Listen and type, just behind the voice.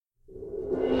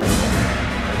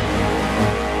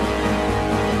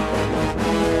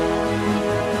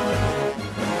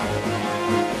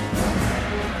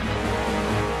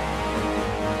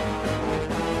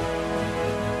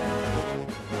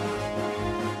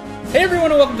Hey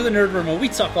everyone, and welcome to the Nerd Room, where we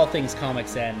talk all things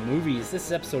comics and movies. This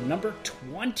is episode number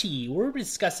 20. We're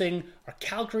discussing our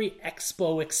Calgary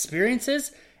Expo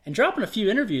experiences and dropping a few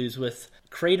interviews with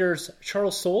creators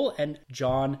Charles Soule and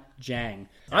John Giang.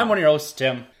 I'm one of your hosts,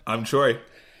 Tim. I'm Troy.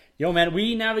 Yo, man,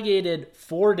 we navigated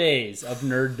 4 days of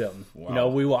nerddom. Wow. You know,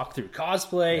 we walked through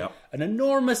cosplay, an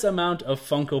enormous amount of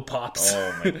Funko Pops.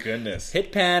 Oh, my goodness.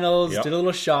 Hit panels, did a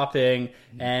little shopping,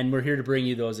 and we're here to bring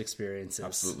you those experiences.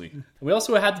 Absolutely. We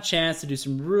also had the chance to do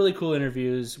some really cool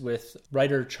interviews with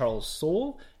writer Charles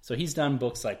Soule. So he's done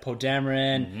books like Poe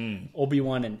Dameron,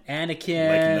 Obi-Wan and Anakin.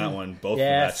 Liking that one, both of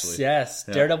them, actually. Yes,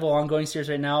 yeah. Daredevil ongoing series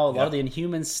right now, a lot of the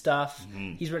Inhuman stuff.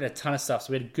 He's written a ton of stuff,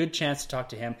 so we had a good chance to talk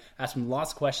to him, ask him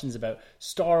lots of questions about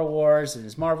Star Wars and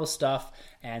his Marvel stuff,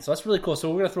 and so that's really cool. So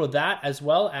we're going to throw that, as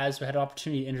well as we had an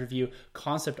opportunity to interview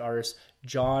concept artist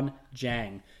John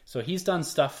Giang. So he's done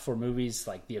stuff for movies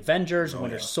like The Avengers,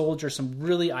 Winter Soldier, some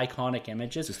really iconic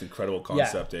images. Just incredible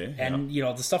concept, eh? And, you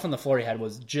know, the stuff on the floor he had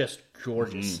was just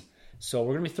gorgeous. So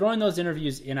we're going to be throwing those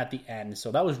interviews in at the end.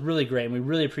 So that was really great, and we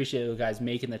really appreciate those guys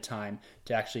making the time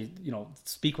to actually, you know,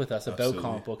 speak with us about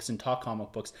comic books and talk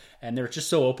comic books. And they're just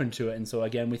so open to it. And so,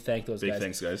 again, we thank those guys. Big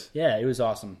thanks, guys. Yeah, it was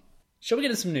awesome. Shall we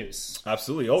get into some news?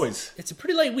 Absolutely, always. It's a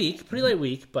pretty light week, but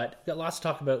we've got lots to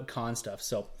talk about con stuff.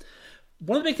 So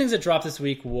one of the big things that dropped this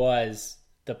week was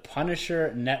the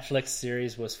Punisher Netflix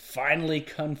series was finally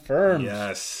confirmed.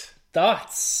 Yes.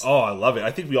 Thoughts? Oh, I love it.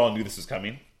 I think we all knew this was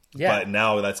coming. Yeah. But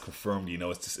now that's confirmed, you know,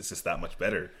 it's just that much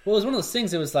better. Well, it was one of those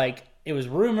things, it was like, it was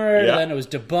rumored, and then it was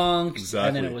debunked,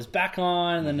 and then it was back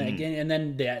on, and then again, and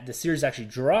then the series actually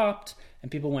dropped, and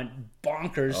people went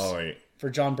bonkers for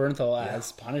John Bernthal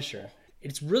as Punisher.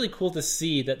 It's really cool to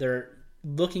see that they're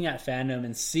looking at fandom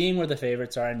and seeing where the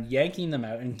favorites are and yanking them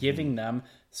out and giving them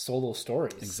solo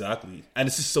stories. Exactly. And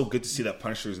it's just so good to see that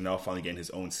Punisher is now finally getting his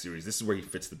own series. This is where he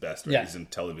fits the best, right? He's in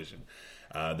television.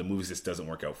 The movies just doesn't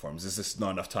work out for him. There's just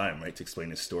not enough time, right, to explain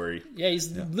his story. Yeah,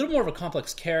 he's a little more of a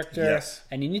complex character,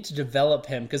 and you need to develop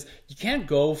him, because you can't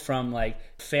go from, like,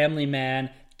 family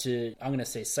man to, I'm going to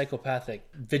say, psychopathic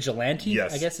vigilante,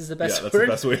 I guess is the best word. Yeah,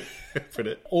 that's the best way to put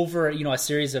it. Over, you know, a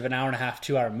series of an hour and a half,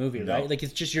 2 hour movie, right? Like,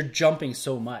 it's just, you're jumping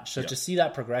so much. So to see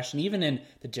that progression, even in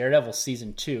the Daredevil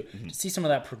season 2, to see some of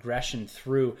that progression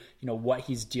through, you know, what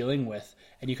he's dealing with,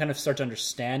 and you kind of start to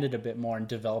understand it a bit more and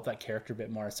develop that character a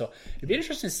bit more. So it'd be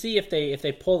interesting to see if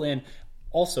they pull in.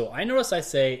 Also, I notice I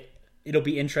say it'll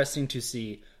be interesting to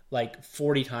see like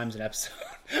 40 times an episode.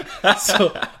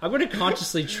 So I'm going to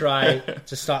consciously try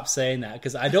to stop saying that,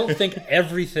 because I don't think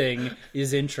everything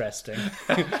is interesting.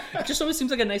 It just always seems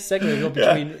like a nice segue to go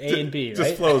between A and B, right?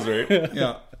 Just flows, right?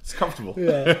 Yeah, it's comfortable.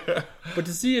 But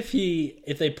to see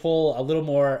if they pull a little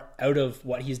more out of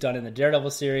what he's done in the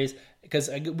Daredevil series, because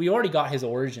we already got his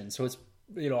origin, so it's,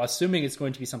 you know, assuming it's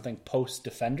going to be something post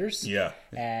Defenders. Yeah.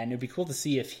 And it'd be cool to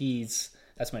see if he's...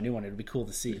 That's my new one. It'd be cool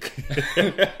to see.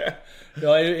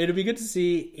 No, it'd be good to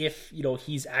see if, you know,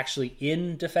 he's actually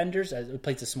in Defenders, as it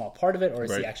plays a small part of it, or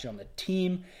is he actually on the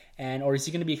team, or is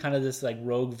he going to be kind of this like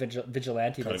rogue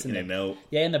vigilante that's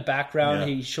in the background?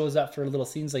 He shows up for little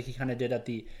scenes like he kind of did at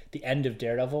the end of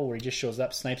Daredevil, where he just shows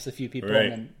up, snipes a few people,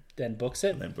 and then books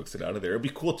it. And then books it out of there. It'd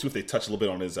be cool, too, if they touch a little bit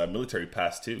on his military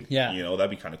past, too. Yeah. You know, that'd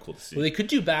be kind of cool to see. Well, they could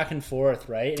do back and forth,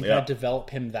 right? And kind of develop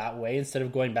him that way, instead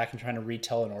of going back and trying to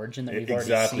retell an origin that we've already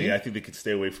seen. Exactly. I think they could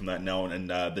stay away from that now. And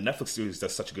the Netflix series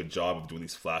does such a good job of doing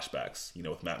these flashbacks, you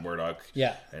know, with Matt Murdock.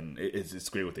 Yeah. And it's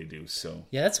great what they do. So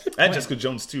yeah, that's a good point. And Jessica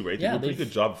Jones, too, right? They do a pretty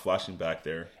good job of flashing back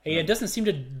there. It doesn't seem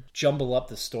to jumble up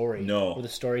the story. No. Or the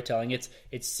storytelling.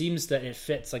 It seems that it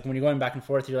fits. Like, when you're going back and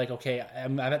forth, you're like, okay,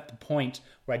 I'm at the point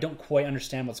where I don't quite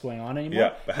understand what's going on anymore.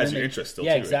 Yeah, but has your interest still, too.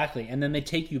 Yeah, exactly. Right? And then they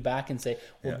take you back and say,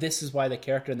 well, this is why the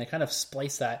character, and they kind of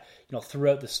splice that, you know,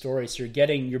 throughout the story. So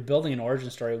you're building an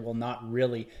origin story while not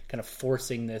really kind of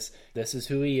forcing this is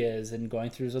who he is, and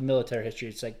going through his military history.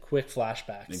 It's like quick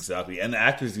flashbacks. Exactly. And the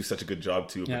actors do such a good job,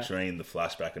 too, of portraying the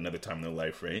flashback another time in their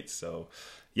life, right? So...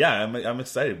 yeah, I'm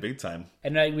excited big time.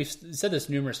 And we've said this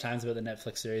numerous times about the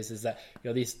Netflix series, is that,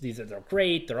 you know, they're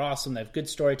great, they're awesome, they have good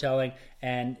storytelling,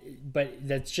 but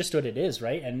that's just what it is,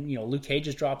 right? And, you know, Luke Cage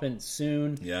is dropping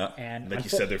soon. Yeah, and like you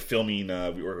said, they're filming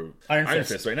Iron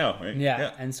Fist right now, right?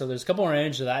 Yeah, and so there's a couple more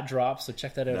images of that drop, so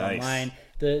check that out online.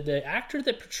 The actor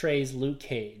that portrays Luke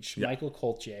Cage, Michael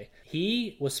Coltier,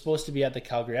 he was supposed to be at the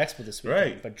Calgary Expo this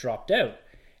weekend, but dropped out.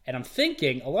 And I'm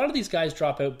thinking, a lot of these guys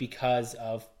drop out because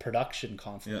of production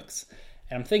conflicts. Yeah.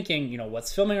 And I'm thinking, you know,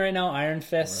 what's filming right now? Iron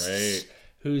Fist. Right.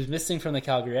 Who's missing from the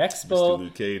Calgary Expo? Mr.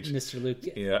 Luke Cage. Mr. Luke.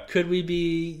 Yeah. Could we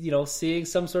be, you know, seeing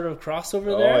some sort of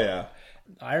crossover there? Oh, yeah.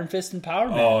 Iron Fist and Power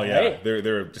Man. Oh, yeah. Right?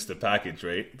 They're just a package,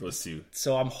 right? Those two.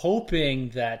 So I'm hoping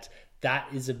that that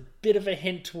is a bit of a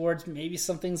hint towards maybe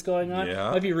something's going on. Yeah.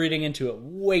 I might be reading into it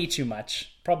way too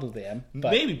much. Probably am.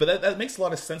 But maybe, but that makes a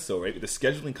lot of sense though, right? The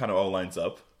scheduling kind of all lines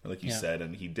up, like you said,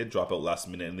 and he did drop out last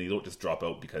minute, and they don't just drop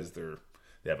out because they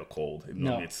have a cold.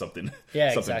 Normally it's something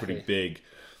pretty big.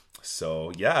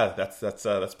 So yeah,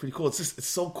 that's pretty cool. It's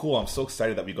so cool. I'm so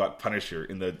excited that we got Punisher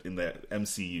in the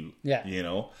MCU. Yeah, you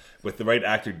know, with the right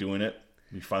actor doing it,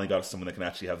 we finally got someone that can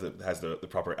actually has the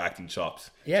proper acting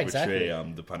chops. Yeah, to portray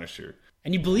the Punisher.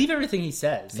 And you believe everything he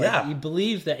says. Like, you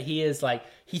believe that he is like,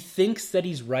 he thinks that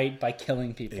he's right by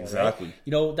killing people. Exactly. Right?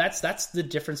 You know, that's the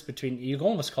difference between, you can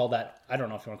almost call that, I don't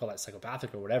know if you want to call that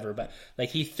psychopathic or whatever, but like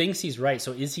he thinks he's right.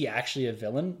 So is he actually a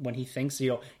villain when he thinks, you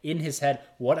know, in his head,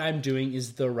 what I'm doing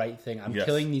is the right thing. I'm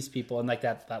killing these people. And like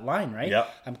that line, right? Yeah.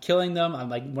 I'm killing them. I'm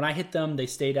like, when I hit them, they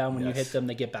stay down. When you hit them,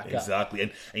 they get back up. Exactly.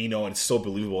 And you know, and it's so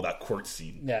believable, that court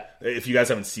scene. Yeah. If you guys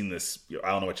haven't seen this,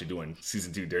 I don't know what you're doing.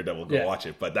 Season 2 Daredevil, go watch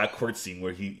it. But that court scene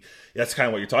where that's kind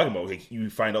of what you're talking about. Like, you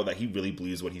find out that he really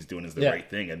believes what he's doing is the right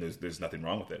thing, and there's nothing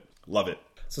wrong with it. Love it.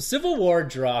 So Civil War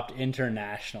dropped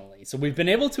internationally, so we've been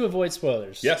able to avoid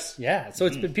spoilers. Yes. Yeah. So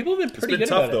it's been, people have been pretty good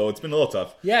tough, about though. it. It's been a little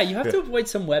tough. Yeah, you have to avoid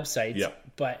some websites. Yeah.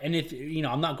 And if you know,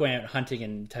 I'm not going out hunting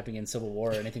and typing in Civil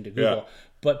War or anything to Google.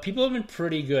 But people have been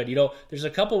pretty good. You know, there's a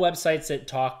couple websites that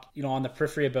talk, you know, on the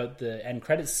periphery about the end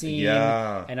credits scene.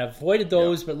 Yeah. And I've avoided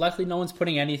those, but luckily no one's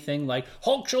putting anything like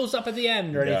Hulk shows up at the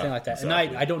end or anything like that. Exactly.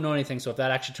 And I don't know anything, so if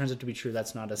that actually turns out to be true,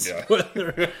 that's not a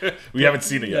spoiler. We haven't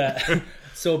seen it yet.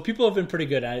 So people have been pretty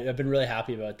good. I've been really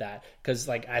happy about that. Because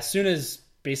like as soon as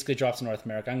basically drops in North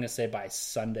America, I'm going to say by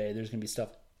Sunday, there's going to be stuff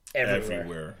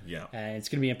everywhere. Yeah. And it's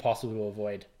going to be impossible to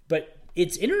avoid. But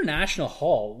its international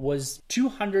haul was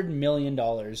 $200 million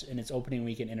in its opening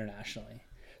weekend internationally.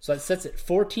 So that sets it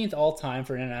 14th all time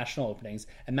for international openings,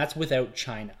 and that's without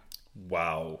China.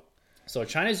 Wow. So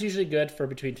China's usually good for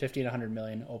between 50 and 100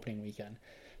 million opening weekend.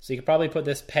 So you could probably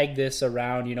peg this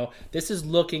around, you know, this is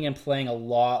looking and playing a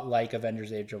lot like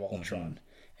Avengers Age of Ultron.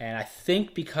 Mm-hmm. And I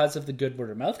think because of the good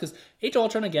word of mouth, because Age of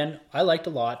Ultron, again, I liked a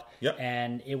lot. Yep.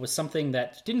 And it was something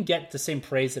that didn't get the same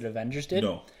praise that Avengers did.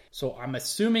 No. So I'm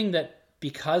assuming that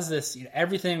because this, you know,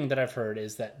 everything that I've heard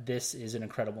is that this is an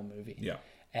incredible movie. Yeah.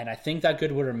 And I think that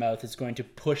good word of mouth is going to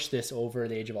push this over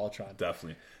the Age of Ultron.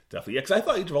 Definitely. Yeah, because I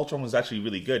thought Age of Ultron was actually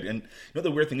really good. And you know,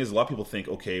 the weird thing is a lot of people think,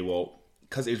 okay, well,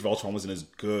 because Age of Ultron wasn't as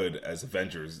good as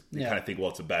Avengers, they kind of think, well,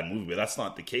 it's a bad movie. But that's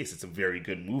not the case. It's a very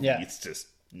good movie. Yeah. It's just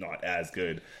not as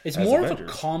good. It's more Avengers.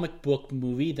 Of a comic book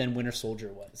movie than Winter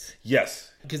Soldier was.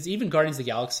 Yes. Because even Guardians of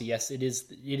the Galaxy, yes, it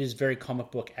is very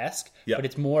comic book-esque, but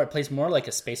it plays more like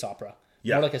a space opera.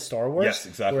 Yeah. More like a Star Wars. Yes,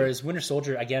 exactly. Whereas Winter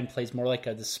Soldier, again, plays more like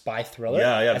the spy thriller.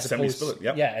 Yeah, as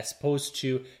opposed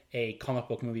to a comic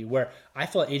book movie, where I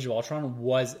felt Age of Ultron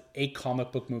was a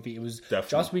comic book movie. It was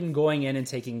Joss Whedon going in and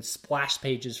taking splash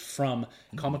pages from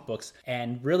comic books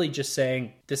and really just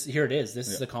saying, "This here it is. This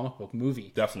is a comic book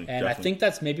movie." Definitely. I think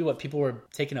that's maybe what people were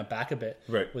taken aback a bit.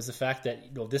 Right. Was the fact that,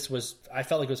 you know, I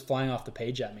felt like it was flying off the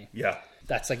page at me. Yeah.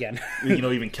 That's again, you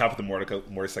know, even Cap with the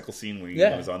motorcycle scene where he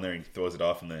was on there and he throws it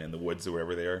off in the woods or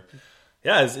wherever they are.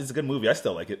 Yeah, it's a good movie. I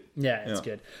still like it. Yeah, it's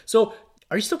good. So,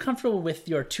 are you still comfortable with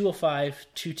your 205,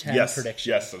 210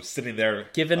 prediction? Yes, I'm sitting there.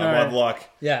 I'm on lock.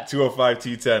 Yeah. 205,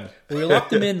 210. We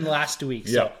locked them in last week,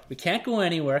 so we can't go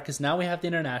anywhere because now we have the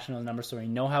international number, so we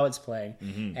know how it's playing.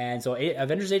 Mm-hmm. And so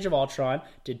Avengers Age of Ultron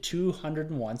did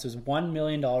 201, so it's $1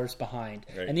 million behind.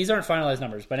 Right. And these aren't finalized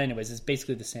numbers, but anyways, it's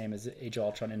basically the same as Age of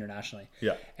Ultron internationally.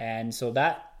 Yeah. And so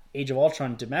that Age of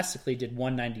Ultron domestically did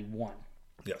 191.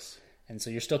 Yes. And so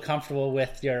you're still comfortable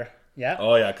with your... Yeah?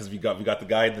 Oh, yeah, because we got the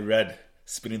guy in the red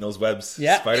spinning those webs.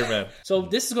 Yeah. Spider-Man. So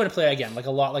this is going to play, again, like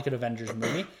a lot like an Avengers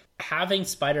movie. Having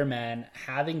Spider-Man,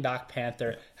 having Black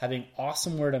Panther, having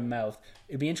awesome word of mouth,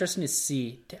 it'd be interesting to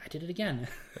see... I did it again.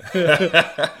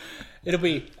 It'll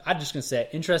be, I'm just going to say,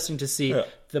 interesting to see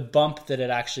the bump that it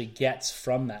actually gets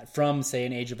from that, from, say,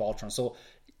 an Age of Ultron. So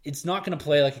it's not going to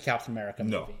play like a Captain America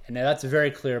movie. And that's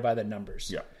very clear by the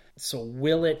numbers. Yeah. So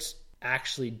will it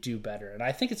actually do better? And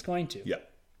I think it's going to. Yeah.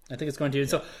 I think it's going to. Yeah.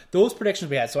 So those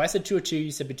predictions we had. So I said 202.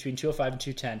 You said between 205 and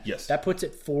 210. Yes. That puts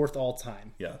it fourth all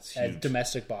time. Yeah, it's huge. At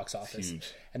domestic box office.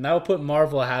 Huge. And that will put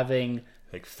Marvel having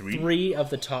like three of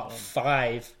the top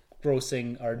 5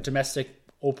 grossing or domestic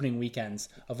opening weekends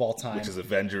of all time. Which is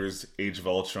Avengers, Age of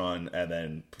Ultron, and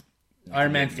then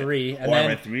Iron Man 3. And Iron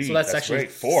Man 3. So that's actually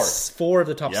right. 4 of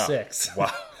the top 6. Wow.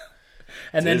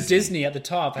 And then Disney at the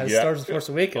top has Star Wars: The Force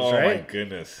Awakens, right? Oh my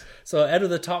goodness. So out of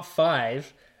the top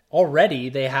 5, already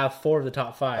they have 4 of the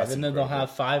top 5. That's and then they'll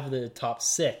have 5 of the top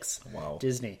 6. Wow.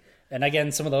 Disney. And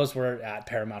again, some of those were at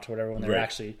Paramount or whatever when they were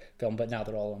actually filmed, but now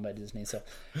they're all owned by Disney. So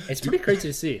it's pretty crazy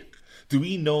to see. Do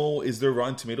we know, is there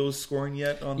Rotten Tomatoes scoring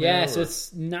yet on there? Yeah, so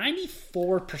it's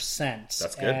 94%.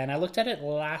 That's good. And I looked at it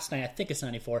last night. I think it's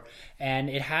 94. And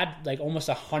it had like almost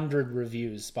 100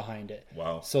 reviews behind it.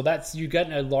 Wow. So that's, you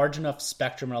get a large enough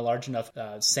spectrum and a large enough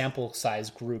sample size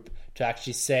group to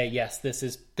actually say, yes, this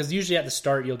is, because usually at the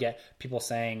start you'll get people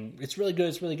saying, it's really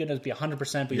good, it'll be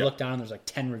 100%, but you look down and there's like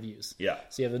 10 reviews. Yeah.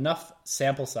 So you have enough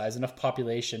sample size, enough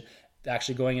population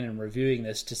actually going in and reviewing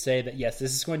this to say that yes,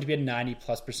 this is going to be a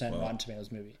 90+% Rotten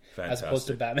Tomatoes movie. Fantastic. As opposed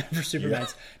to Batman vs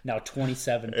Superman's now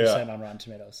 27% on Rotten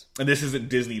Tomatoes. And this isn't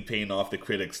Disney paying off the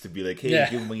critics to be like, hey,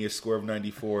 give me a score of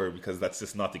 94, because that's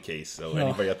just not the case. So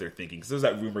anybody out there thinking, because there's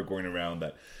that rumor going around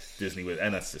that Disney would,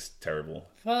 and that's just terrible.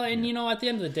 Well, and you know, at the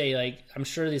end of the day, like, I'm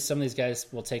sure some of these guys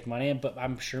will take money, but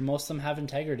I'm sure most of them have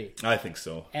integrity. I think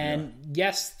so. And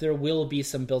yes, there will be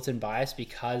some built-in bias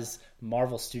because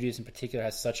Marvel Studios in particular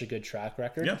has such a good track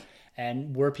record. Yeah.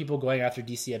 And were people going after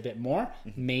DC a bit more?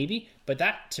 Maybe. But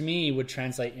that, to me, would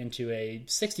translate into a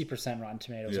 60% Rotten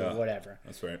Tomatoes or whatever.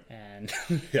 That's right. And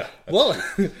well,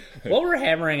 we're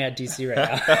hammering at DC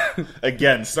right now.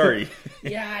 Again, sorry.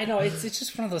 Yeah, I know. It's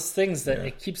just one of those things that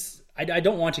it keeps... I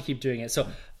don't want to keep doing it. So,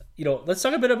 you know, let's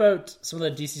talk a bit about some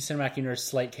of the DC Cinematic Universe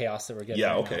slight chaos that we're getting.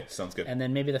 Yeah, okay. Sounds good. And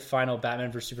then maybe the final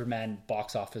Batman vs Superman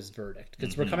box office verdict.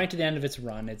 Because we're coming to the end of its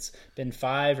run. It's been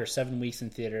 5 or 7 weeks in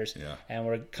theaters. Yeah. And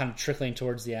we're kind of trickling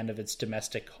towards the end of its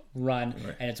domestic run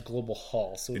and its global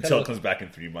haul. So until it comes back in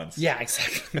 3 months. Yeah,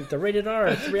 exactly. The rated R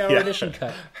 3-hour edition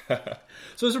cut.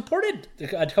 So it was reported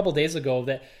a couple days ago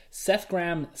that Seth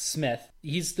Grahame-Smith,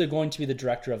 he's going to be the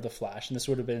director of The Flash, and this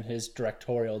would have been his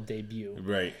directorial debut.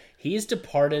 Right. He's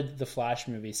departed the Flash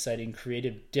movie, citing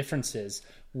creative differences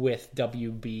with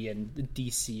WB and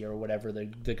DC or whatever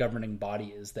the governing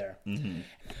body is there.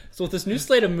 So with this new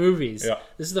slate of movies,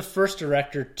 this is the first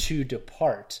director to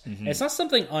depart. And it's not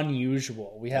something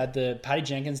unusual. We had Patty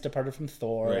Jenkins departed from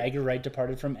Thor, Edgar Wright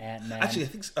departed from Ant-Man. Actually, I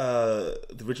think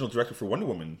the original director for Wonder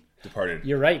Woman departed.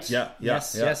 You're right.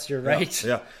 Yes, you're right.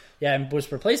 Yeah, and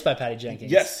was replaced by Patty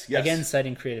Jenkins. Yes. Again,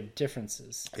 citing creative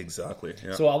differences. Exactly.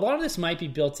 Yeah. So a lot of this might be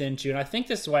built into, and I think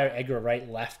this is why Edgar Wright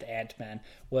left Ant-Man,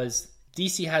 was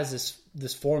DC has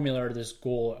this formula or this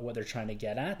goal at what they're trying to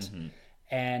get at.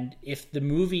 And if the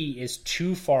movie is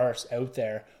too far out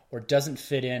there or doesn't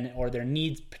fit in, or there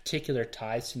needs particular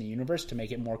ties to the universe to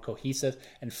make it more cohesive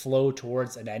and flow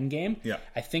towards an end game,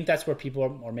 I think that's where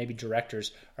people, or maybe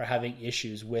directors, are having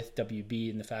issues with WB,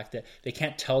 and the fact that they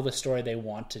can't tell the story they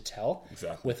want to tell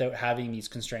without having these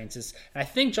constraints. And I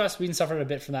think Joss Whedon suffered a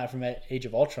bit from that from Age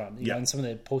of Ultron. You know, in some of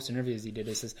the post interviews he did,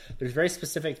 he says there's very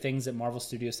specific things that Marvel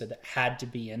Studios said that had to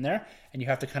be in there, and you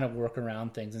have to kind of work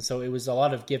around things. And so it was a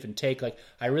lot of give and take. Like,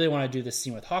 I really want to do this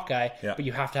scene with Hawkeye, but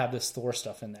you have to have this Thor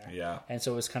stuff in there. And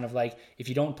so it was kind of like, if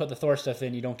you don't put the Thor stuff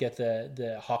in, you don't get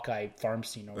the Hawkeye farm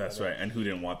scene or whatever. That's right. And who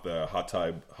didn't want the hot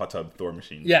tub Thor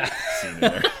machine scene in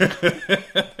there?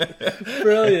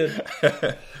 Brilliant.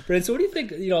 So what do you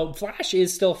think? You know, Flash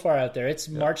is still far out there. It's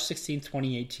March 16th,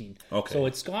 2018. Okay. So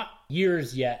it's got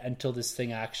years yet until this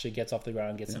thing actually gets off the ground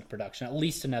and gets into production. At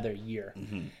least another year.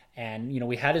 And, you know,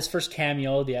 we had his first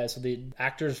cameo. So the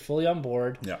actor is fully on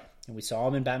board. And we saw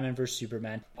him in Batman vs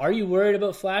Superman. Are you worried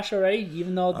about Flash already,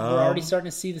 even though we're already starting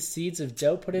to see the seeds of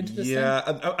doubt put into this thing?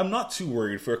 I'm not too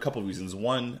worried for a couple of reasons.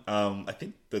 One, I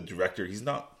think the director,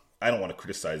 I don't want to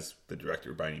criticize the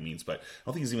director by any means, but I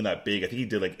don't think he's even that big. I think he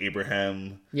did like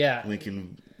Abraham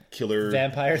Lincoln Killer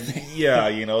vampire thing.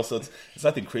 You know, so it's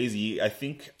nothing crazy. I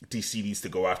think DC needs to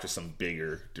go after some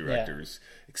bigger directors,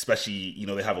 especially, you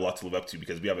know, they have a lot to live up to,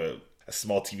 because we have a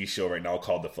small TV show right now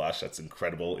called The Flash that's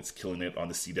incredible. It's killing it on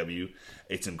the CW.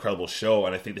 It's an incredible show,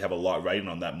 and I think they have a lot riding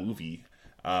on that movie.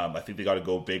 I think they got to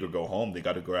go big or go home. They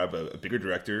got to grab a bigger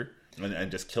director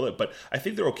and just kill it. But I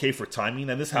think they're okay for timing,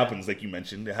 and this happens, like you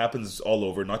mentioned, it happens all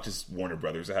over, not just Warner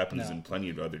Brothers. It happens in plenty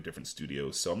of other different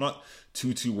studios. So I'm not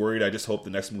too worried. I just hope the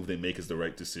next move they make is the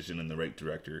right decision and the right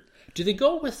director. Do they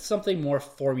go with something more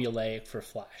formulaic for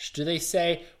Flash? Do they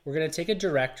say, we're going to take a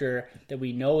director that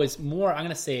we know is more, I'm going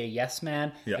to say a yes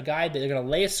man, a guy that they're going to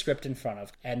lay a script in front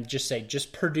of and just say,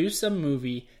 just produce a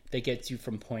movie that gets you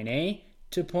from point A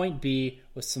to point B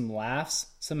with some laughs,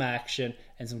 some action,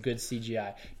 and some good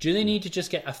CGI? Do they need to just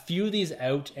get a few of these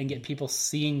out and get people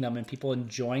seeing them and people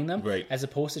enjoying them, as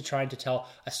opposed to trying to tell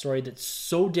a story that's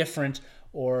so different,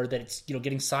 or that it's, you know,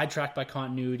 getting sidetracked by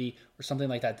continuity or something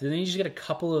like that? Do they need to just get a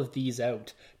couple of these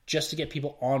out just to get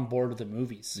people on board with the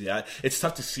movies? Yeah, it's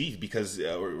tough to see because,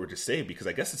 or to say, because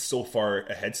I guess it's so far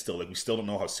ahead still. Like, we still don't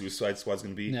know how Suicide Squad's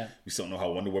going to be. We still don't know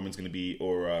how Wonder Woman's going to be,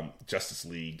 or Justice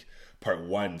League Part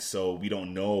 1. So we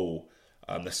don't know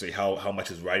necessarily how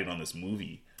much is riding on this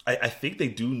movie. I think they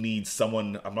do need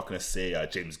someone. I'm not going to say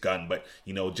James Gunn, but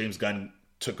James Gunn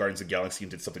took Guardians of the Galaxy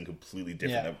and did something completely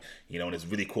different. And it's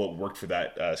really cool. It worked for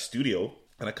that studio.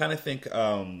 And I kind of think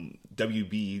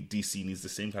WB DC needs the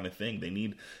same kind of thing. They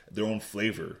need their own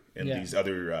flavor in these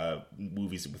other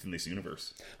movies within this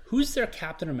universe. Who's their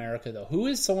Captain America, though? Who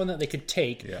is someone that they could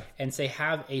take and say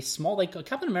have a small, like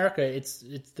Captain America, it's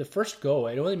the first go.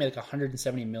 It only made like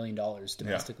 $170 million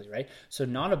domestically, right? So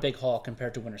not a big haul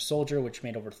compared to Winter Soldier, which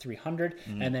made over 300,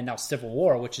 and then now Civil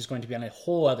War, which is going to be on a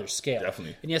whole other scale.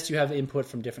 Definitely. And yes, you have input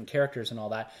from different characters and all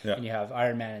that, and you have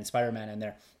Iron Man and Spider-Man in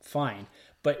there. Fine.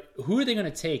 But who are they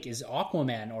going to take? Is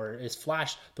Aquaman or is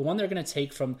Flash the one they're going to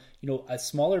take from, a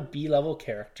smaller B-level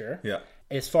character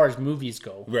as far as movies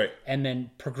go, right? And then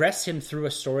progress him through a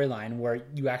storyline where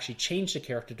you actually change the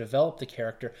character, develop the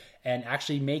character, and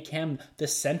actually make him the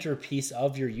centerpiece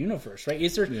of your universe, right?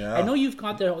 Is there? I know you've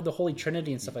got the Holy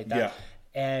Trinity and stuff like that,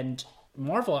 and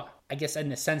Marvel, I guess,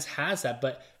 in a sense, has that,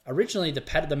 but originally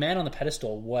the man on the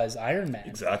pedestal was Iron Man,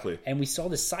 exactly, and we saw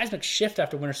this seismic shift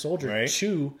after Winter Soldier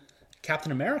to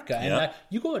Captain America. And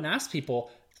you go and ask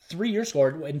people 3 years ago,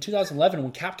 or in 2011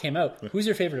 when Cap came out, who's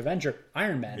your favorite Avenger?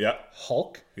 Iron Man.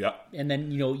 Hulk. And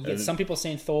then you get some people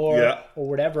saying Thor or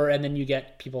whatever, and then you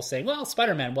get people saying, well,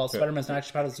 Spider-Man. Well, Spider-Man's not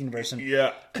actually part of this universe. And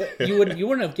you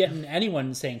wouldn't have gotten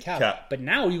anyone saying Cap. But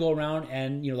now you go around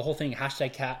and the whole thing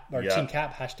hashtag Cap or Team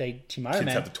Cap, hashtag Team Iron Man.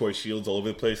 Kids have the toy shields all over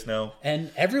the place now. And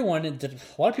everyone, a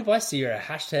lot of people I see are a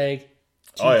hashtag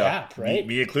Team Cap, right?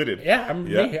 Me included.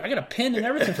 I got a pin and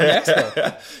everything from the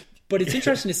expo. But it's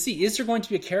interesting to see, is there going to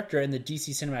be a character in the DC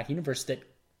Cinematic Universe that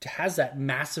has that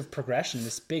massive progression,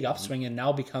 this big upswing, and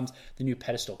now becomes the new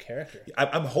pedestal character?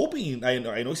 I'm hoping, I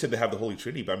know you said they have the Holy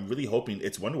Trinity, but I'm really hoping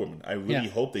it's Wonder Woman. I really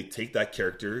hope they take that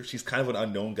character. She's kind of an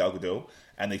unknown Gal Gadot,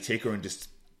 and they take her and just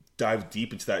dive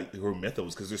deep into her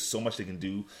mythos, because there's so much they can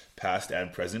do past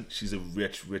and present. She's a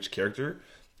rich, rich character.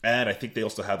 And I think they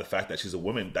also have the fact that she's a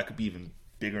woman. That could be even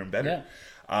bigger and better.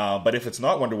 But if it's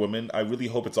not Wonder Woman, I really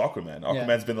hope it's Aquaman.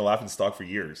 Aquaman's been the laughing stock for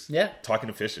years. Talking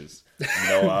to fishes.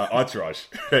 Entourage.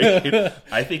 Right?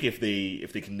 I think if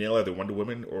they can nail either Wonder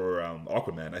Woman or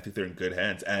Aquaman, I think they're in good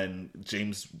hands. And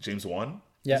James Wan,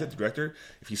 is it the director?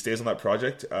 If he stays on that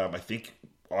project, I think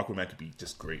Aquaman could be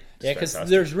just great. Because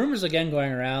there's rumors again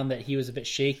going around that he was a bit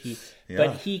shaky.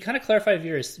 But he kind of clarified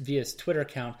via his Twitter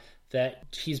account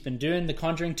that he's been doing The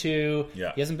Conjuring 2. He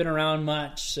hasn't been around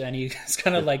much, and he's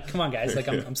kind of like, come on, guys, like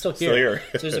I'm still here.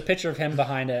 So there's a picture of him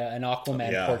behind an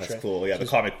Aquaman portrait. That's cool. The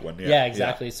comic one.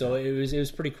 Exactly. So it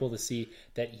was pretty cool to see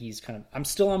that he's kind of, I'm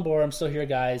still on board. I'm still here,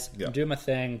 guys. I'm doing my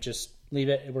thing. Just leave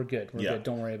it. We're good. We're good.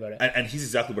 Don't worry about it. And he's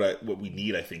exactly what we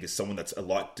need, I think, is someone that's a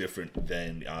lot different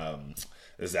than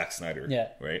Zack Snyder.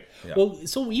 Right? Well,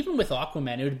 so even with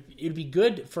Aquaman, it would be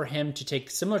good for him to take,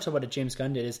 similar to what a James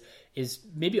Gunn did, is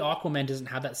maybe Aquaman doesn't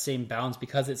have that same bounds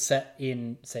because it's set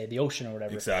in, say, the ocean or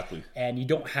whatever. Exactly. And you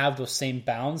don't have those same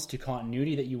bounds to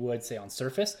continuity that you would, say, on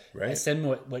surface. Right. And same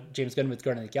what James Gunn with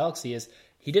Guardians of the Galaxy is,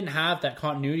 he didn't have that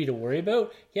continuity to worry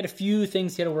about. He had a few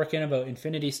things he had to work in about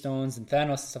Infinity Stones and Thanos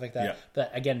and stuff like that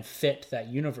that, again, fit that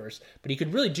universe. But he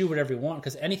could really do whatever he wanted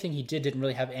because anything he did didn't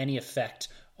really have any effect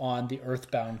on the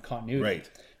Earthbound continuity. Right.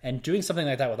 And doing something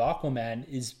like that with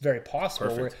Aquaman is very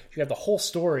possible, where you have the whole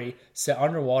story set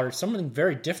underwater, something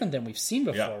very different than we've seen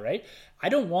before, right? I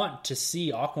don't want to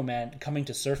see Aquaman coming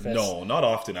to surface. No, not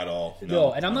often at all.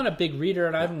 No, and I'm not a big reader,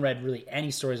 and I haven't read really any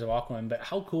stories of Aquaman, but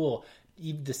how cool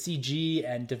the CG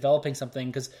and developing something,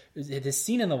 because the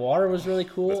scene in the water was really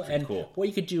cool, and what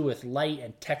you could do with light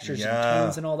and textures and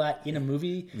tones and all that in a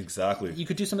movie. Exactly. You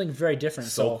could do something very different.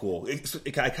 So cool.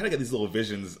 I kind of get these little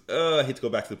visions. I hate to go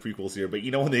back to the prequels here, but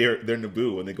when they're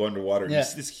Naboo, when they go underwater, you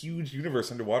see this huge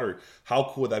universe underwater. How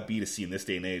cool would that be to see in this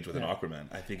day and age with an Aquaman?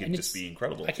 I think it'd just be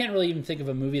incredible. I can't really even think of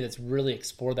a movie that's really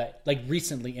explored that, like,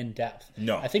 recently in depth.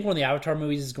 No. I think one of the Avatar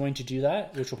movies is going to do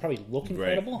that, which will probably look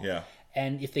incredible. Right. Yeah.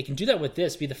 And if they can do that with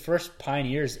this, be the first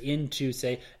pioneers into,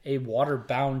 say, a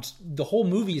water-bound... The whole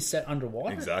movie is set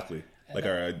underwater. Exactly. Like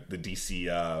the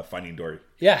DC Finding Dory.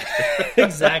 Yeah,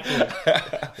 exactly.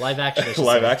 Live action.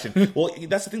 Live action. Well,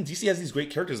 that's the thing. DC has these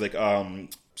great characters like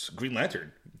Green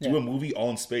Lantern. Do a movie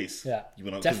all in space. Yeah,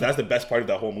 because that's the best part of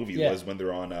that whole movie was when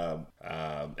they're on.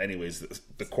 Anyways,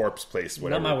 the corpse place.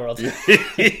 Whatever. Not my world.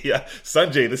 Yeah,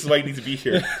 Sanjay, this is why you need to be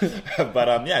here.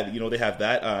 But they have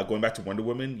that. Going back to Wonder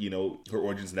Woman, her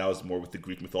origins now is more with the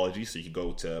Greek mythology, so you can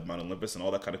go to Mount Olympus and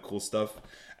all that kind of cool stuff.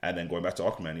 And then going back to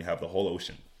Aquaman, you have the whole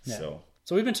ocean. Yeah.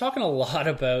 So we've been talking a lot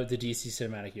about the DC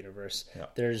Cinematic Universe. Yeah.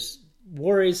 There's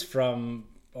worries from,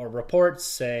 or reports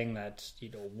saying that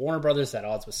Warner Brothers at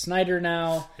odds with Snyder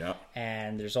now. Yeah.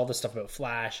 And there's all this stuff about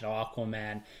Flash and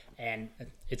Aquaman. And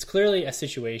it's clearly a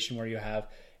situation where you have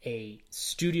a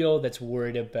studio that's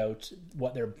worried about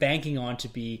what they're banking on to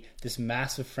be this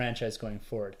massive franchise going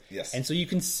forward. Yes. And so you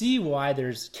can see why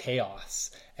there's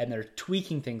chaos and they're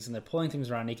tweaking things and they're pulling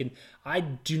things around. I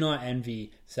do not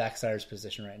envy Zack Snyder's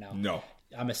position right now. No.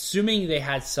 I'm assuming they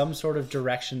had some sort of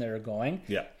direction they were going.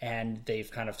 Yeah. And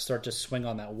they've kind of started to swing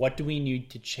on that. What do we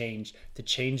need to change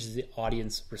the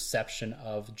audience reception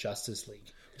of Justice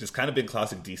League? Which has kind of been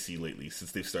classic DC lately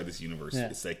since they've started this universe. Yeah.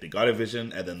 It's like they got a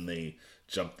vision and then they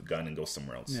jump the gun and go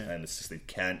somewhere else. Yeah. And it's just they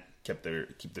can't keep their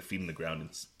feet in the ground.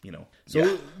 It's,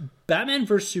 So Batman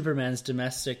vs. Superman's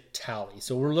domestic tally.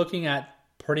 So we're looking at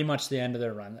pretty much the end of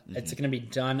their run. Mm-hmm. It's going to be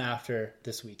done after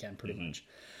this weekend pretty much.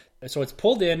 So it's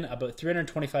pulled in about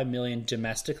 $325 million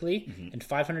domestically and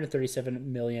 $537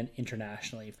 million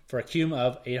internationally for a cum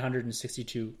of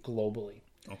 $862 globally.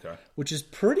 Okay. Which is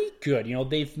pretty good.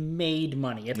 They've made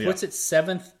money. It puts it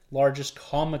 7th largest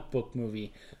comic book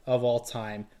movie of all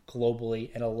time globally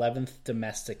and 11th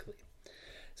domestically.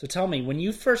 So tell me, when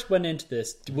you first went into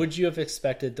this, would you have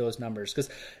expected those numbers? Because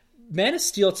Man of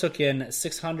Steel took in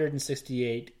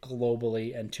 668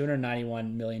 globally and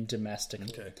 291 million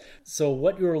domestically. Okay. So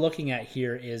what you're looking at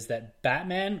here is that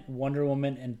Batman, Wonder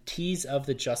Woman, and Tease of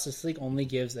the Justice League only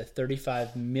gives a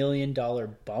 $35 million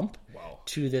bump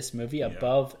to this movie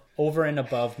over and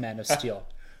above Man of Steel.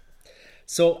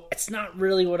 So it's not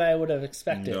really what I would have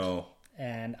expected. No.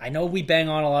 And I know we bang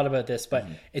on a lot about this, but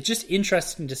it's just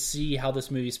interesting to see how this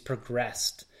movie's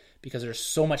progressed because there's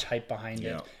so much hype behind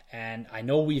it. And I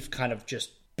know we've kind of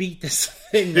just beat this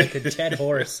thing like a dead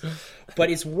horse, but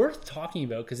it's worth talking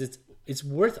about because it's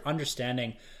worth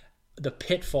understanding the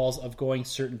pitfalls of going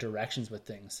certain directions with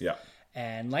things. Yeah.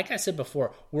 And like I said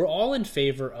before, we're all in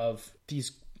favor of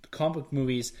these comic book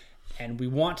movies and we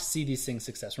want to see these things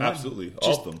successful. Absolutely.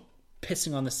 All of them.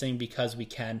 Pissing on this thing because we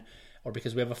can, or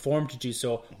because we have a forum to do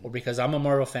so, or because I'm a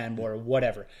Marvel fanboy or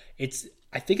whatever.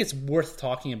 I think it's worth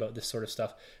talking about this sort of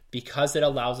stuff because it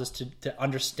allows us to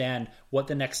understand what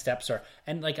the next steps are.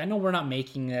 And I know we're not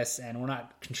making this and we're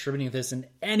not contributing to this in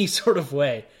any sort of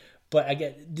way, but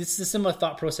this is a similar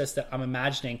thought process that I'm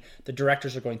imagining the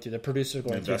directors are going through, the producers are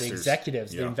going through, the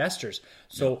executives, the investors.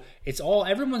 So it's all,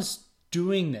 everyone's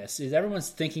doing this, everyone's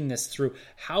thinking this through.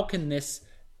 How can this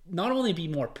not only be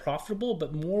more profitable,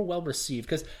 but more well received?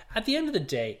 Because at the end of the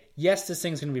day, yes, this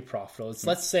thing's going to be profitable.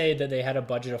 Let's say that they had a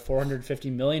budget of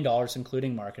 $450 million,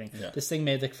 including marketing. Yeah. This thing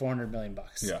made like $400 million.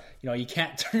 Yeah. You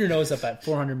can't turn your nose up at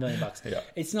 $400 million. Yeah.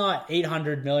 It's not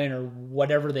 $800 million or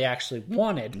whatever they actually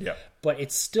wanted, but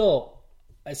it's still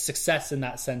a success in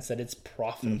that sense that it's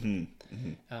profitable.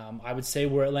 I would say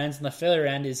where it lands on the failure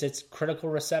end is its critical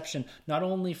reception, not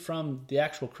only from the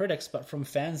actual critics, but from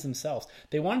fans themselves.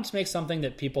 They wanted to make something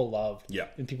that people loved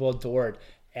and people adored,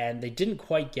 and they didn't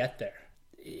quite get there.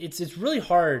 It's really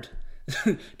hard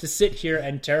to sit here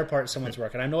and tear apart someone's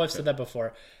work, and I know I've said that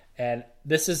before. And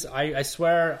this is, I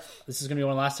swear, this is going to be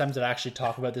one of the last times that I actually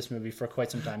talk about this movie for quite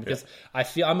some time because I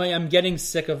feel I'm getting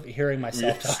sick of hearing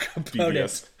myself talk about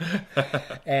it.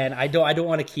 And I don't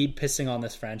want to keep pissing on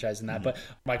this franchise and that. But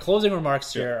my closing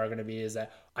remarks here are going to be is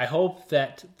that I hope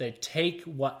that they take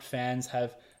what fans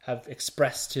have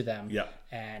expressed to them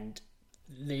and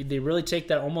they really take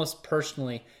that almost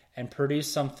personally and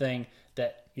produce something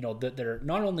that that they're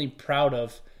not only proud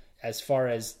of as far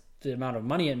as the amount of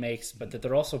money it makes, but that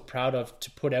they're also proud of to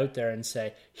put out there and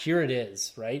say, here it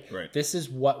is, right? This is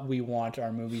what we want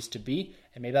our movies to be.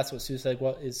 And maybe that's what Suicide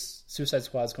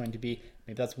Squad is going to be.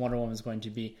 Maybe that's Wonder Woman is going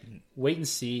to be. Wait and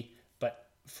see. But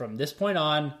from this point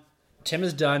on, Tim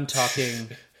is done talking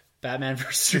Batman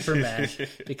vs. Superman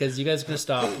because you guys are going to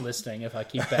stop listening if I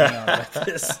keep banging on like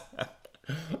this.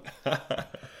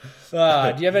 Do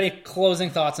you have any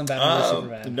closing thoughts on Batman vs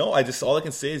Superman? No, all I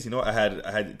can say is I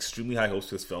had extremely high hopes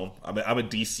for this film. I'm a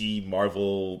DC,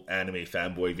 Marvel, anime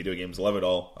fanboy, video games. I love it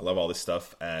all. I love all this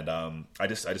stuff, and I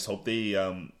just hope they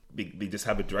just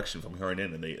have a direction from here on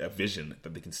in and a vision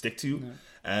that they can stick to.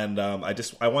 And I want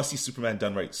to see Superman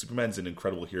done right. Superman's an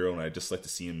incredible hero, and I just like to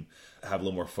see him have a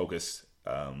little more focus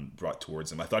brought towards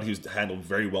him. I thought he was handled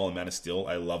very well in Man of Steel.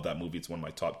 I love that movie. It's one of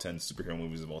my top 10 superhero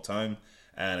movies of all time.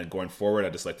 And going forward, I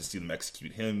just like to see them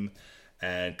execute him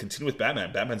and continue with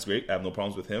Batman. Batman's great. I have no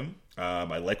problems with him.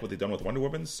 I like what they've done with Wonder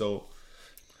Woman, so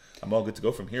I'm all good to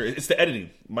go from here. It's the editing.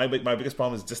 My biggest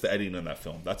problem is just the editing in that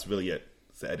film. That's really it.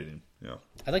 It's the editing.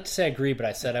 I'd like to say I agree, but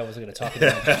I said I wasn't going to talk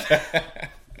about it.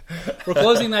 We're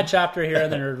closing that chapter here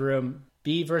in the Nerd Room.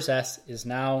 B vs. S is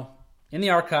now in the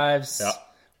archives. Yeah.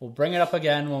 We'll bring it up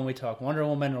again when we talk Wonder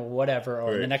Woman or whatever,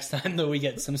 or the next time that we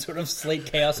get some sort of Slate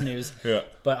Chaos news.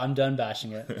 But I'm done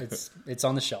bashing it. It's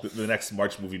on the shelf. The next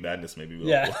March Movie Madness, maybe.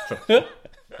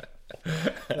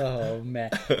 Oh,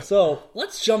 man. So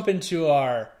let's jump into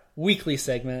our weekly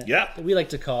segment that we like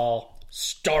to call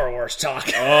Star Wars Talk.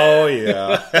 Oh,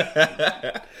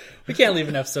 yeah. We can't leave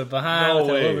an episode behind without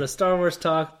a little bit of Star Wars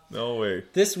talk. No way.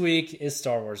 This week is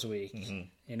Star Wars week.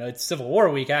 It's Civil War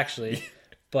week, actually.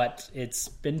 But it's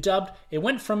been dubbed. It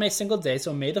went from a single day,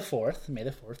 so May the 4th, may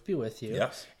the 4th be with you,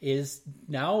 is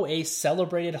now a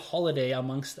celebrated holiday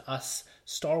amongst us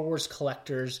Star Wars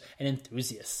collectors and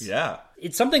enthusiasts. Yeah.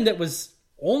 It's something that was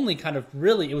only kind of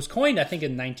really, it was coined, I think,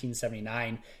 in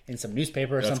 1979 in some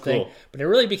newspaper or something. Cool. But it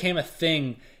really became a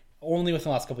thing only within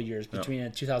the last couple of years.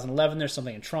 Between 2011, there's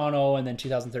something in Toronto, and then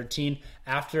 2013,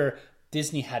 after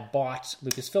Disney had bought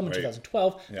Lucasfilm in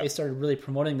 2012, they started really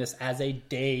promoting this as a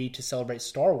day to celebrate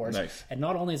Star Wars. Nice. And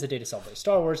not only is it a day to celebrate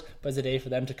Star Wars, but it's a day for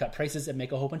them to cut prices and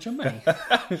make a whole bunch of money.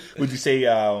 Would you say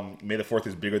May the 4th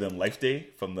is bigger than Life Day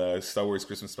from the Star Wars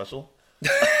Christmas special?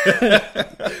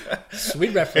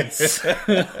 Sweet reference.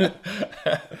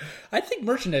 I think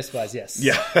merchandise-wise, yes.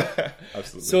 Yeah,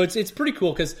 absolutely. So it's pretty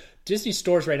cool because Disney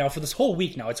stores right now for this whole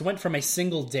week now, it's went from a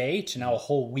single day to now a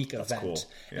whole week event. Cool.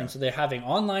 Yeah. And so they're having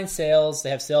online sales. They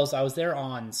have sales. I was there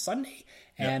on Sunday,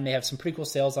 and they have some pretty cool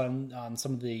sales on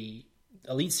some of the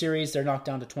Elite series. They're knocked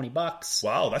down to $20.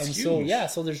 Wow, that's huge.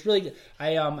 So there's really,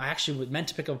 I actually meant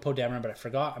to pick up a Poe Dameron, but I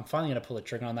forgot. I'm finally going to pull the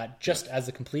trigger on that just as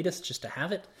the completist, just to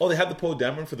have it. Oh, they have the Poe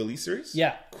Dameron for the Elite series?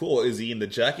 Yeah. Cool. Is he in the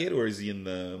jacket or is he in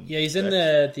the... Yeah, he's in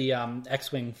the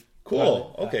X-Wing.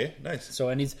 Cool. Okay, nice. So,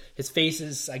 and his face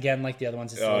is, again, like the other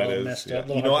ones. It's a little messed up.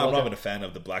 I'm not even a fan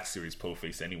of the Black Series Poe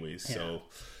face anyways, so,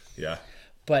 yeah.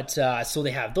 But, so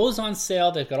they have those on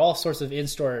sale. They've got all sorts of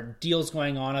in-store deals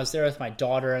going on. I was there with my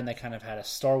daughter, and they kind of had a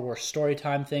Star Wars story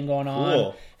time thing going on.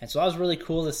 Cool. And so that was really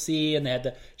cool to see, and they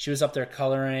had she was up there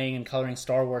coloring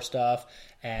Star Wars stuff,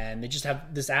 and they just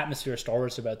have this atmosphere of Star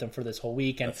Wars about them for this whole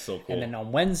week. And, that's so cool. And then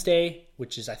on Wednesday,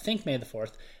 which is, I think, May the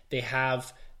 4th, they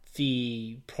have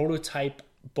the prototype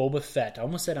Boba Fett. I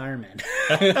almost said Iron Man.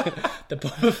 the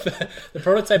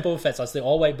prototype Boba Fett. So it's the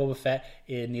all-white Boba Fett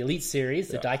in the Elite series.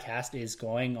 The die-cast is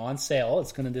going on sale.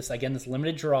 It's going to this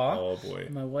limited draw. Oh boy!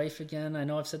 My wife again. I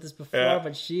know I've said this before,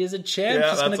 but she is a champ.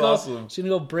 She's going to go. Awesome. She's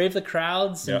going to go brave the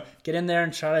crowds and get in there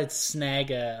and try to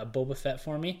snag a Boba Fett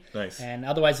for me. Nice. And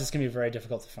otherwise, it's going to be very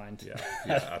difficult to find. Yeah,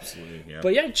 absolutely. Yeah.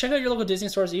 But check out your local Disney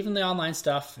stores, even the online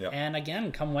stuff. Yeah. And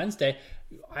again, come Wednesday,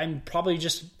 I'm probably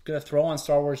just going to throw on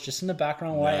Star Wars just in the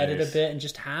background while I edit a bit and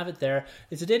just have it there.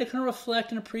 It's a day to kind of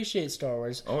reflect and appreciate Star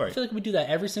Wars. All right. I feel like we do that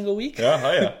every single week.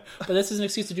 Yeah. But this is an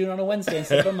excuse to do it on a Wednesday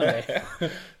instead of a Monday.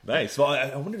 Nice. Well,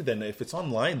 I wonder then, if it's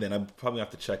online, then I'm probably going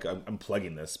to have to check. I'm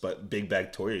plugging this, but Big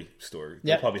Bag Toy Store,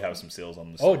 they'll probably have some sales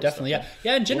on the definitely, stuff.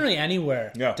 Yeah, and generally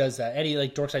anywhere does that. Any,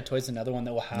 like Dorkside Toys is another one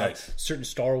that will have certain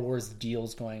Star Wars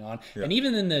deals going on. Yeah. And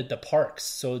even in the parks,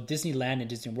 so Disneyland and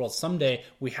Disney World, someday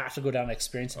we have to go down and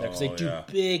experience it there because they do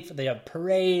they have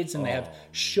parades and they have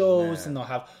shows and they'll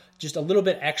have just a little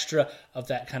bit extra of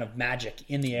that kind of magic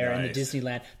in the air in the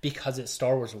Disneyland because it's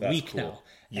Star Wars week now.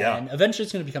 Yeah. And eventually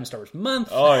it's going to become Star Wars month.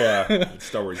 Oh, yeah. It's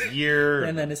Star Wars year.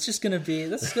 And then it's just going to be,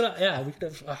 it's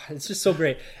just so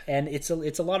great. And it's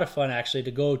a lot of fun, actually,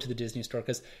 to go to the Disney store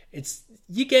because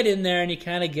you get in there and you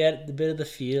kind of get a bit of the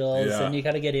feels and you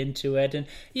kind of get into it. And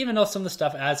even though some of the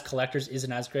stuff as collectors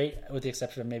isn't as great, with the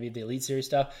exception of maybe the Elite Series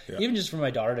stuff, even just for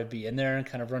my daughter to be in there and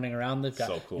kind of running around, they've got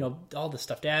all the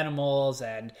stuffed animals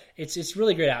and it's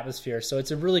really great atmosphere. So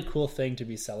it's a really cool thing to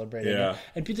be celebrating. Yeah.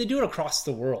 And they do it across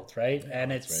the world, right?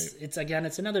 And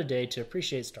it's another day to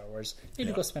appreciate Star Wars. You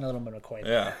need to go spend a little bit of coin.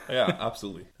 Yeah,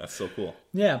 absolutely. That's so cool.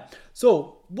 Yeah.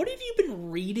 So, what have you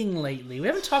been reading lately? We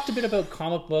haven't talked a bit about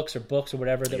comic books or books or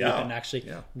whatever that we've been actually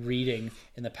reading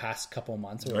in the past couple of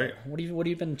months. What have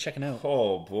you been checking out?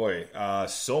 Oh boy,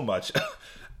 so much.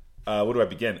 Where do I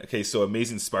begin? Okay, so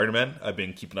Amazing Spider-Man I've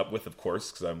been keeping up with, of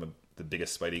course, because I'm the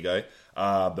biggest Spidey guy.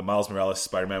 The Miles Morales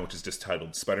Spider-Man, which is just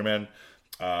titled Spider-Man.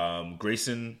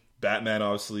 Grayson, Batman,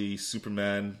 obviously,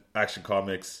 Superman, Action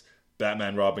Comics,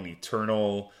 Batman, Robin,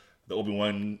 Eternal, the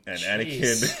Obi-Wan and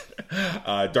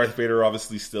Anakin, Darth Vader,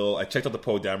 obviously, still. I checked out the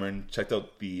Poe Dameron, checked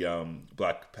out the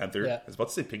Black Panther. I was about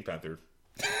to say Pink Panther.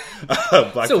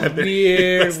 Black Panther.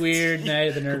 Weird night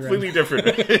at the nerd completely room. Different.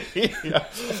 I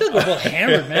feel like we're both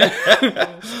hammered,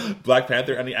 man. Black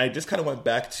Panther. I mean, I just kind of went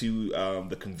back to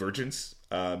the Convergence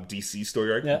DC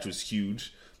story arc, which was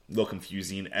huge, a little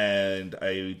confusing, and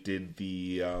I did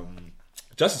the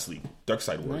Justice League,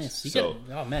 Darkseid Wars. Nice.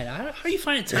 Oh man, how are you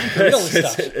finding time to read all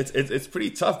this stuff? It's pretty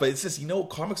tough, but it's just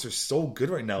comics are so good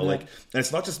right now. Like, and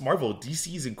it's not just Marvel.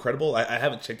 DC is incredible. I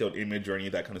haven't checked out Image or any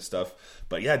of that kind of stuff,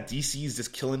 but yeah, DC is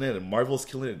just killing it, and Marvel's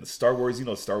killing it, and Star Wars.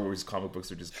 Star Wars comic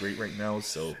books are just great right now.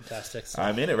 So fantastic.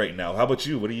 I'm in it right now. How about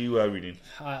you? What are you reading?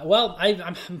 Well,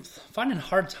 I'm finding a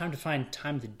hard time to find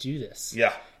time to do this.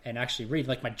 Yeah. And actually read.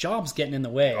 Like, my job's getting in the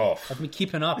way of me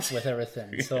keeping up with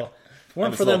everything. Yeah. So if it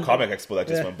weren't for them, comic expo that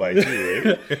just went by too,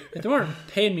 right? If they weren't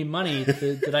paying me money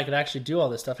that I could actually do all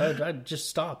this stuff, I'd just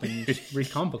stop and just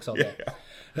read comic books all day. Yeah.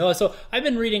 No, so I've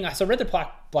been reading. So I read the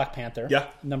Black Panther. Yeah.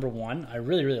 #1. I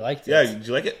really, really liked it. Yeah, did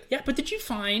you like it? Yeah, but did you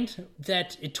find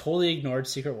that it totally ignored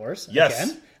Secret Wars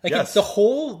again? Like, it's the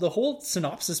whole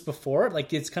synopsis before,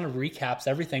 like, it's kind of recaps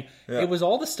everything. Yeah. It was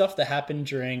all the stuff that happened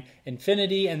during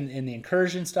Infinity and the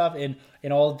incursion stuff, and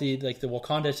all the, like, the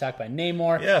Wakanda attack by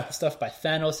Namor, the stuff by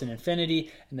Thanos in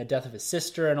Infinity, and the death of his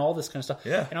sister, and all this kind of stuff.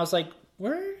 Yeah. And I was like,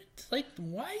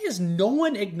 why has no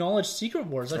one acknowledged Secret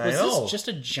Wars? Like, was this just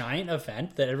a giant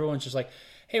event that everyone's just like,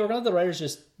 hey, we're going to let the writers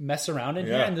just mess around in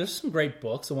here? And there's some great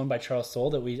books. The one by Charles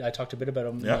Soule that I talked a bit about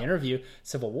in the interview,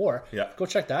 Civil War. Yeah. Go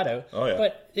check that out. Oh, yeah.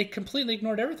 But it completely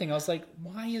ignored everything. I was like,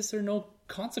 why is there no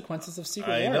consequences of Secret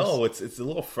Wars? I know. It's a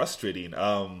little frustrating.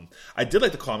 I did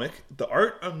like the comic. The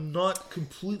art, I'm not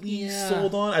completely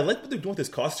sold on. I like what they're doing with this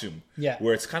costume. Yeah.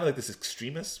 Where it's kind of like this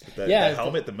extremist with that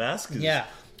helmet, the mask.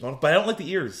 But I don't like the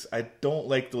ears. I don't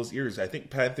like those ears. I think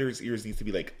Panther's ears need to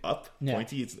be like up,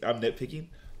 pointy. I'm nitpicking.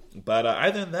 But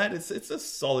other than that, it's a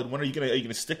solid one. Are you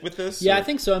gonna stick with this? Yeah, I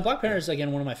think so. And Black Panther is,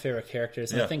 again, one of my favorite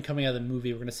characters. And I think coming out of the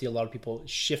movie, we're going to see a lot of people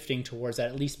shifting towards that,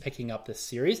 at least picking up this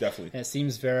series. Definitely. And it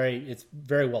seems very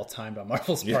well timed on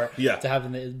Marvel's part to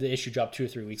have the issue drop 2 or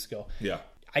 3 weeks ago. Yeah.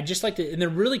 I just like it, and they're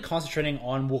really concentrating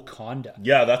on Wakanda.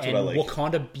 Yeah, that's what I like.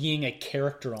 Wakanda being a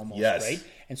character almost, right?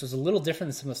 And so it's a little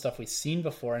different than some of the stuff we've seen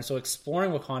before. And so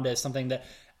exploring Wakanda is something that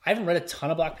I haven't read a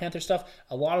ton of Black Panther stuff.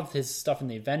 A lot of his stuff in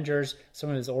the Avengers, some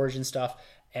of his origin stuff.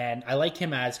 And I like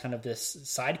him as kind of this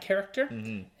side character.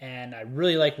 Mm-hmm. And I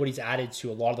really like what he's added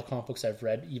to a lot of the comic books I've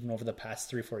read, even over the past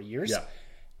 3 or 4 years. Yeah.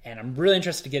 And I'm really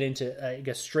interested to get into, I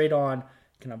guess, straight on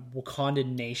kind of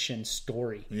Wakandan nation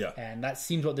story. Yeah. And that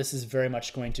seems what this is very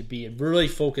much going to be. Really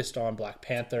focused on Black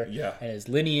Panther and his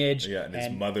lineage. Yeah, and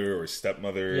his mother or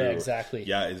stepmother. Yeah, exactly.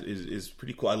 Is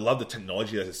pretty cool. I love the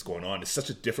technology that's going on. It's such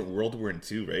a different world we're in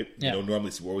too, right? Yeah.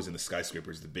 Normally we're always in the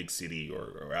skyscrapers, the big city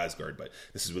or Asgard, but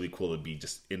this is really cool to be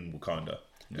just in Wakanda.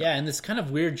 Yeah, and this kind of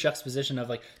weird juxtaposition of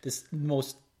like this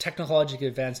most technologically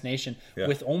advanced nation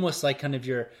with almost like kind of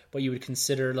what you would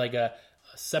consider like a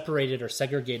separated or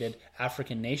segregated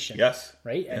African nation. Yes.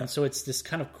 Right? And so it's this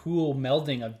kind of cool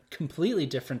melding of completely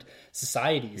different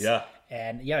societies. Yeah.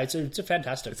 And it's a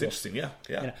fantastic book. Interesting, yeah.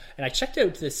 And I checked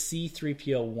out the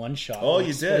C-3PO one-shot. Oh,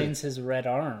 you did? Explains his red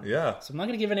arm. Yeah. So I'm not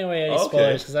going to give away any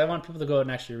spoilers because I want people to go out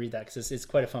and actually read that because it's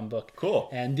quite a fun book. Cool.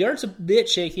 And the art's a bit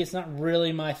shaky. It's not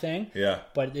really my thing. Yeah.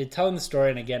 But it's telling the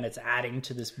story, and again, it's adding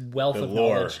to this wealth of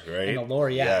knowledge. Right? And the lore,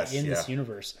 in this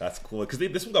universe. That's cool. Because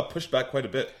this one got pushed back quite a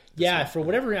bit. For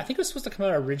whatever reason. I think it was supposed to come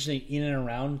out originally in and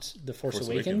around The Force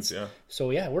Awakens. Yeah. So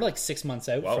we're like 6 months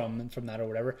out from that or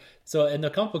whatever. So in the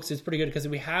comic books, it's pretty good because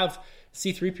we have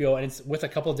C-3PO and it's with a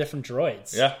couple of different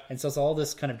droids. Yeah. And so it's all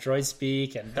this kind of droid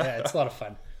speak and it's a lot of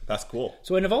fun. That's cool.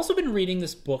 So, and I've also been reading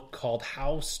this book called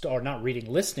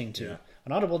listening to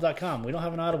on audible.com. We don't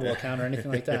have an Audible account or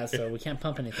anything like that, so we can't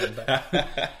pump anything. But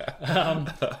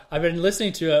I've been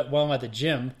listening to it while I'm at the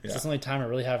gym. It's the only time I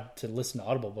really have to listen to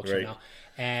Audible books right now.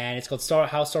 And it's called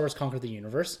How Star Wars Conquered the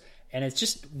Universe. And it's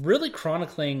just really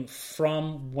chronicling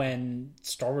from when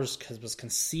Star Wars was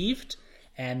conceived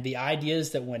and the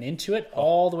ideas that went into it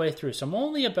all the way through. So I'm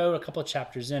only about a couple of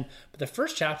chapters in, but the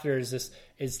first chapter is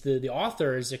the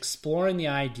author is exploring the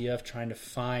idea of trying to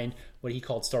find what he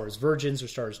called Star Wars virgins or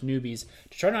Star Wars newbies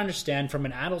to try to understand from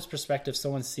an adult's perspective,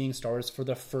 someone seeing Star Wars for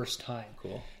the first time.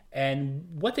 Cool. And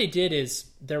what they did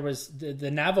is there was the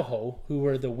Navajo, who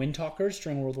were the Windtalkers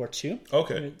during World War II.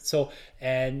 Okay. So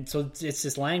it's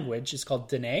this language. It's called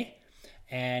Dene,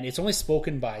 and it's only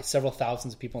spoken by several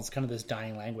thousands of people. It's kind of this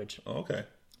dying language. Okay.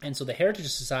 And so the Heritage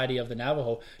Society of the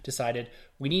Navajo decided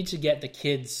we need to get the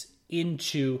kids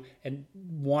into and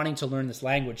wanting to learn this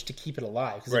language to keep it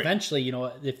alive. Because eventually,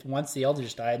 if once the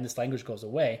elders die and this language goes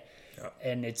away,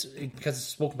 and because it's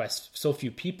spoken by so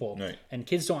few people, and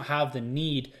kids don't have the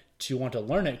need to want to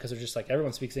learn it because they're just like,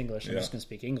 everyone speaks English, I'm just going to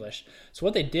speak English. So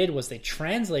what they did was they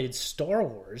translated Star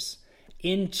Wars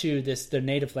into their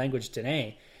native language,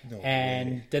 Dene,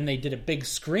 then they did a big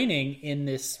screening in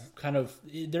this kind of,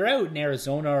 they're out in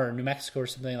Arizona or New Mexico or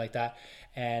something like that,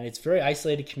 And it's very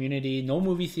isolated community, no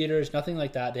movie theaters, nothing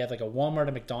like that. They have like a Walmart,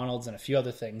 a McDonald's, and a few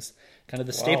other things, kind of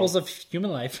the staples of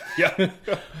human life. Yeah.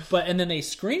 And then they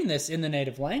screen this in the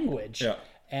native language,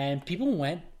 and people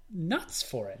went nuts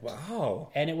for it. Wow.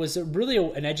 And it was really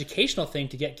an educational thing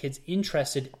to get kids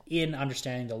interested in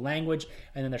understanding the language.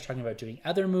 And then they're talking about doing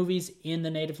other movies in the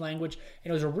native language.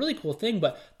 And it was a really cool thing,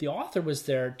 but the author was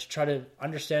there to try to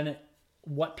understand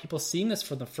what people seeing this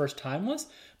for the first time was.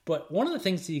 But one of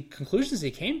the conclusions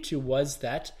he came to was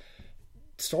that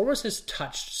Star Wars has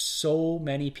touched so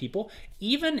many people,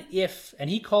 even if, and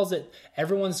he calls it,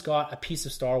 everyone's got a piece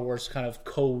of Star Wars kind of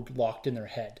code locked in their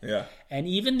head. Yeah. And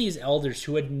even these elders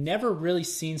who had never really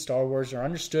seen Star Wars or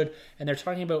understood, and they're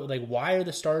talking about, like, why are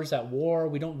the stars at war?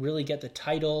 We don't really get the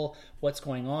title. What's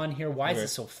going on here? Why is it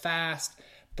so fast?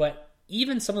 But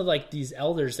even some of like these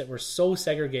elders that were so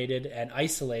segregated and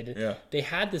isolated, they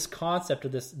had this concept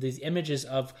of these images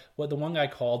of what the one guy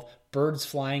called birds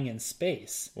flying in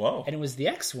space. Wow. And it was the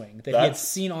X-Wing that he had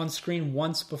seen on screen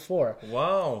once before.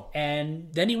 Wow. And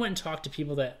then he went and talked to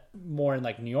people that more in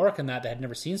like New York and that had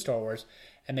never seen Star Wars.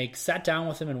 And they sat down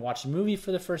with him and watched the movie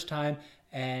for the first time.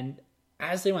 And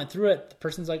as they went through it, the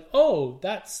person's like, oh,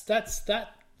 that's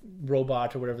that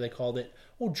robot or whatever they called it.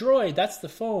 Oh, droid, that's the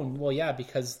phone. Well, yeah,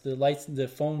 because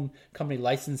the phone company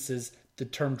licenses the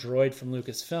term droid from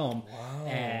Lucasfilm. Wow.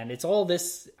 And it's all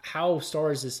this, how Star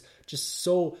Wars is just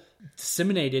so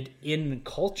disseminated in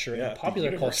culture, in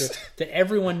popular culture, that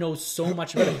everyone knows so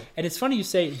much about it. And it's funny you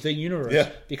say the universe,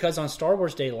 because on Star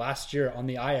Wars Day last year on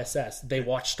the ISS, they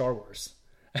watched Star Wars.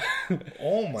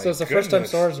 Oh my! So it's the first time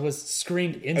Star Wars was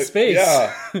screened in space.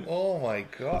 Oh my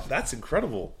god, that's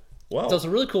incredible. Wow. So it's a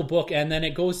really cool book, and then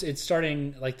it's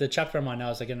starting, like the chapter I'm on now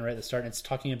is like right at the start, and it's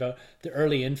talking about the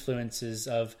early influences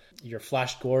of your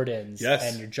Flash Gordons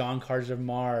and your John Carters of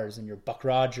Mars and your Buck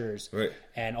Rogers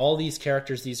and all these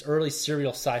characters, these early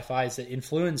serial sci-fis that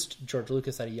influenced George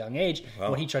Lucas at a young age,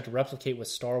 what he tried to replicate with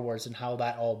Star Wars and how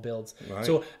that all builds. Right.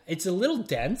 So it's a little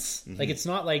dense. Like it's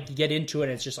not like you get into it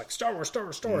and it's just like Star Wars, Star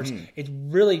Wars, Star Wars. It's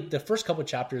really, the first couple of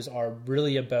chapters are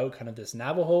really about kind of this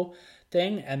Navajo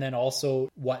thing, and then also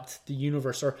what the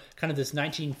universe, or kind of this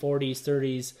 1940s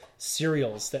 30s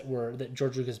serials that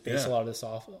George Lucas based a lot of this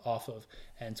off of.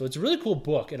 And so it's a really cool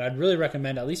book, and I'd really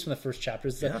recommend, at least from the first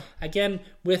chapters. Again,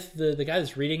 with the guy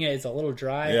that's reading it, it's a little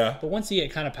dry, but once you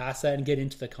get kind of past that and get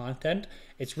into the content,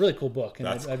 it's a really cool book, and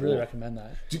I'd really recommend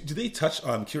that. Do they touch,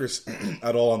 I'm curious,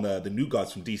 at all on the New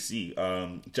Gods from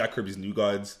DC? Jack Kirby's New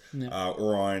Gods,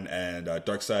 Orion, and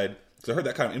Darkseid. Because I heard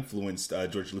that kind of influenced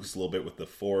George Lucas a little bit with the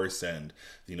Force, and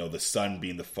the son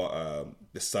being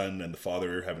the son and the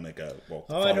father having like the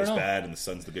father's bad and the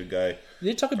son's the good guy.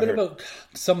 They talk a bit about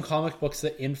some comic books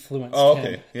that influenced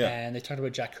him, and they talked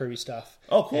about Jack Kirby stuff.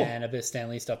 Oh, cool. And a bit of Stan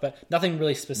Lee stuff, but nothing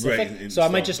really specific. So I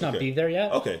might just not be there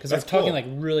yet. Okay, because I'm talking like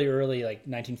really early, like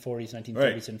 1940s,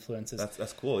 1930s influences.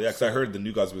 That's cool. Yeah, because I heard the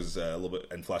New Gods was a little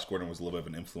bit, and Flash Gordon was a little bit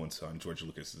of an influence on George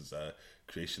Lucas's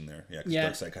creation there. Yeah,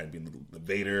 because Darkseid kind of being the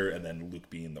Vader, and then Luke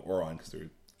being the Orion because they're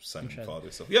son and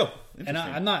father. So and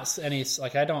I'm not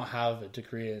I don't have a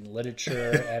degree in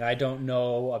literature, and I don't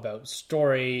know about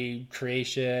story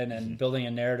creation and building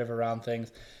a narrative around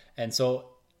things, and so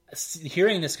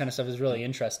hearing this kind of stuff is really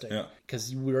interesting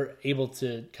because we were able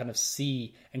to kind of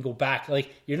see and go back.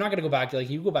 Like, you're not going to go back, like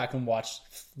you go back and watch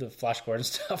the Flash Gordon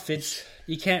stuff,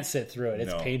 you can't sit through it.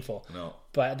 It's painful. No.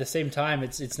 But at the same time,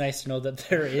 it's nice to know that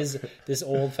there is this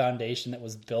old foundation that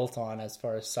was built on as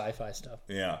far as sci-fi stuff.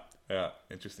 Yeah,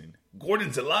 interesting.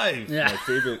 Gordon's alive. My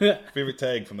favorite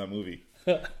tag from that movie.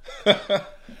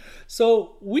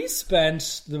 So we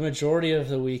spent the majority of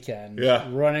the weekend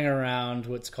running around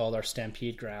what's called our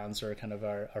Stampede grounds, or kind of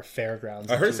our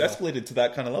fairgrounds. I heard it's escalated to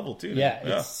that kind of level too.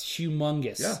 It's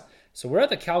humongous. Yeah. So we're at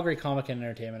the Calgary Comic and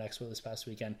Entertainment Expo this past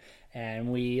weekend,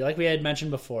 and we had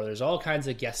mentioned before, there's all kinds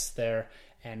of guests there,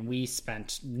 and we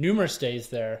spent numerous days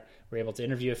there. We were able to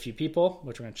interview a few people,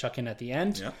 which we're going to chuck in at the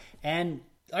end. Yeah. And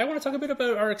I want to talk a bit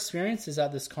about our experiences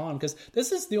at this con, because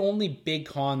this is the only big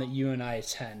con that you and I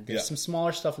attend. There's some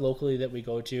smaller stuff locally that we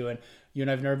go to, and you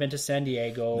and I have never been to San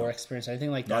Diego or experienced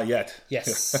anything like that. Not yet.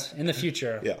 Yes, in the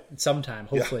future. Sometime,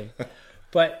 hopefully.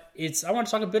 But I want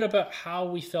to talk a bit about how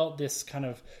we felt this kind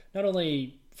of, not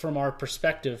only from our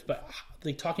perspective, but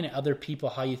like talking to other people,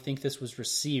 how you think this was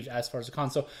received as far as the con.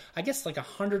 So I guess like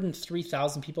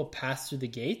 103,000 people passed through the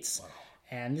gates. Wow.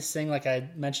 And this thing, like I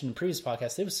mentioned in previous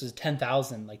podcasts, it was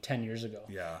 10,000 like 10 years ago.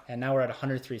 Yeah. And now we're at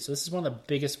 103. So this is one of the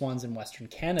biggest ones in Western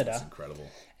Canada. That's incredible.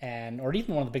 Or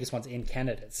even one of the biggest ones in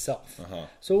Canada itself.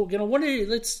 So,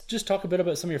 let's just talk a bit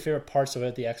about some of your favorite parts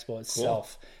about the expo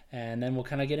itself. Cool. and then we'll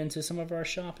kind of get into some of our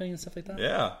shopping and stuff like that.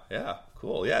 Yeah,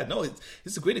 cool. Yeah, no,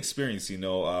 it's a great experience.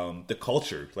 The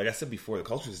culture, like I said before, the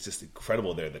culture is just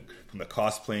incredible there. From the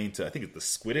cosplaying to, I think it's the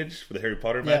Squidditch for the Harry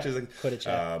Potter matches.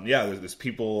 Quidditch. There's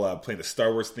people playing the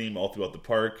Star Wars theme all throughout the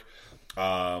park.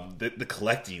 The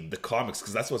collecting, the comics,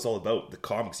 because that's what it's all about. The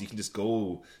comics, you can just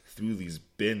go through these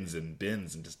bins and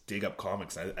just dig up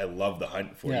comics. I love the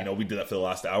hunt for it. We did that for the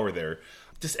last hour there.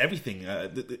 Just everything.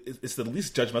 It's the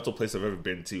least judgmental place I've ever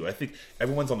been to. I think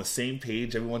everyone's on the same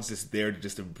page. Everyone's just there to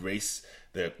just embrace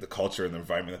the culture and the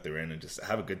environment that they're in and just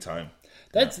have a good time.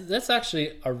 That's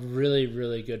actually a really,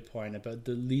 really good point about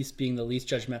being the least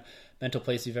judgmental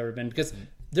place you've ever been, because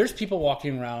there's people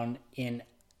walking around in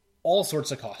all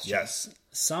sorts of costumes. Yes.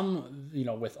 Some,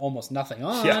 with almost nothing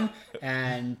on,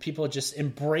 and people just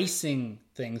embracing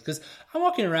things. Because I'm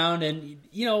walking around and,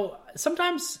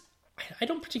 sometimes I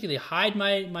don't particularly hide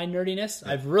my nerdiness.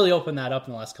 I've really opened that up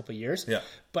in the last couple of years. Yeah.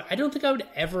 But I don't think I would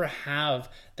ever have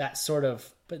that sort of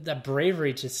that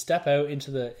bravery to step out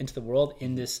into the world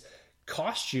in this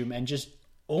costume and just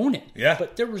own it. Yeah.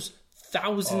 But there was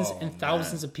thousands and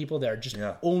thousands of people there just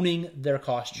owning their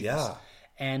costumes. Yeah.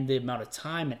 And the amount of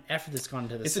time and effort that's gone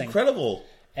into this thing. It's incredible.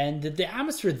 And the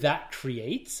atmosphere that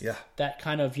creates, that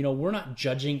kind of, we're not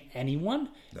judging anyone.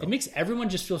 No. It makes everyone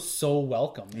just feel so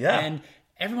welcome. Yeah. And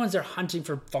everyone's there hunting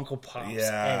for Funko Pops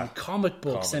and comic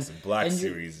books and Black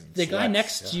Series. And the guy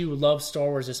next to you loves Star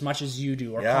Wars as much as you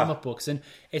do, or comic books. And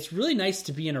it's really nice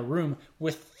to be in a room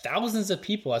with thousands of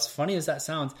people, as funny as that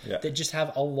sounds, that just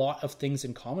have a lot of things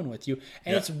in common with you.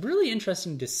 And it's really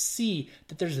interesting to see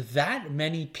that there's that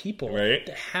many people that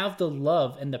have the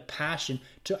love and the passion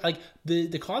to, like, the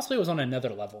cosplay was on another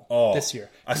level this year.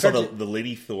 I saw the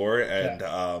Lady Thor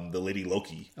and the Lady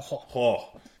Loki.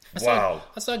 I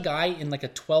saw a guy in like a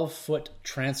 12-foot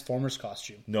Transformers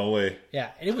costume. No way.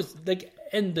 Yeah, and it was like,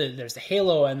 and there's the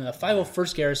Halo, and the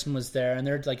 501st Garrison was there, and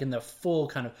they're like in the full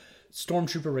kind of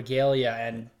Stormtrooper regalia,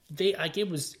 and it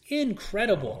was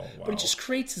incredible. But it just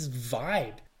creates this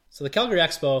vibe. So the Calgary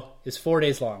Expo is 4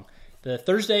 days long. The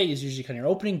Thursday is usually kind of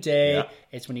your opening day. Yeah.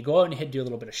 It's when you go out and do a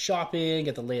little bit of shopping,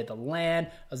 get the lay of the land.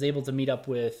 I was able to meet up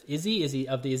with Izzy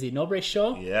of the Izzy Nobre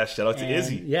show. Yeah, shout out to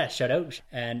Izzy. Yeah, shout out.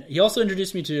 And he also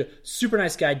introduced me to super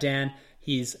nice guy, Dan.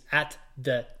 He's at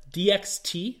the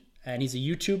DXT, and he's a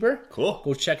YouTuber. Cool.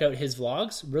 Go check out his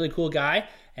vlogs. Really cool guy.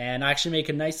 And I actually make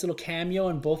a nice little cameo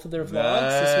in both of their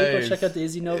vlogs this week. Go check out the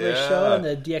Izzy Nobre show and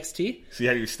the DXT. So you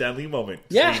had your Stan Lee moment.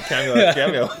 Yeah.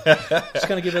 Cameo. Just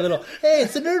kind of give it a little, hey,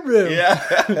 it's the nerd room. Yeah.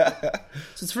 So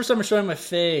it's the first time I'm showing my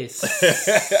face.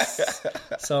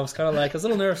 So I was kind of like, I was a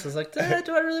little nervous. I was like, do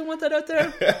I really want that out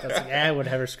there? I was like,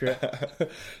 whatever, screw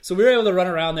it. So we were able to run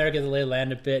around there, get the lay of the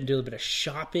land a bit, and do a little bit of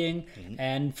shopping. Mm-hmm.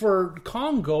 And for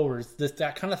con goers,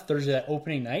 that kind of Thursday, that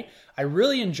opening night, I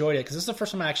really enjoyed it because this is the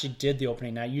first time I actually did the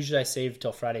opening night. Usually I save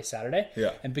till Friday, Saturday.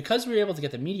 Yeah. And because we were able to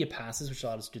get the media passes, which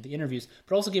allowed us to do the interviews,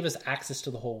 but also gave us access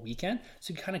to the whole weekend,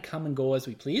 so we kind of come and go as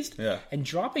we pleased. Yeah. And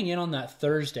dropping in on that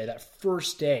Thursday, that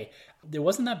first day, there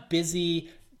wasn't that busy.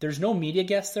 There's no media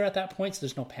guests there at that point, so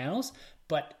there's no panels.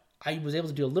 But I was able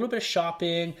to do a little bit of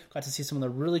shopping, got to see some of the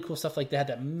really cool stuff. Like they had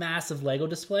that massive Lego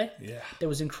display. Yeah. That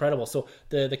was incredible. So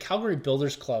the Calgary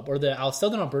Builders Club, or the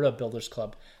Southern Alberta Builders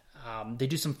Club, they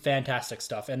do some fantastic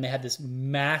stuff, and they had this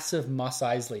massive Mos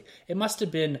Eisley. It must have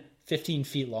been 15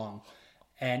 feet long,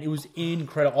 and it was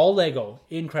incredible. All Lego,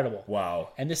 incredible. Wow.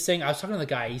 And this thing, I was talking to the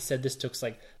guy, he said this took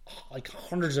like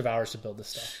hundreds of hours to build this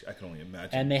stuff. I can only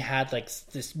imagine. And they had like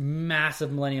this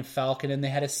massive Millennium Falcon, and they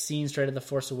had a scene straight at The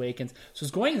Force Awakens. So it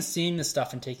was going and seeing this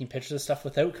stuff and taking pictures of stuff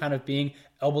without kind of being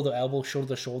elbow to elbow, shoulder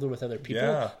to shoulder with other people,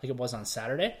 like it was on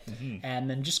Saturday. Mm-hmm. And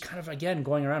then just kind of, again,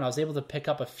 going around, I was able to pick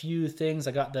up a few things.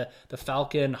 I got the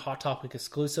Falcon Hot Topic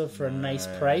exclusive for a nice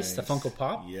price, the Funko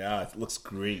Pop. Yeah, it looks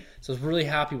great. So I was really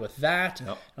happy with that.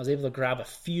 Yep. I was able to grab a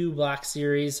few Black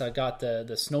Series. I got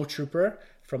the Snow Trooper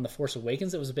from The Force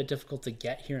Awakens. It was a bit difficult to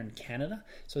get here in Canada,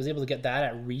 so I was able to get that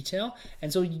at retail.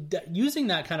 And so using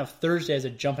that kind of Thursday as a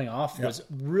jumping off was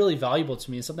really valuable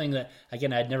to me, and something that,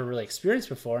 again, I had never really experienced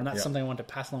before, and that's something I wanted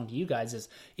to pass along to you guys is,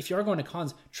 if you are going to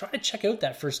cons, try to check out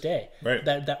that first day,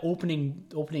 that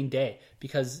opening day,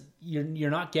 because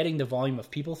you're not getting the volume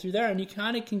of people through there, and you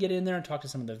kind of can get in there and talk to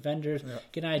some of the vendors,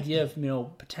 get an idea of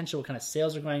potential what kind of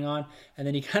sales are going on, and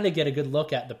then you kind of get a good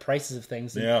look at the prices of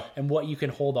things and what you can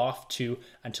hold off to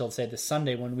until, say, the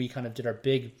Sunday when we kind of did our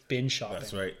big binge shopping.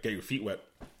 That's right. Get your feet wet.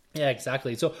 Yeah,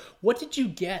 exactly. So what did you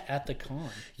get at the con?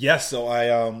 Yeah, so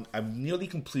I've nearly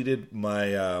completed my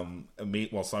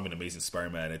it's not an Amazing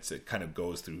Spider-Man. It kind of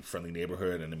goes through Friendly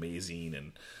Neighborhood and Amazing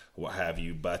and what have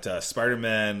you. But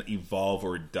Spider-Man Evolve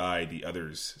or Die, the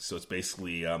others. So it's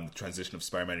basically the transition of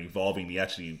Spider-Man evolving.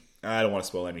 I don't want to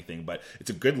spoil anything, but it's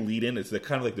a good lead-in. It's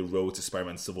kind of like the road to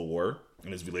Spider-Man Civil War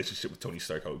and his relationship with Tony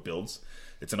Stark, how it builds.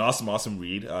 It's an awesome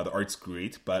read. The art's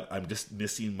great, but I'm just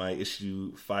missing my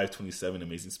issue 527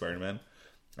 Amazing Spider-Man.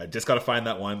 I just got to find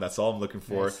that one. That's all I'm looking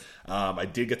for. Nice. I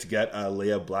did get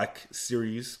Leia Black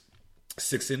Series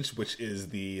 6-inch, which is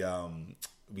the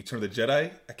Return of the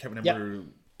Jedi. I can't remember... Yep.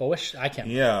 Bowish? I can't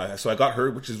remember. Yeah, so I got her,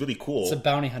 which is really cool. It's a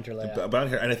bounty hunter layout. Bounty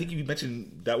hunter. And I think you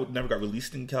mentioned that never got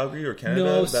released in Calgary or Canada.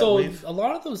 No, so a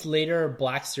lot of those later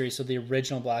Black Series, so the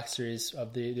original Black Series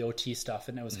of the OT stuff,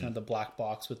 and it was kind of the black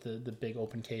box with the big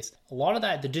open case. A lot of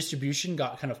that, the distribution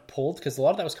got kind of pulled because a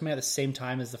lot of that was coming out at the same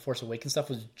time as the Force Awakens stuff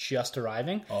was just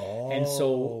arriving. Oh. And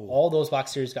so all those Black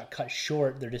Series got cut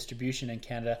short, their distribution in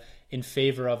Canada, in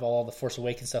favor of all the Force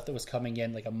Awakens stuff that was coming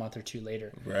in like a month or two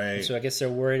later. Right. And so I guess they're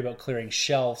worried about clearing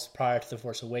shelves prior to the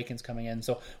Force Awakens coming in.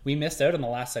 So we missed out on the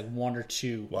last like one or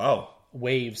two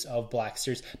waves of Black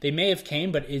Series. They may have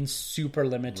came, but in super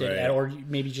limited, or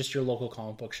maybe just your local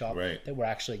comic book shop that were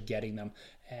actually getting them.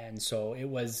 And so it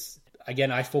was...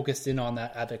 Again, I focused in on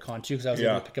that at the con too because I was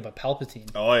able to pick up a Palpatine.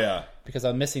 Oh yeah, because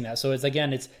I'm missing that. So it's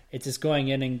just going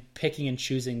in and picking and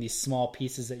choosing these small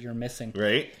pieces that you're missing,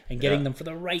 right? And getting them for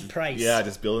the right price. Yeah,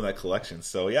 just building that collection.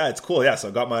 So yeah, it's cool. Yeah, so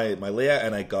I got my Leia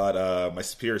and I got my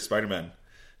Superior Spider-Man,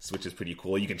 which is pretty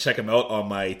cool. You can check him out on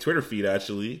my Twitter feed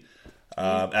actually.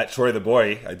 At Troy the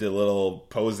Boy, I did a little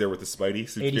pose there with the Spidey.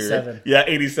 Superior. 87. Yeah,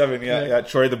 87. Yeah.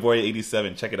 Troy the Boy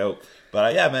 87. Check it out.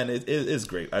 But yeah, man, it is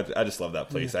great. I just love that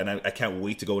place. And I can't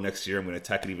wait to go next year. I'm going to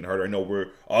attack it even harder. I know we're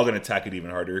all going to attack it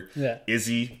even harder. Yeah.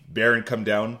 Izzy, Baron, come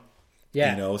down.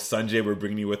 Yeah. Sanjay, we're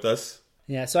bringing you with us.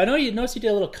 Yeah, so I know you noticed you did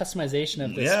a little customization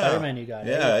of the Spider-Man you got.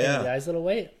 Yeah, yeah. The guy's little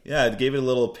weight. Yeah, it gave it a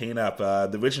little paint up.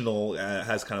 The original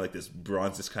has kind of like this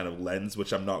bronze kind of lens,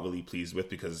 which I'm not really pleased with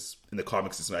because in the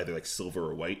comics it's either like silver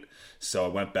or white. So I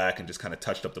went back and just kind of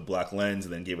touched up the black lens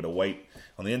and then gave it a white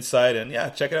on the inside. And yeah,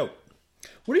 check it out.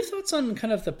 What are your thoughts on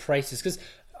kind of the prices? Because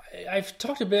I've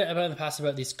talked a bit about in the past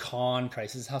about these con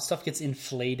prices, how stuff gets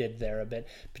inflated there a bit,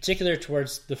 particularly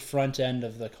towards the front end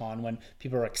of the con when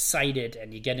people are excited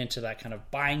and you get into that kind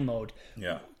of buying mode.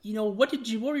 Yeah. What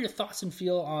were your thoughts and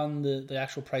feel on the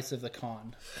actual price of the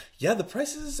con? Yeah, the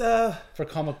prices for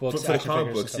comic books. For the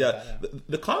comic books,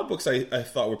 the comic books I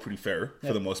thought were pretty fair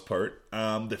for the most part.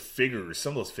 The figures,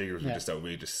 some of those figures were just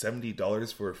outrageous.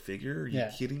 $70 for a figure? Are you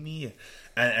kidding me?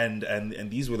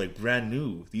 And these were like brand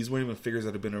new. These weren't even figures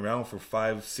that have been around for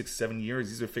 5, 6, 7 years.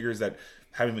 These are figures that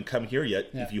haven't even come here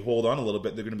yet. Yeah. If you hold on a little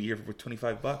bit, they're going to be here for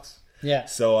 $25. Yeah.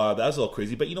 So that was a little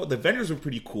crazy. But the vendors were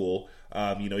pretty cool.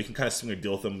 You can kind of swing a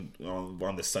deal with them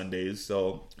on the Sundays.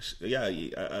 So yeah,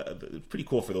 pretty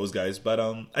cool for those guys. But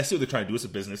I see what they're trying to do. It's a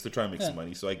business. They're trying to make some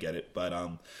money. So I get it.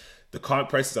 But the comic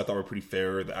prices I thought were pretty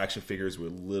fair. The action figures were a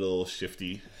little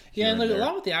shifty. Yeah, and a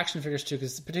lot with the action figures too,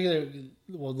 because particularly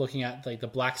looking at like the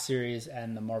Black Series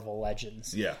and the Marvel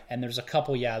Legends. Yeah. And there's a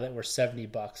couple, that were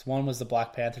 $70. One was the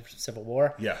Black Panther from Civil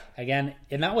War. Yeah. Again,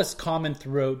 and that was common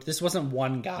throughout. This wasn't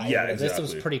one guy. Yeah, exactly.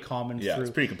 This was pretty common. Yeah, it's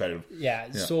pretty competitive.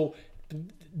 Yeah. So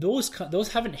those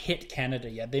haven't hit Canada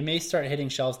yet. They may start hitting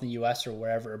shelves in the US or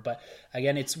wherever, but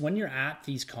again, it's when you're at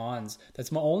these cons,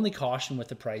 that's my only caution with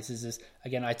the prices is,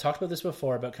 again, I talked about this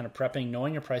before about kind of prepping,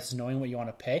 knowing your prices, knowing what you want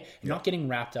to pay, and not getting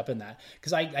wrapped up in that.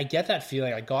 Because I get that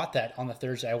feeling. I got that on the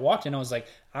Thursday. I walked in, I was like,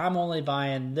 I'm only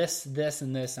buying this,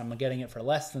 and this. I'm getting it for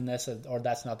less than this, or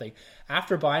that's nothing.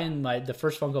 After buying the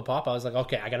first Funko Pop, I was like,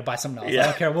 okay, I got to buy something else. I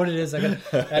don't care what it is. I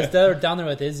was down there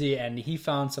with Izzy, and he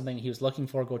found something he was looking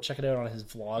for. Go check it out on his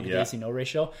vlog, Daisy No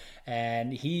Ratio.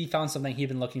 And he found something he'd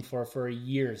been looking for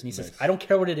years. And he says, I don't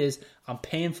care what it is. I'm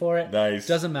paying for it. Nice.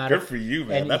 Doesn't matter. Good for you,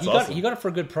 man. And that's awesome. He got it for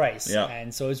a good price. Yeah.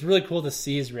 And so it's really cool to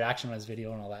see his reaction on his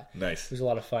video and all that. Nice. It was a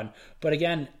lot of fun. But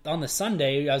again, on the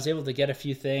Sunday, I was able to get a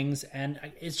few things. And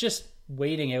it's just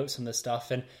waiting out some of the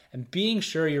stuff and being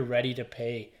sure you're ready to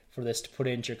pay for this to put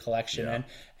it into your collection. Yeah.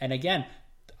 And again,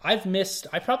 I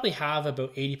probably have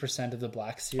about 80% of the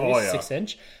Black Series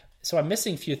 6-inch. So I'm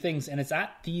missing a few things, and it's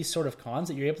at these sort of cons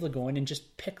that you're able to go in and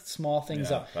just pick small things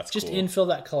up. Just cool. Infill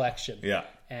that collection. Yeah.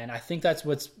 And I think that's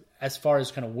what's, as far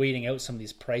as kind of waiting out some of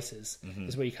these prices,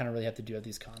 is what you kind of really have to do at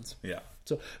these cons. Yeah.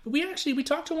 So we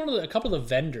talked to a couple of the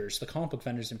vendors, the comic book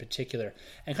vendors in particular,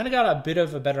 and kind of got a bit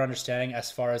of a better understanding as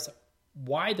far as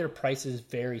why their prices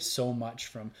vary so much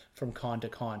from con to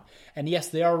con. And yes,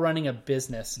 they are running a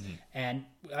business. And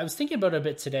I was thinking about it a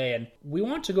bit today, and we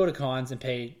want to go to cons and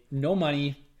pay no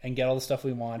money and get all the stuff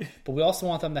we want, but we also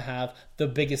want them to have the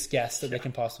biggest guests that they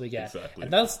can possibly get. Exactly.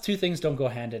 And those two things don't go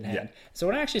hand in hand. So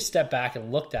when I actually stepped back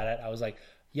and looked at it, I was like,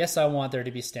 yes, I want there to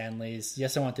be Stan Lees.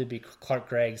 Yes, I want there to be Clarke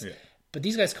Greggs. But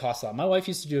these guys cost a lot. My wife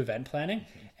used to do event planning,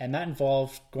 and that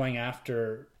involved going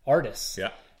after artists.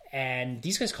 And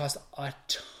these guys cost a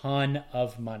ton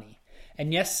of money.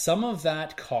 And yes, some of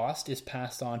that cost is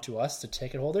passed on to us, the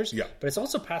ticket holders, but it's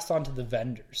also passed on to the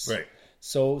vendors. Right.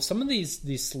 So some of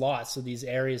these slots, so these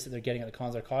areas that they're getting at the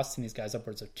cons are costing these guys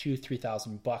upwards of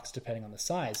 $2,000-$3,000 depending on the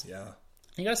size. Yeah.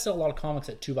 You got to sell a lot of comics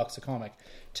at $2 a comic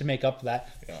to make up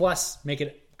that, plus make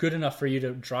it good enough for you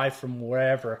to drive from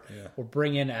wherever or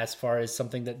bring in as far as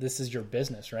something that this is your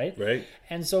business, right? Right.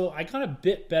 And so I got a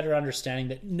bit better understanding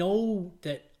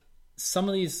that some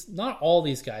of these, not all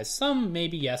these guys, some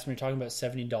maybe yes, when you're talking about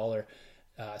 $70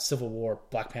 Civil War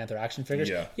Black Panther action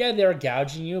figures, they're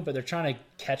gouging you, but they're trying to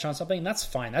catch on something, and that's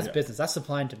fine. That's business. That's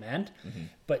supply and demand.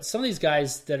 But some of these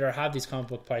guys that have these comic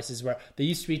book prices where they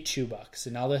used to be $2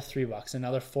 and now they're $3 and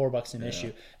now they're $4 an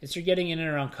issue. It's you're getting in and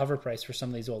around cover price for some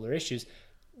of these older issues.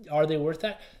 Are they worth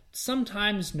that?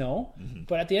 Sometimes no.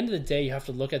 But at the end of the day, you have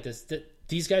to look at this.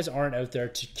 These guys aren't out there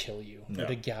to kill you or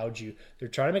to gouge you. They're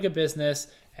trying to make a business,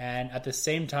 and at the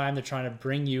same time, they're trying to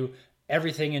bring you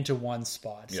everything into one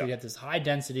spot. So you have this high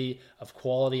density of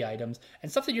quality items and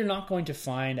stuff that you're not going to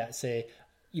find at, say,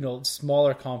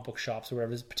 smaller comic book shops or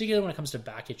whatever, particularly when it comes to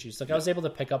back issues. Like I was able to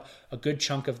pick up a good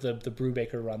chunk of the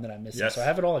Brubaker run that I'm missing. So I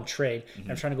have it all in trade, and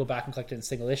I'm trying to go back and collect it in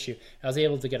single issue. I was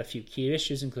able to get a few key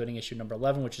issues, including issue number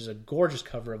 11, which is a gorgeous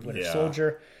cover of Winter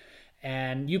Soldier.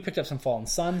 And you picked up some Fallen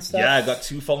Sun stuff. Yeah, I got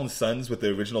 2 Fallen Suns with the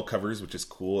original covers, which is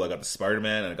cool. I got the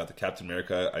Spider-Man and I got the Captain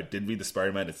America. I did read the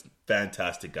Spider-Man. It's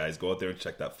fantastic, guys. Go out there and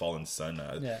check that Fallen Sun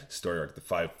story arc, the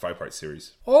five-part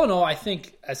series. Oh, no, I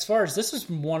think as far as this is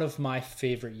one of my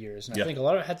favorite years. And I think a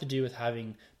lot of it had to do with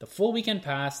having the full weekend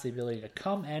pass, the ability to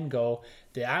come and go,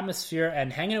 the atmosphere,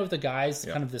 and hanging out with the guys,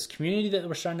 kind of this community that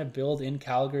we're starting to build in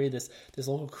Calgary, this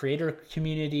local creator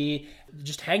community,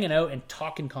 just hanging out and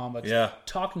talking comics,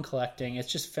 talking collecting.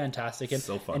 It's just fantastic. And,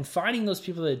 so fun. And finding those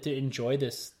people that enjoy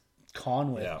this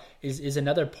con with is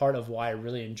another part of why I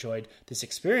really enjoyed this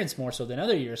experience more so than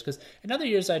other years, because in other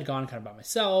years I'd gone kind of by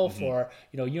myself, or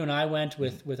you and I went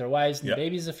with our wives and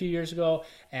babies a few years ago,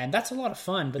 and that's a lot of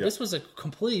fun, but this was a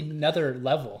completely another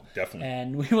level. Definitely.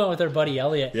 And we went with our buddy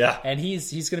Elliot, and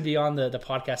he's going to be on the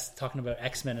podcast talking about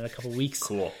X-Men in a couple weeks.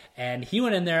 Cool. And he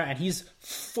went in there and he's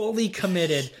fully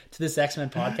committed to this X-Men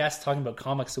podcast, talking about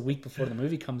comics a week before the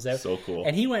movie comes out. So cool.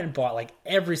 And he went and bought like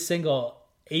every single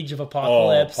Age of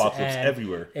Apocalypse, and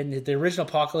everywhere, and the original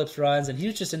Apocalypse runs, and he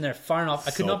was just in there firing off.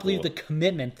 I could not believe the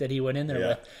commitment that he went in there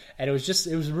with, and it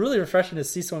was really refreshing to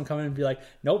see someone come in and be like,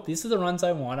 "Nope, these are the runs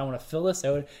I want. I want to fill this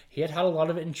out." He had a lot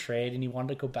of it in trade, and he wanted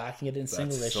to go back and get it in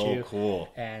single issue. So cool.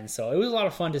 And so it was a lot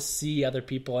of fun to see other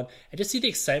people and just see the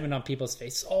excitement on people's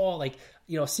faces. Oh, like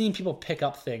seeing people pick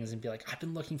up things and be like, "I've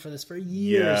been looking for this for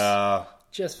years." Yeah.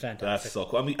 Just fantastic. That's so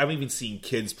cool. I mean, I'm even seeing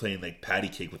kids playing like patty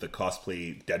cake with a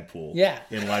cosplay Deadpool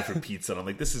in line for pizza. And I'm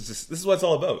like, this is what it's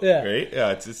all about. Right? Yeah,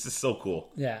 it's just so cool.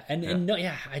 Yeah. And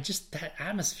that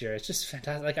atmosphere, it's just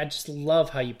fantastic. Like, I just love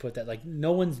how you put that. Like,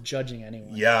 no one's judging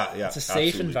anyone. Yeah. It's a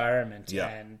safe environment. Yeah.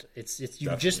 And it's you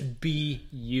definitely. Just be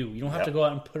you. You don't have to go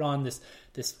out and put on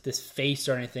this face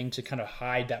or anything to kind of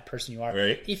hide that person you are.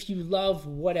 Right. If you love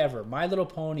whatever, My Little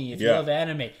Pony, if you love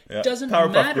anime, it doesn't matter.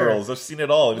 Powerpuff Girls, I've seen it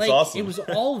all. It's awesome. It was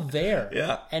all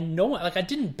there. And no one, I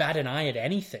didn't bat an eye at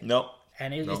anything. No.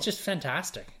 And it's just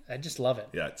fantastic. I just love it.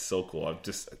 Yeah, it's so cool. I'm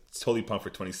just totally pumped for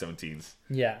 2017's.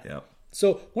 Yeah. Yeah.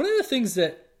 So one of the things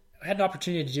that I had an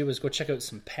opportunity to do was go check out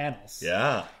some panels.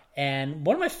 Yeah. And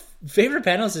one of my favorite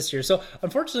panels this year. So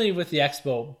unfortunately with the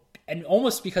expo, and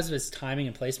almost because of its timing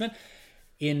and placement,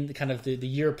 in kind of the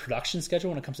year production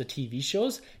schedule when it comes to TV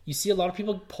shows, you see a lot of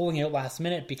people pulling out last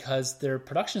minute because their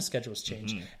production schedules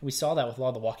change. And we saw that with a lot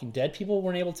of the Walking Dead people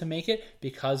weren't able to make it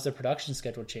because their production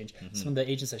schedule changed. Some of the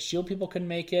Agents of S.H.I.E.L.D. people couldn't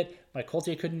make it. Mike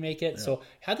Coltier couldn't make it. So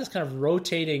had this kind of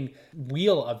rotating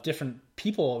wheel of different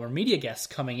people or media guests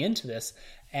coming into this.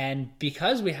 And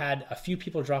because we had a few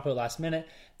people drop out last minute,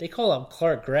 they call up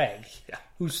Clarke Gregg,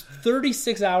 who's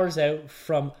 36 hours out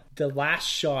from the last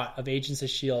shot of Agents of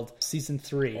S.H.I.E.L.D. Season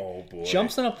 3. Oh, boy.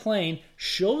 Jumps on a plane,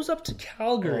 shows up to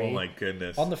Calgary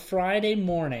on the Friday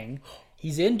morning.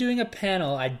 He's in doing a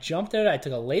panel. I jumped out. I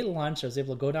took a late lunch. I was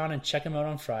able to go down and check him out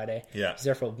on Friday. Yeah. He's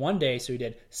there for one day. So he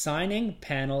did signing,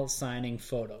 panel, signing,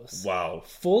 photos. Wow.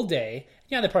 Full day.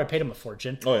 Yeah, they probably paid him a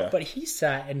fortune. Oh, yeah. But he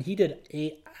sat and he did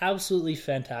a absolutely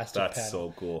fantastic panel. That's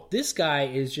so cool. This guy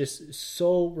is just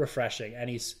so refreshing. And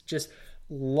he's just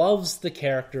loves the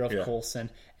character of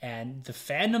Coulson. And the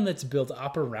fandom that's built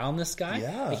up around this guy.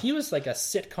 Yeah. Like, he was like a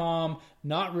sitcom,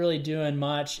 not really doing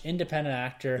much, independent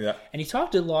actor. Yeah. And he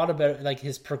talked a lot about like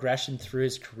his progression through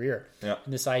his career. Yeah.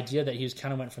 And this idea that he was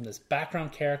kind of went from this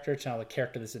background character to now the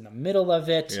character that's in the middle of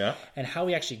it. Yeah. And how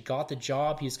he actually got the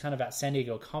job. He was kind of at San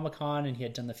Diego Comic-Con and he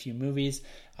had done the few movies.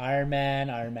 Iron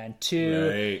Man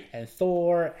 2, and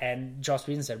Thor. And Joss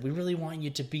Whedon said, we really want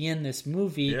you to be in this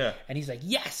movie. Yeah. And he's like,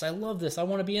 yes, I love this. I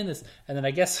want to be in this. And then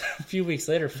I guess a few weeks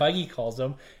later, Feige calls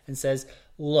him and says,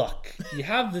 look, you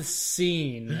have this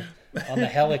scene on the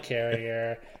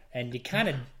helicarrier and you kind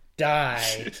of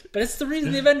die. But it's the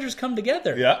reason the Avengers come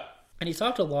together. Yeah. And he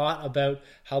talked a lot about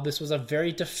how this was a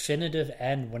very definitive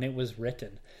end when it was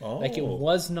written. Oh. Like, it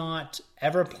was not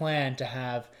ever planned to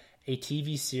have a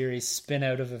TV series spin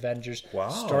out of Avengers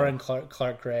starring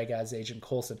Clarke Gregg as Agent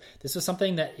Coulson. This was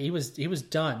something that he was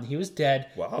done. He was dead.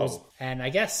 Wow. And I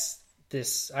guess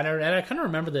this, and I kind of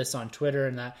remember this on Twitter,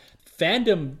 and that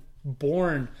fandom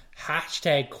born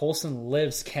 #Coulson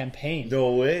Lives campaign.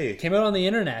 No way. Came out on the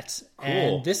internet. Cool.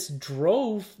 And this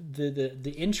drove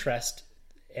the interest,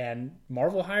 and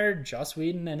Marvel hired Joss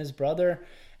Whedon and his brother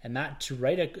and that to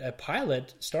write a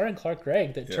pilot starring Clarke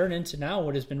Gregg that turned into now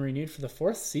what has been renewed for the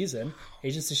 4th season,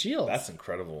 Agents of S.H.I.E.L.D. That's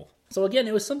incredible. So again,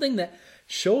 it was something that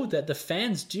showed that the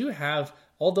fans do have,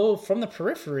 although from the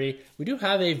periphery, we do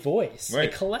have a voice, a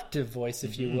collective voice,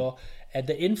 if you will, and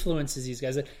that influences these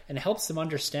guys and helps them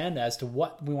understand as to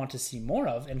what we want to see more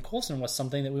of. And Coulson was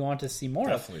something that we wanted to see more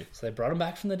of. So they brought him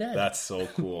back from the dead. That's so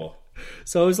cool.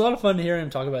 So it was a lot of fun to hear him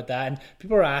talk about that, and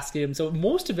people were asking him. So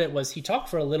most of it was he talked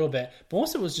for a little bit, but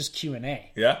most of it was just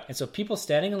Q&A. Yeah. And so people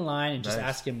standing in line and just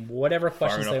asking him whatever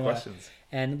questions they want.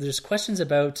 And there's questions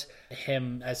about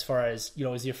him as far as,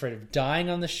 is he afraid of dying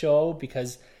on the show?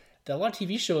 Because a lot of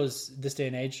TV shows this day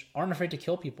and age aren't afraid to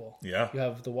kill people. Yeah. You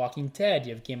have The Walking Dead,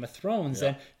 you have Game of Thrones,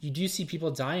 and you do see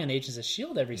people dying on Agents of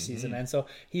S.H.I.E.L.D. every season. And so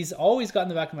he's always got in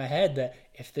the back of my head that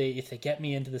if they get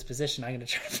me into this position, I'm going to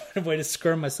try to find a way to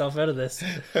squirm myself out of this.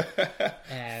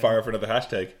 Fire for another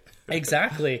hashtag.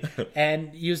 Exactly.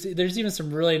 And there's even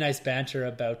some really nice banter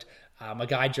about a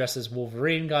guy dressed as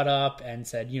Wolverine got up and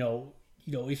said,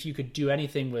 if you could do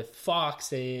anything with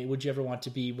Fox, would you ever want to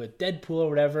be with Deadpool or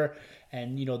whatever?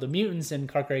 And, the mutants, and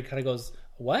Clarke Gregg kind of goes,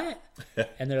 what?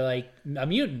 And they're like, a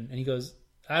mutant. And he goes,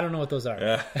 I don't know what those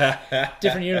are.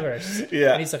 Different universe.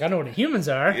 Yeah. And he's like, I know what the humans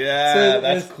are. Yeah, so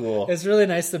that's cool. It's really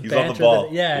nice the He's banter. on the ball.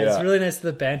 It's really nice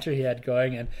the banter he had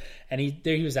going. And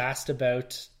he was asked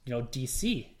about,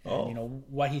 DC. And,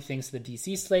 what he thinks of the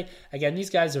DC slate. Again, these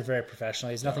guys are very professional.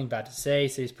 He has nothing bad to say.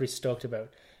 So he's pretty stoked about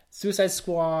Suicide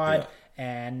Squad.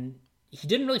 And he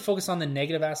didn't really focus on the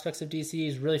negative aspects of DC.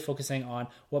 He's really focusing on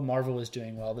what Marvel was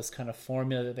doing well, this kind of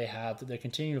formula that they have, that they're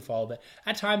continuing to follow. But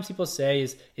at times people say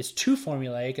is too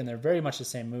formulaic, and they're very much the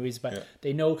same movies, but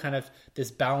they know kind of this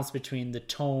balance between the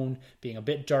tone being a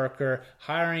bit darker,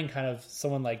 hiring kind of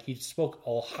someone like, he spoke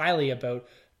all highly about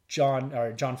John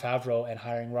Favreau and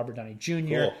hiring Robert Downey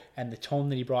Jr. And the tone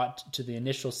that he brought to the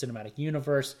initial cinematic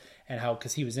universe, and how,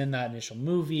 because he was in that initial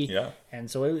movie.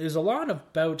 And so it was a lot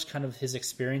about kind of his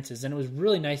experiences, and it was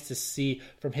really nice to see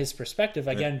from his perspective,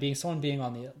 again, being slightly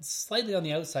on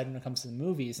the outside when it comes to the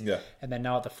movies, and then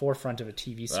now at the forefront of a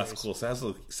TV series. That's cool. Sounds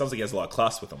like he has a lot of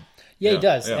class with him. Yeah, he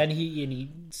does. And he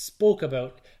spoke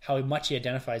about how much he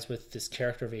identifies with this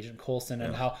character of Agent Coulson,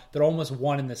 and how they're almost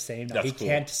one and the same. Now, he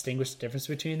can't distinguish the difference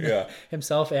between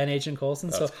himself and Agent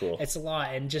Coulson. So it's a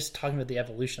lot. And just talking about the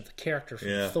evolution of the character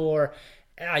from Thor.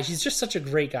 He's just such a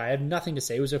great guy. I have nothing to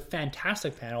say. It was a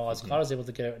fantastic panel. I was glad I was able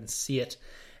to get out and see it.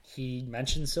 He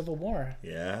mentioned Civil War.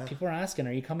 Yeah. People are asking,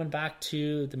 are you coming back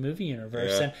to the movie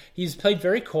universe? And he's played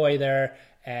very coy there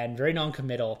and very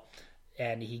non-committal.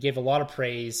 And he gave a lot of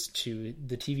praise to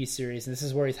the TV series. And this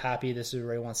is where he's happy. This is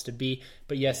where he wants to be.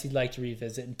 But yes, he'd like to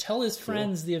revisit and tell his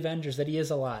friends, the Avengers, that he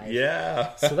is alive.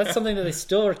 Yeah. So that's something that they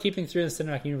still are keeping through the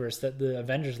cinematic universe, that the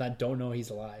Avengers that don't know he's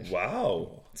alive.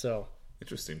 Wow. So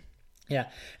interesting. Yeah.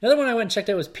 Another one I went and checked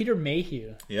out was Peter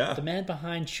Mayhew. Yeah. The man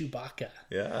behind Chewbacca.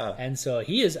 Yeah. And so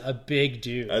he is a big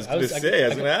dude. I was going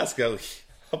to ask,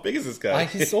 how big is this guy?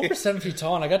 He's over 7 feet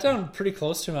tall, and I got down pretty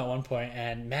close to him at one point,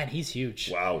 and man, he's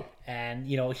huge. Wow. And,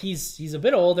 he's a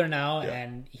bit older now,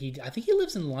 and I think he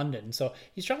lives in London, so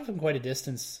he's traveled from quite a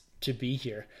distance to be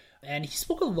here. And he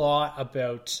spoke a lot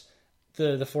about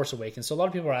The Force Awakens. So a lot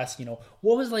of people are asking,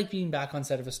 what was it like being back on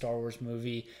set of a Star Wars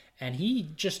movie? And he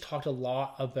just talked a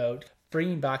lot about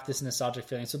bringing back this nostalgic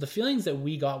feeling. So the feelings that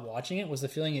we got watching it was the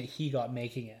feeling that he got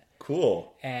making it.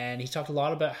 Cool. And he talked a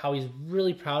lot about how he's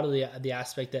really proud of the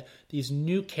aspect that these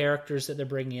new characters that they're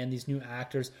bringing in, these new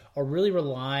actors, are really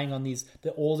relying on the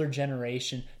older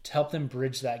generation to help them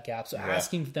bridge that gap. So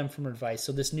asking them for advice.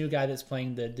 So this new guy that's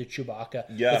playing the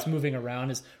Chewbacca that's moving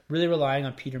around is really relying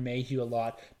on Peter Mayhew a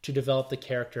lot to develop the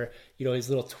character. His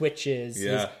little twitches,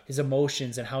 his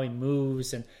emotions, and how he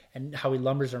moves and how he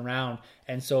lumbers around.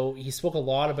 And so he spoke a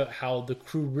lot about how the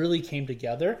crew really came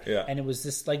together. Yeah. And it was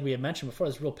this, like we had mentioned before,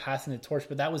 this real passing the torch.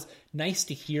 But that was nice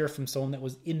to hear from someone that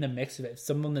was in the mix of it,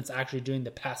 someone that's actually doing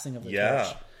the passing of the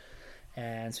torch.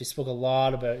 And so he spoke a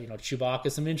lot about,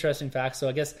 Chewbacca, some interesting facts. So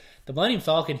I guess the Millennium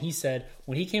Falcon, he said,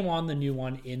 when he came on the new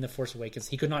one in The Force Awakens,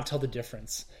 he could not tell the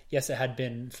difference. Yes, it had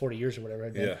been 40 years or whatever it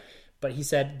had been. Yeah. But he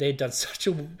said they'd done such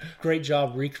a great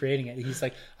job recreating it. He's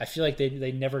like, I feel like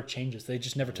they never changed this. They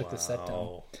just never took the set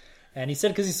down. And he said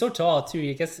because he's so tall too,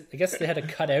 I guess they had to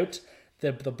cut out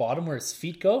the bottom where his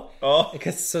feet go,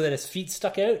 so that his feet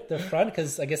stuck out the front.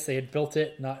 Because I guess they had built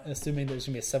it not assuming there's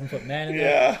gonna be a 7-foot man in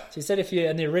there. So he said if you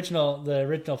in the original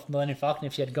Millennium Falcon,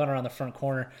 if you had gone around the front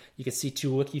corner, you could see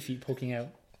 2 Wookiee feet poking out.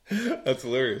 That's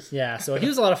hilarious. Yeah, so he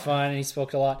was a lot of fun, and he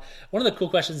spoke a lot. One of the cool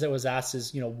questions that was asked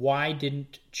is, why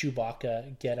didn't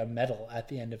Chewbacca get a medal at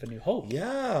the end of A New Hope?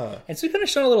 Yeah. And so he kind of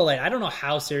shone a little light. I don't know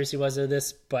how serious he was with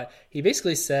this, but he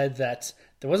basically said that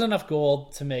there wasn't enough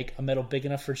gold to make a medal big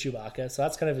enough for Chewbacca, so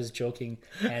that's kind of his joking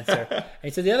answer. And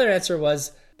he said the other answer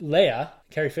was Leia,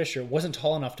 Carrie Fisher, wasn't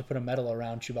tall enough to put a medal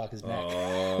around Chewbacca's neck.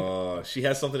 Oh, she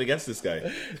has something against this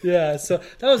guy. Yeah, so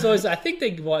that was always... I think they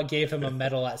gave him a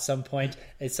medal at some point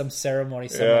at some ceremony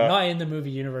somewhere. Not in the movie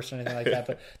universe or anything like that,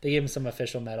 but they gave him some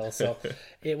official medal. So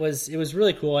it was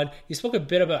really cool. And he spoke a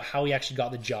bit about how he actually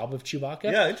got the job of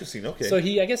Chewbacca. Yeah, interesting. Okay. So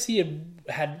I guess he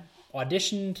had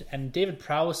auditioned, and David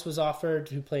Prowse was offered,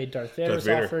 who played Darth Vader,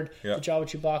 offered the job of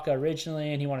Chewbacca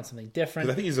originally, and he wanted something different.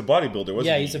 I think he's a bodybuilder, wasn't he?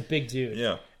 Yeah, he's a big dude.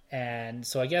 Yeah. And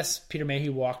so I guess Peter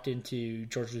Mayhew walked into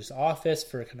George Lucas' office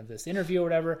for kind of this interview or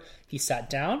whatever. He sat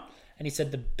down and he said,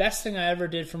 the best thing I ever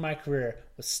did for my career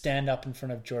was stand up in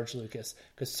front of George Lucas.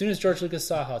 Because as soon as George Lucas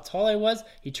saw how tall I was,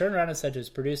 he turned around and said to his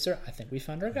producer, I think we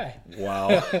found our guy.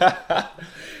 Wow.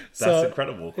 That's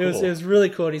incredible. Cool. It was really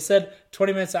cool. And he said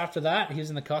 20 minutes after that, he was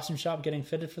in the costume shop getting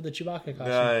fitted for the Chewbacca costume.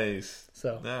 Nice.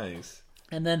 Nice.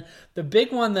 And then the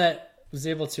big one that was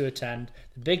able to attend,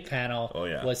 the big panel,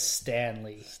 was Stan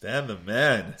Lee. Stan the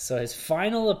man. So his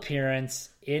final appearance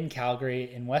in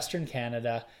Calgary in Western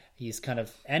Canada, he's kind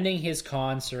of ending his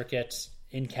con circuit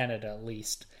in Canada at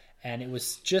least. And it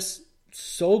was just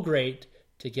so great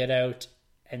to get out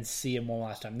and see him one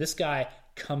last time. This guy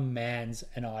commands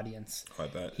an audience. I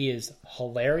bet. He is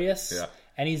hilarious. Yeah.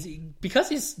 And because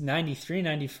he's 93,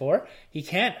 94, he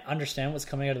can't understand what's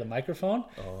coming out of the microphone.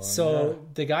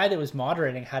 The guy that was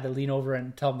moderating had to lean over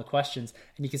and tell him the questions.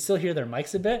 And you could still hear their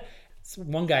mics a bit. So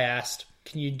one guy asked,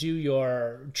 can you do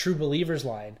your True Believers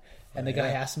line? And the guy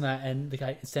asked him that,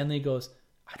 and Stanley goes,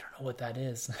 I don't know what that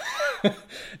is.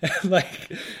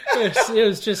 It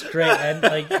was just great.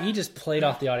 And he just played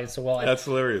off the audience so well. And that's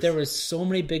hilarious. There was so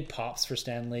many big pops for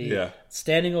Stan Lee. Yeah.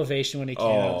 Standing ovation when he came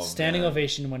out. Standing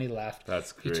ovation when he left.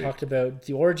 That's great. He talked about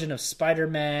the origin of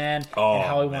Spider-Man and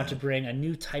how he wanted to bring a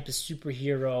new type of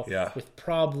superhero with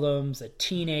problems, a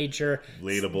teenager.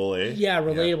 Relatable, eh? Yeah,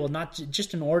 relatable. Not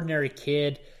just an ordinary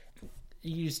kid.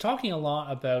 He was talking a lot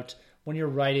about when you're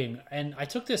writing, and I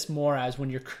took this more as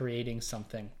when you're creating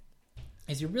something,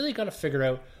 is you really got to figure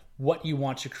out what you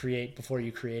want to create before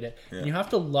you create it. Yeah. And you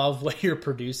have to love what you're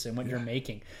producing, what you're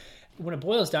making. When it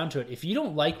boils down to it, if you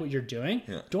don't like what you're doing,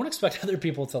 don't expect other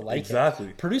people to like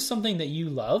it. Produce something that you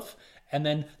love, and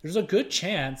then there's a good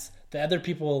chance that other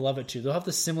people will love it too. They'll have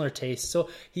the similar taste. So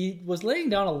he was laying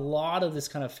down a lot of this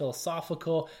kind of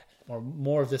philosophical or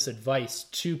more of this advice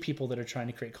to people that are trying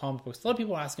to create comic books. A lot of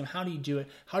people ask him, how do you do it?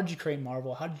 How did you create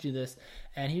Marvel? How did you do this?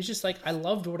 And he was just like, I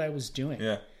loved what I was doing.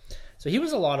 Yeah. So he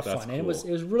was a lot of fun. Cool. And it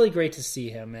was really great to see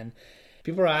him. And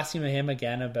people were asking him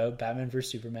again about Batman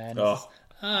vs. Superman.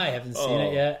 I haven't seen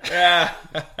it yet. Yeah.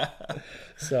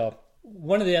 So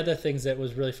one of the other things that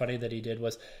was really funny that he did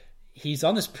was he's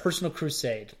on this personal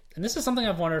crusade. And this is something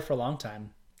I've wondered for a long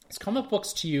time. Is comic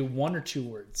books to you 1 or 2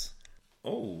 words?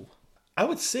 Oh, I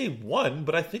would say 1,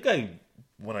 but I think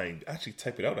when I actually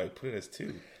type it out, I put it as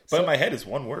 2. But in my head, it's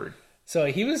 1 word. So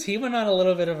he went on a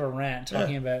little bit of a rant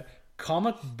talking about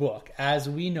comic book as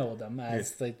we know them,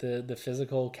 as like the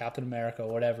physical Captain America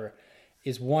or whatever,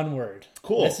 is 1 word.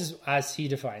 Cool. This is as he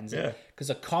defines it. Because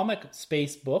a comic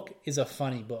space book is a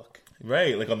funny book.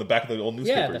 Right, like on the back of the old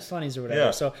newspapers. Yeah, the funnies or whatever.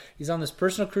 Yeah. So he's on this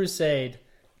personal crusade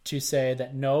to say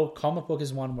that no, comic book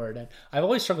is one word. And I've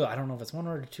always struggled. I don't know if it's one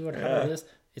word or two word. How it is.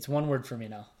 It's one word for me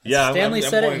now. Yeah, Stanley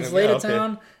said it. He's laid it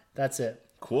down. That's it.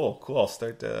 Cool. I'll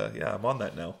start. I'm on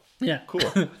that now. Yeah. Cool.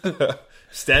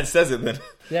 Stan says it then.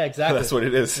 Yeah, exactly. That's what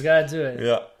it is. We gotta do it.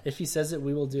 Yeah. If he says it,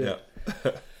 we will do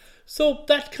it. So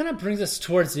that kind of brings us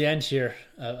towards the end here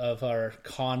of our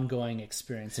con-going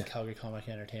experience at Calgary Comic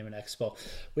Entertainment Expo.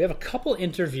 We have a couple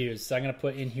interviews that I'm going to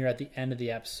put in here at the end of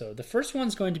the episode. The first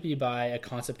one's going to be by a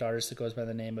concept artist that goes by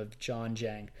the name of John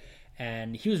Giang.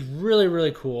 And he was really,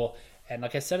 really cool. And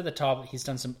like I said at the top, he's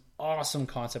done some awesome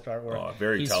concept artwork. Oh,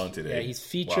 very talented. Yeah, he's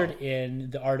featured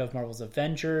in the art of Marvel's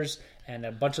Avengers and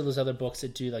a bunch of those other books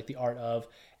that do like the art of.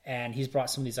 And he's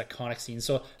brought some of these iconic scenes.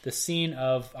 So the scene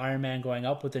of Iron Man going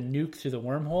up with a nuke through the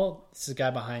wormhole, this is the guy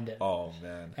behind it. Oh,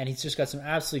 man. And he's just got some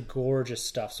absolutely gorgeous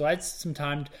stuff. So I had some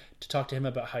time to talk to him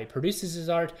about how he produces his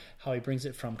art, how he brings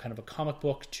it from kind of a comic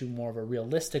book to more of a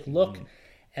realistic look.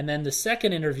 And then the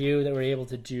second interview that we were able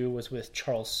to do was with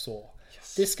Charles Soule.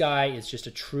 Yes. This guy is just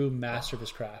a true master of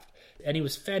his craft. And he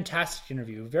was a fantastic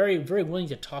interview. Very, very willing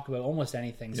to talk about almost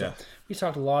anything. So we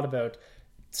talked a lot about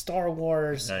Star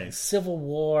Wars, Civil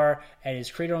War, and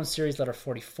his creator-owned series Letter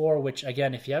 44, which,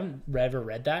 again, if you haven't ever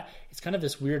read that, it's kind of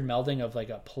this weird melding of like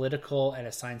a political and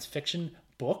a science fiction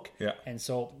book. Yeah. And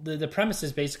so the premise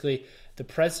is basically the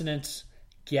president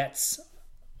gets...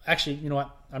 Actually, you know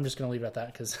what? I'm just going to leave it at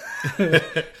that because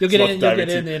you'll get in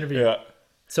the interview. Yeah.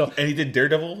 So, and he did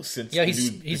Daredevil since... Yeah,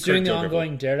 he's doing the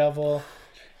ongoing Daredevil,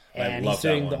 and he's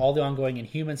doing all the ongoing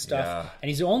Inhuman stuff. Yeah. And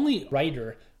he's the only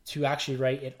writer to actually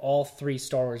write in all three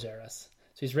Star Wars eras.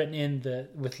 So he's written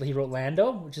he wrote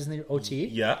Lando, which is in the OT.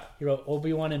 Yeah. He wrote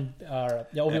Obi-Wan and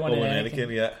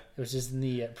Anakin, which is in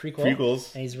the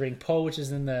prequels. And he's writing Poe, which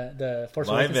is in the Force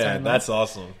Awakens timeline. That's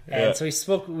awesome. And so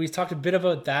we talked a bit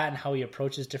about that and how he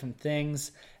approaches different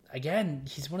things. Again,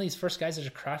 he's one of these first guys that are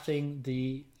crafting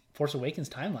the Force Awakens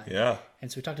timeline. Yeah.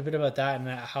 And so we talked a bit about that and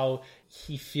how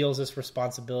he feels this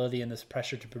responsibility and this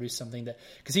pressure to produce something that,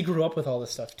 because he grew up with all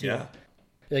this stuff too. Yeah.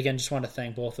 Again, just want to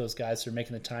thank both those guys for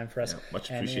making the time for us. Yeah,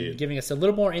 much appreciated. And giving us a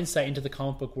little more insight into the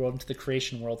comic book world, into the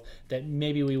creation world that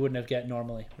maybe we wouldn't have get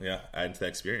normally. Yeah, add to that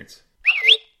experience.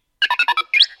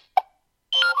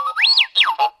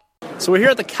 So we're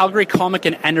here at the Calgary Comic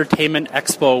and Entertainment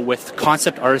Expo with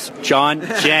concept artist John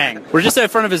Giang. We're just in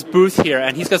front of his booth here,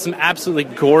 and he's got some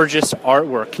absolutely gorgeous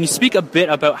artwork. Can you speak a bit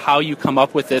about how you come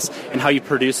up with this and how you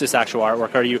produce this actual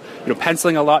artwork? Are you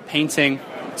penciling a lot, painting?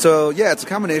 So, yeah, it's a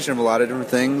combination of a lot of different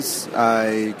things.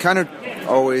 I kind of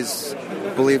always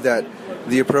believe that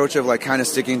the approach of, like, kind of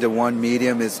sticking to one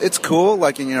medium it's cool.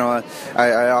 Like,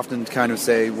 I often kind of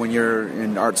say when you're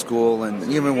in art school,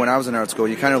 and even when I was in art school,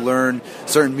 you kind of learn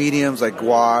certain mediums like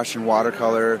gouache and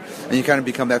watercolor, and you kind of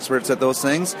become experts at those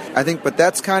things. I think, but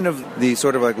that's kind of the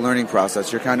sort of, like, learning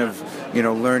process. You're kind of,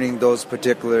 learning those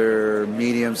particular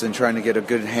mediums and trying to get a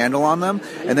good handle on them.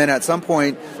 And then at some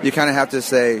point, you kind of have to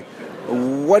say,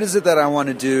 what is it that I want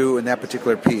to do in that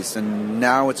particular piece? And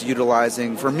now it's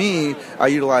utilizing, for me, I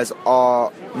utilize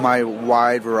all my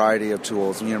wide variety of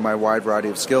tools, my wide variety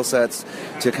of skill sets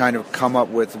to kind of come up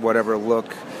with whatever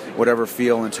look, whatever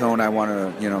feel and tone I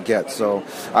want to, get. So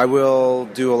I will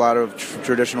do a lot of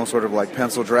traditional sort of like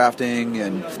pencil drafting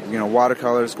and,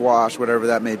 watercolors, gouache, whatever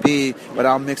that may be, but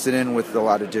I'll mix it in with a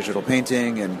lot of digital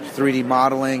painting and 3D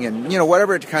modeling and,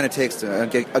 whatever it kind of takes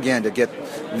to get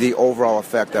the overall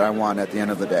effect that I want at the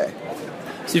end of the day.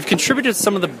 So you've contributed to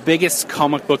some of the biggest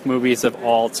comic book movies of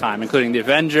all time, including The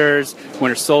Avengers,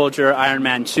 Winter Soldier, Iron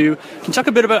Man 2. Can you talk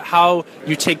a bit about how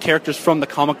you take characters from the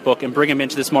comic book and bring them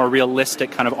into this more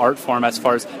realistic kind of art form as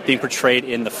far as being portrayed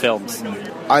in the films?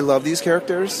 I love these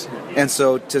characters, and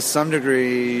so to some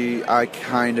degree, I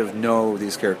kind of know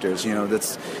these characters.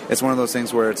 It's one of those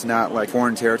things where it's not like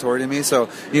foreign territory to me. So,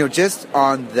 just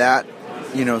on that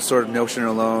sort of notion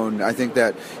alone, I think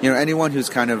that, anyone who's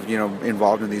kind of,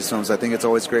 involved in these films, I think it's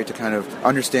always great to kind of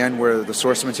understand where the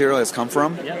source material has come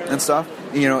from and stuff,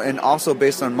 and also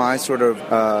based on my sort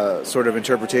of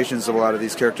interpretations of a lot of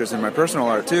these characters in my personal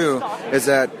art too, is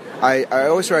that I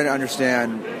always try to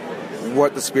understand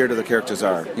what the spirit of the characters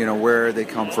are, where they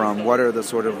come from, what are the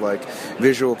sort of like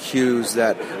visual cues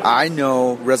that I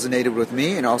know resonated with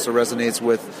me and also resonates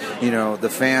with, the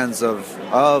fans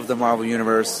of the Marvel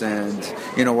Universe and,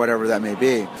 whatever that may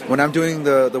be. When I'm doing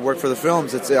the work for the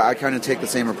films, I kind of take the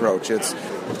same approach. It's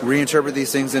reinterpret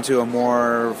these things into a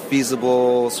more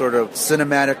feasible sort of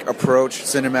cinematic approach,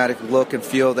 cinematic look and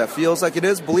feel that feels like it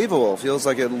is believable, feels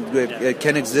like it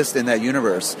can exist in that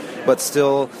universe, but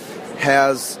still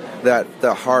has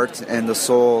the heart and the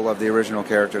soul of the original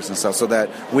characters and stuff, so that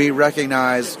we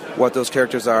recognize what those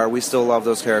characters are. We still love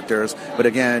those characters, but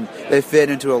again, they fit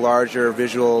into a larger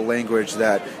visual language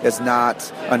that is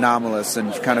not anomalous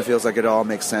and kind of feels like it all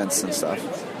makes sense and stuff.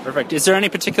 Perfect. Is there any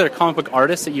particular comic book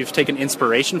artist that you've taken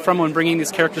inspiration from when bringing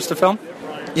these characters to film?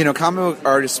 Comic book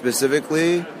artists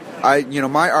specifically,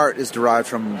 my art is derived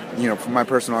from my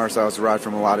personal art style is derived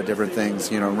from a lot of different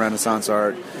things. Renaissance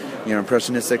art,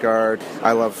 impressionistic art.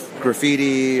 I love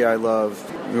graffiti. I love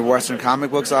Western comic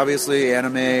books, obviously,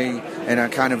 anime, and I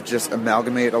kind of just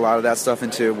amalgamate a lot of that stuff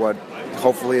into what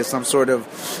hopefully is some sort of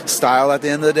style at the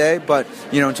end of the day. But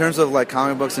in terms of like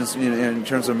comic books and in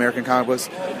terms of American comic books,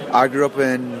 I grew up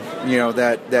in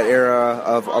that era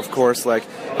of course, like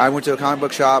I went to a comic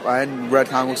book shop. I hadn't read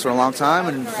comic books for a long time,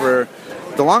 and for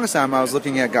the longest time I was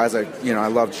looking at guys like I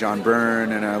loved John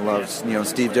Byrne, and I loved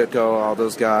Steve Ditko, all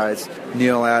those guys,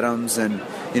 Neil Adams, and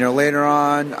later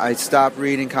on I stopped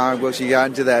reading comic books. You got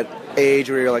into that age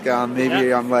where you're like,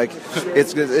 maybe I'm like,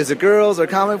 is it girls or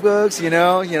comic books,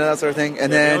 that sort of thing.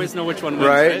 And then you always know which one wins,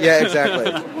 right? Yeah,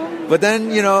 exactly. But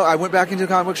then I went back into a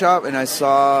comic book shop and I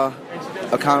saw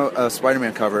a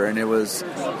Spider-Man cover, and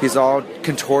he's all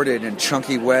contorted and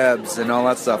chunky webs and all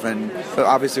that stuff, and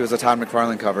obviously it was a Todd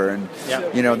McFarlane cover, and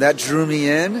that drew me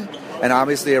in. And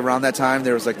obviously around that time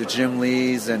there was like the Jim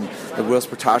Lees and the Whilce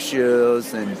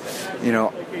Portacios, and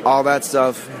all that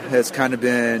stuff has kind of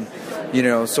been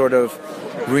sort of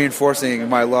reinforcing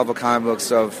my love of comic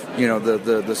books, of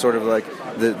the sort of like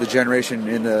the generation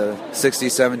in the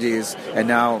 60s, 70s, and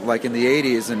now like in the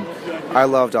 80s, and I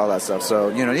loved all that stuff.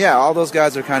 So all those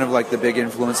guys are kind of like the big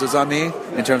influences on me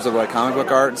in terms of like comic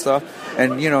book art and stuff.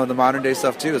 And the modern day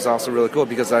stuff too is also really cool,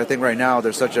 because I think right now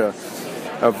there's such a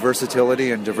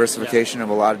versatility and diversification of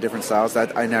a lot of different styles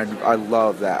that I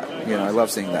love that. I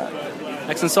love seeing that.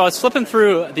 Excellent. So I was flipping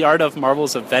through the art of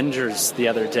Marvel's Avengers the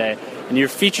other day, and you're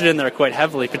featured in there quite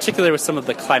heavily, particularly with some of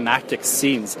the climactic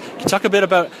scenes. Can you talk a bit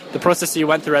about the process that you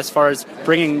went through as far as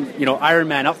bringing, Iron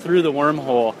Man up through the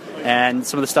wormhole, and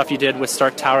some of the stuff you did with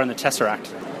Stark Tower and the Tesseract?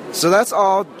 So that's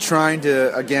all trying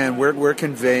to, again, we're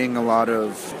conveying a lot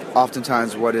of,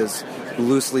 oftentimes, what is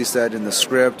loosely said in the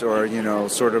script, or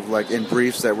sort of like in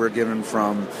briefs that we're given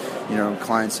from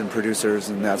clients and producers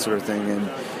and that sort of thing.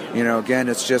 And again,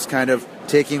 it's just kind of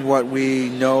taking what we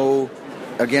know,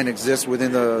 again, exists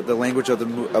within the language of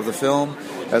the film,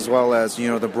 as well as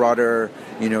the broader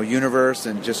universe,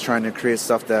 and just trying to create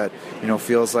stuff that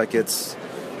feels like it's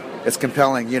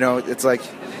compelling. It's like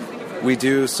we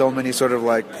do so many sort of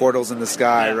like portals in the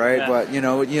sky, right? Yeah.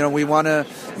 But we want to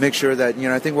make sure that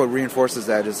I think what reinforces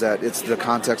that is that it's the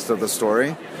context of the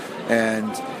story, and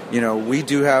we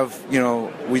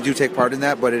do take part in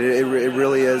that, but it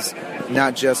really is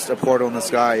not just a portal in the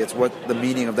sky. It's what the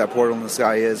meaning of that portal in the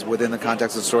sky is within the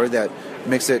context of the story that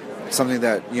makes it something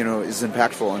that is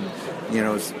impactful and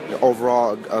is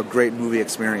overall a great movie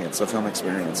experience, a film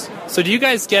experience. So do you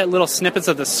guys get little snippets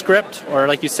of the script, or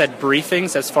like you said,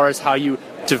 briefings as far as how you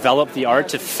develop the art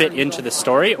to fit into the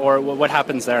story, or what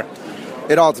happens there?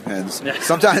 It all depends.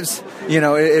 Sometimes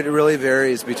it really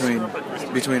varies between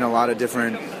a lot of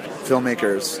different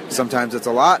filmmakers. Sometimes it's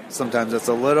a lot, sometimes it's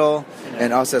a little,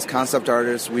 and us as concept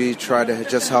artists, we try to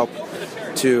just help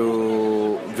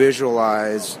to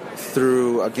visualize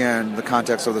through, again, the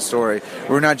context of the story.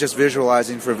 We're not just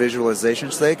visualizing for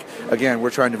visualization's sake. Again, we're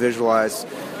trying to visualize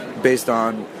based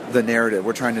on the narrative.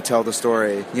 We're trying to tell the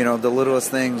story. The littlest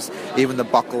things, even the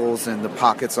buckles and the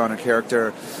pockets on a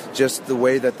character, just the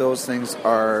way that those things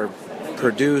are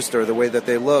produced or the way that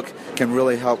they look can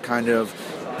really help kind of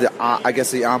the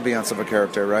ambiance of a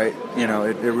character, right?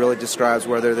 It really describes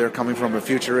whether they're coming from a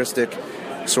futuristic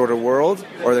sort of world,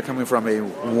 or they're coming from a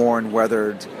worn,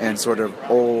 weathered, and sort of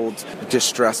old,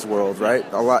 distressed world, right?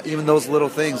 A lot, even those little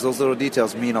things, those little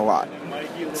details mean a lot.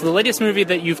 So the latest movie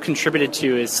that you've contributed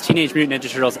to is Teenage Mutant Ninja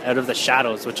Turtles Out of the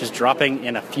Shadows, which is dropping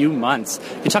in a few months.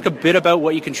 Can you talk a bit about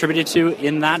what you contributed to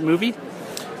in that movie?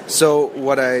 So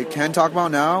what I can talk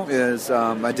about now is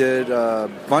I did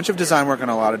a bunch of design work on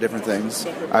a lot of different things.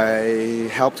 I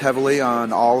helped heavily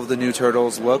on all of the new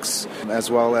Turtles looks,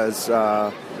 as well as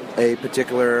a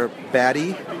particular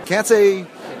baddie. Can't say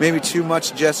maybe too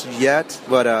much just yet,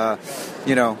 but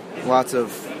lots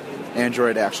of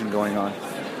android action going on.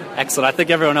 Excellent. I think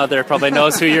everyone out there probably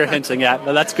knows who you're hinting at,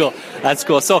 but that's cool. That's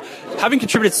cool. So, having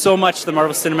contributed so much to the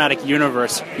Marvel Cinematic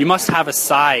Universe, you must have a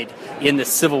side in the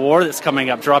Civil War that's coming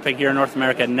up, dropping here in North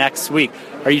America next week.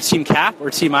 Are you Team Cap or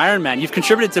Team Iron Man? You've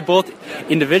contributed to both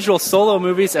individual solo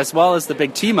movies as well as the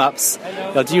big team-ups.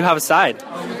 Now, do you have a side?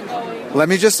 Let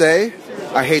me just say,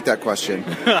 I hate that question.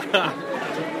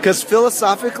 Because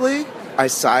philosophically, I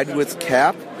side with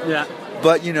Cap, Yeah.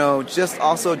 But,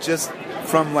 just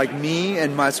from like me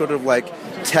and my sort of like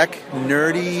tech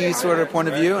nerdy sort of point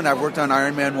of view, and I've worked on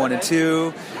Iron Man 1 and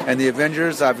 2 and the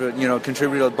Avengers. I've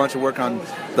contributed a bunch of work on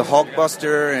the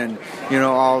Hulkbuster and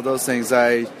all of those things.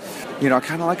 I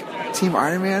kind of like Team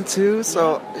Iron Man too.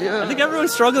 So yeah, I think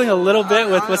everyone's struggling a little bit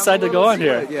with what side to go on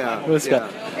here. Yeah.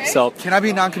 So can I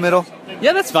be non-committal?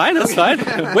 Yeah, that's fine. That's fine.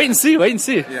 Wait and see.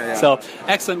 Yeah. So,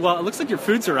 excellent. Well, it looks like your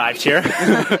food's arrived here.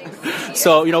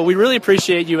 So, we really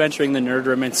appreciate you entering the Nerd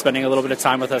Room and spending a little bit of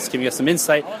time with us, giving us some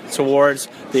insight towards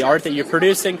the art that you're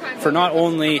producing for not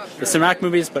only the cinematic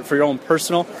movies, but for your own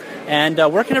personal. And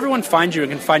where can everyone find you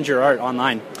and can find your art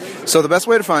online? So the best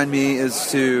way to find me is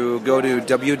to go to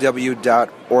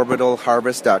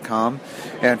www.orbitalharvest.com.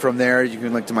 And from there, you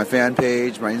can link to my fan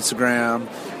page, my Instagram,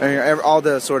 all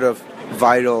the sort of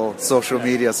vital social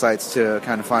media sites to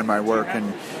kind of find my work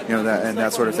and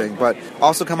that sort of thing. But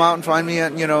also come out and find me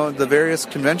at the various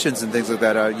conventions and things like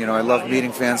that. I love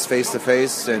meeting fans face to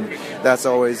face, and that's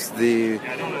always the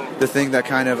thing that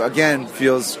kind of again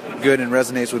feels good and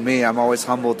resonates with me. I'm always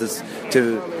humbled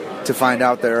to find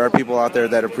out there are people out there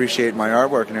that appreciate my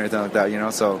artwork and everything like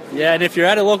that, so. Yeah, and if you're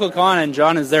at a local con and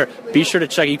John is there, be sure to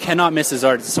check. You cannot miss his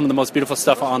art. It's some of the most beautiful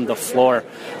stuff on the floor.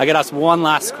 I got to ask one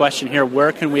last question here.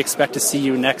 Where can we expect to see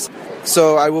you next?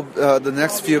 So I will. The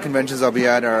next few conventions I'll be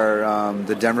at are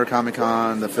the Denver Comic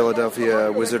Con, the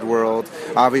Philadelphia Wizard World,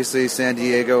 obviously San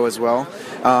Diego as well.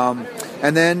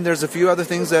 And then there's a few other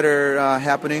things that are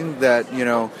happening that,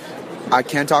 I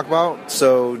can talk about.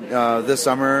 So this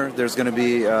summer there's going to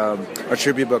be a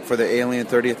tribute book for the Alien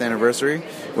 30th anniversary,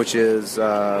 which is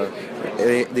the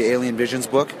Alien Visions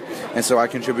book, and so I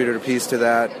contributed a piece to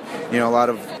that. A lot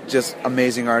of just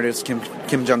amazing artists, Kim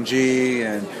Jung-ji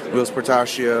and Wills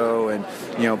Portacio and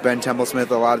Ben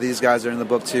Temple-Smith. A lot of these guys are in the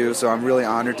book too, so I'm really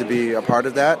honored to be a part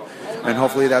of that. And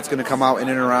hopefully that's going to come out in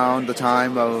and around the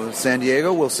time of San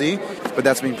Diego. We'll see. But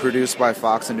that's being produced by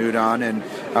Fox and Udon, and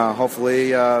hopefully,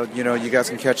 you guys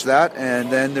can catch that. And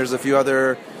then there's a few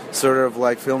other sort of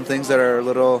like film things that are a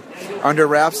little under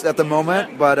wraps at the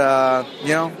moment. But,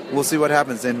 we'll see what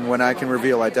happens. And when I can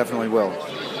reveal, I definitely will.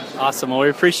 Awesome. Well, we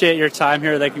appreciate your time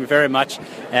here. Thank you very much.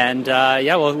 And,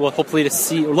 we'll hopefully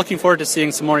we're looking forward to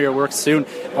seeing some more of your work soon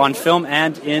on film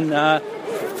and in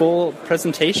full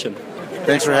presentation.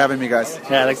 Thanks for having me, guys.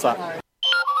 Yeah, thanks a lot.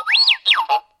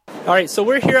 All right, so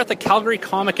we're here at the Calgary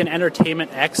Comic and Entertainment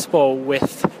Expo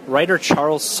with writer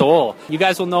Charles Soule. You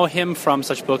guys will know him from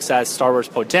such books as Star Wars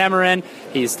Poe Dameron.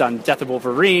 He's done Death of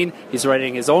Wolverine. He's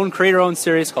writing his own creator-owned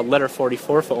series called Letter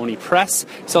 44 for Oni Press.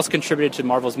 He's also contributed to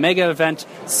Marvel's mega event,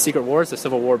 Secret Wars, the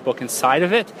Civil War book inside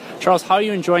of it. Charles, how are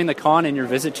you enjoying the con and your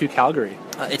visit to Calgary?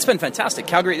 It's been fantastic.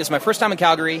 Calgary, this is my first time in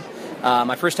Calgary.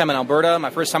 My first time in Alberta, my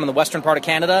first time in the western part of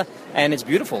Canada, and it's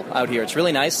beautiful out here. It's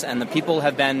really nice, and the people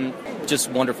have been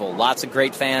just wonderful. Lots of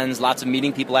great fans, lots of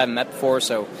meeting people I haven't met before,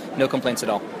 so no complaints at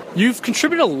all. You've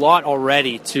contributed a lot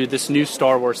already to this new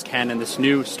Star Wars canon, this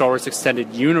new Star Wars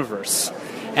extended universe.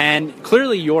 And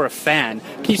clearly you're a fan.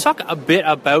 Can you talk a bit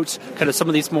about kind of some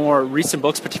of these more recent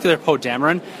books, particularly Poe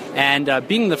Dameron, and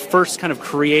being the first kind of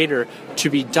creator to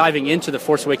be diving into the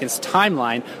Force Awakens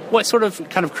timeline? What sort of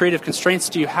kind of creative constraints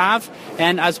do you have?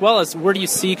 And as well as where do you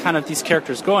see kind of these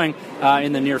characters going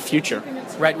in the near future?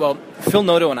 Right, well, Phil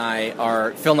Noto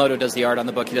and Phil Noto does the art on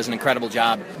the book. He does an incredible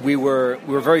job. We were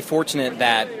very fortunate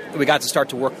that we got to start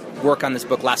to work on this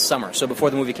book last summer, so before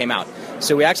the movie came out.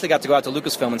 So we actually got to go out to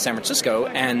Lucasfilm in San Francisco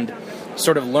and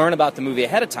sort of learn about the movie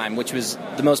ahead of time, which was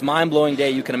the most mind-blowing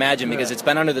day you can imagine, because it's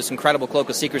been under this incredible cloak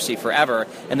of secrecy forever,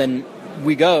 and then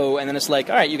we go, and then it's like,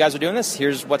 all right, you guys are doing this,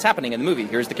 here's what's happening in the movie,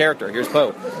 here's the character, here's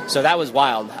Poe. So that was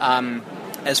wild.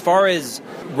 As far as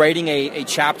writing a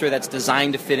chapter that's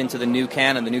designed to fit into the new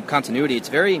canon, the new continuity,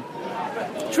 it's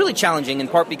really challenging, in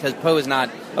part because Poe is not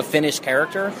a finished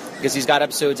character, because he's got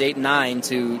episodes 8 and 9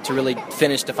 to really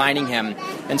finish defining him.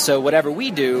 And so whatever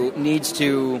we do needs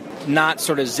to not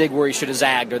sort of zig where he should have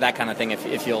zagged, or that kind of thing,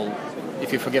 if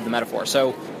you forgive the metaphor.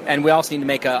 So, and we also need to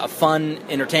make a fun,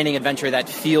 entertaining adventure that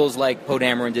feels like Poe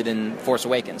Dameron did in Force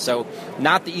Awakens. So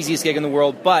not the easiest gig in the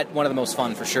world, but one of the most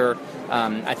fun for sure.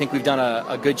 I think we've done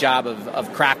a good job of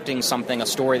crafting something, a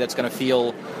story that's going to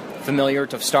feel familiar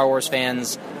to Star Wars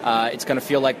fans. It's going to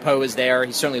feel like Poe is there.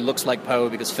 He certainly looks like Poe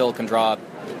because Phil can draw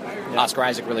Oscar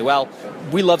Isaac really well.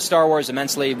 We love Star Wars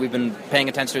immensely. We've been paying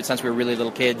attention to it since we were really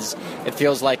little kids. It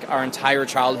feels like our entire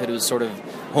childhood was sort of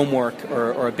homework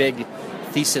or a big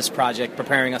thesis project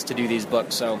preparing us to do these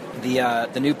books. So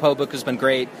the new Poe book has been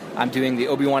great. I'm doing the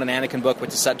Obi-Wan and Anakin book,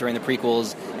 which is set during the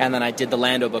prequels, and then I did the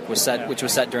Lando book, which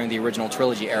was set during the original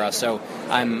trilogy era. So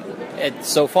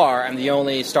so far I'm the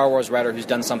only Star Wars writer who's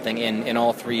done something in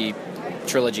all three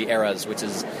trilogy eras, which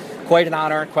is quite an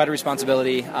honor, quite a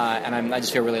responsibility, and I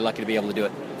just feel really lucky to be able to do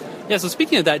it. Yeah, so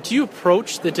speaking of that, do you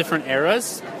approach the different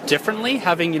eras differently,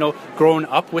 having, grown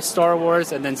up with Star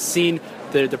Wars and then seen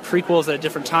the prequels at a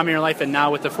different time in your life and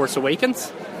now with The Force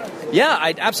Awakens?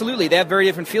 Yeah, absolutely. They have very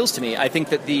different feels to me. I think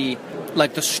that the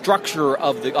structure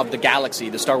of the galaxy,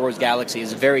 the Star Wars galaxy,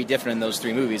 is very different in those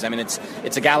three movies. I mean, it's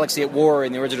a galaxy at war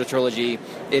in the original trilogy.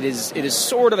 It is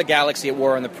sort of a galaxy at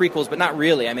war in the prequels, but not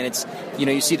really. I mean, it's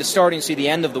you see the start and you see the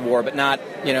end of the war, but not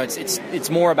it's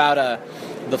more about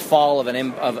the fall of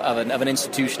an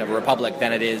institution, of a republic,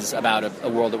 than it is about a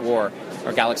world at war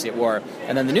or galaxy at war.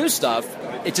 And then the new stuff,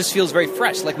 it just feels very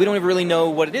fresh. Like, we don't even really know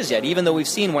what it is yet, even though we've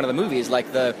seen one of the movies,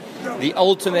 like the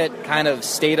ultimate kind of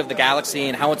state of the galaxy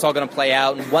and how it's all going to play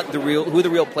out, and who the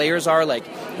real players are, like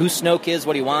who Snoke is,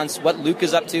 what he wants, what Luke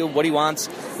is up to, what he wants.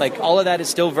 Like, all of that is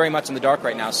still very much in the dark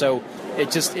right now. So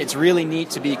it's really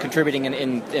neat to be contributing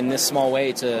in this small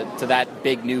way to that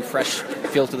big, new, fresh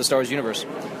feel to the Star Wars universe.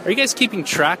 Are you guys keeping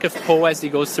track of Poe as he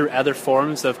goes through other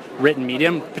forms of written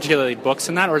medium, particularly books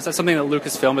and that, or is that something that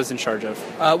Lucasfilm is in charge of?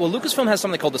 Well, Lucasfilm has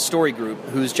something called the Story Group,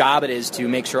 whose job it is to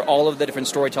make sure all of the different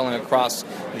storytelling across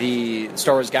the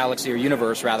Star Wars galaxy, or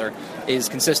universe rather, is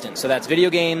consistent. So that's video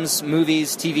games,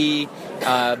 movies, TV,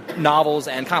 novels,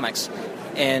 and comics.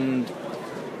 And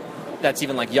that's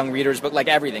even like young readers, but like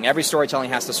everything. Every storytelling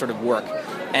has to sort of work.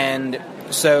 And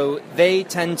so they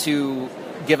tend to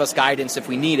give us guidance if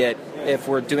we need it, if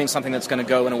we're doing something that's going to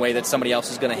go in a way that somebody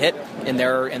else is going to hit in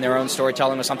their own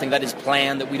storytelling, or something that is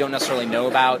planned that we don't necessarily know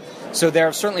about. So there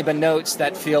have certainly been notes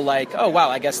that feel like, oh wow,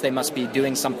 I guess they must be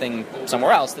doing something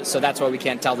somewhere else, so that's why we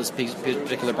can't tell this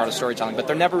particular part of storytelling. But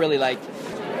they're never really like,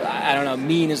 I don't know,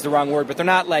 mean is the wrong word, but they're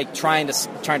not like trying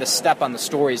to step on the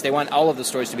stories. They want all of the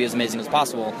stories to be as amazing as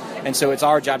possible, and so it's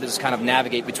our job to just kind of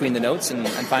navigate between the notes and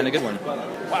find a good one.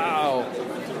 Wow.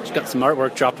 Just got some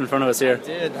artwork dropped in front of us here.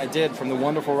 I did, from the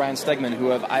wonderful Ryan Stegman,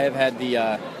 who I have had the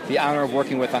honor of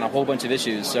working with on a whole bunch of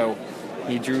issues. So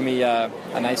he drew me a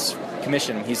nice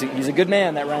commission. He's a good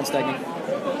man, that Ryan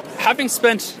Stegman. Having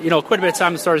spent quite a bit of time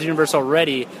in the Star Wars universe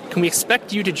already, can we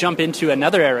expect you to jump into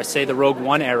another era, say the Rogue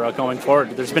One era, going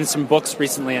forward? There's been some books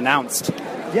recently announced.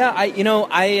 Yeah,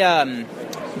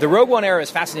 the Rogue One era is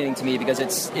fascinating to me because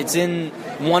it's in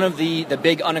one of the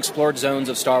big unexplored zones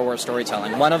of Star Wars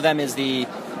storytelling. One of them is the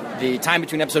time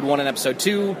between Episode 1 and Episode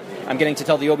 2. I'm getting to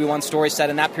tell the Obi-Wan story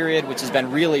set in that period, which has been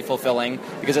really fulfilling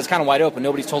because it's kind of wide open.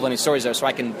 Nobody's told any stories there, so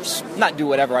I can not do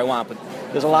whatever I want, but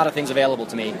there's a lot of things available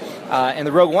to me. And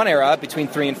the Rogue One era, between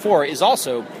 3 and 4, is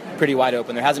also pretty wide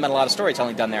open. There hasn't been a lot of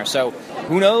storytelling done there. So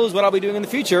who knows what I'll be doing in the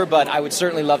future, but I would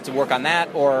certainly love to work on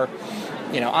that, or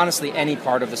honestly, any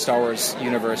part of the Star Wars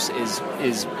universe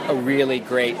is a really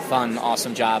great, fun,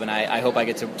 awesome job, and I hope I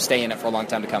get to stay in it for a long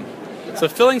time to come. So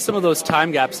filling some of those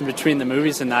time gaps in between the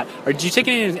movies and that, or do you take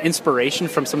any inspiration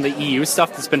from some of the EU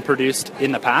stuff that's been produced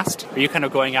in the past? Or are you kind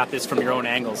of going at this from your own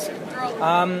angles?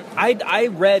 I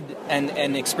read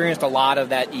and experienced a lot of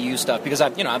that EU stuff because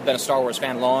I've been a Star Wars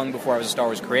fan long before I was a Star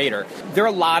Wars creator. There are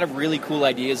a lot of really cool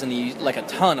ideas in the like a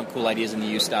ton of cool ideas in the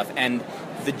EU stuff, and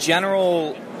the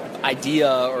general idea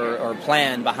or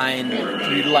plan behind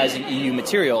utilizing EU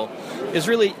material is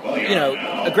really,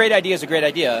 a great idea is a great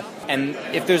idea, and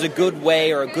if there's a good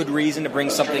way or a good reason to bring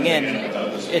something in,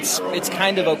 it's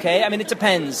kind of okay. I mean, it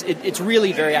depends. It's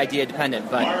really very idea dependent,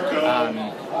 but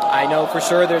I know for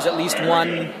sure there's at least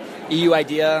one EU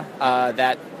idea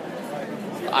that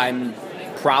I'm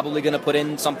probably going to put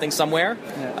in something somewhere,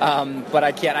 but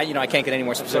I can't get any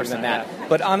more specific than that.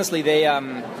 But honestly,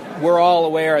 we're all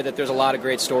aware that there's a lot of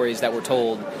great stories that were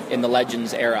told in the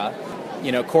Legends era.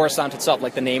 Coruscant itself,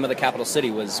 like the name of the capital city,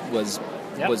 was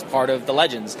part of the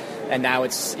Legends, and now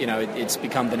it's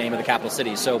become the name of the capital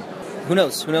city. So who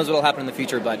knows what'll happen in the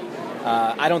future? But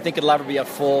I don't think it'll ever be a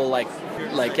full like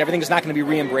everything is not going to be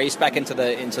re-embraced back into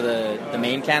the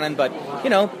main canon. But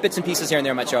bits and pieces here and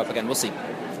there might show up again. We'll see.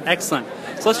 Excellent.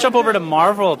 So let's jump over to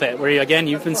Marvel a bit, where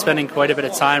you've been spending quite a bit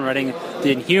of time writing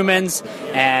the Inhumans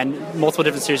and multiple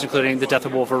different series, including The Death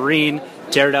of Wolverine,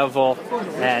 Daredevil,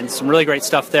 and some really great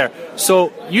stuff there.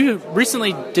 So you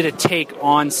recently did a take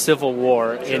on Civil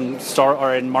War in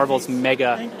Marvel's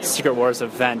Mega Secret Wars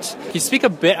event. Can you speak a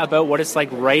bit about what it's like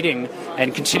writing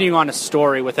and continuing on a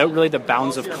story without really the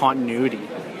bounds of continuity?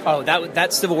 Oh,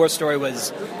 that Civil War story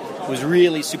was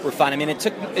really super fun. I mean, it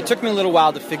took me a little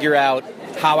while to figure out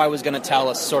how I was going to tell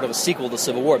a sort of a sequel to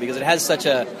Civil War, because it has such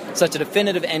a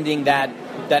definitive ending that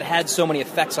had so many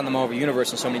effects on the Marvel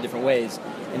Universe in so many different ways.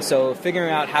 And so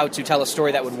figuring out how to tell a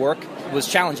story that would work was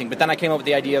challenging. But then I came up with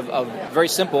the idea of very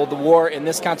simple, the war, in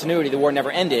this continuity, the war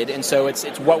never ended. And so it's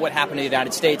what would happen to the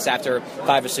United States after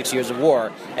 5 or 6 years of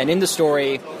war. And in the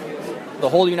story, the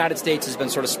whole United States has been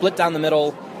sort of split down the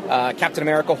middle. Captain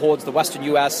America holds the Western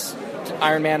U.S.,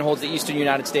 Iron Man holds the Eastern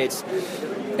United States,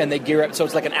 and they gear up. So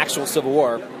it's like an actual Civil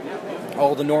War.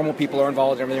 All the normal people are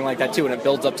involved and everything like that too, and it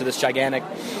builds up to this gigantic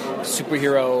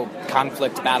superhero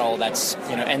conflict battle that's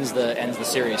ends the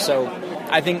series. So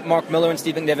I think Mark Millar and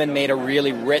Steve McNiven made a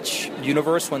really rich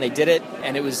universe when they did it,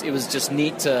 and it was just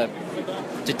neat to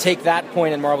take that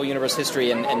point in Marvel Universe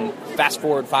history and fast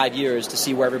forward 5 years to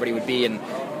see where everybody would be, and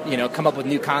come up with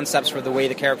new concepts for the way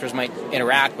the characters might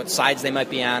interact, what sides they might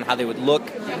be on, how they would look,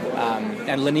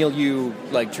 and Leinil Yu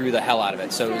drew the hell out of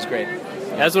it, so it was great.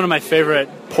 That's one of my favorite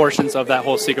portions of that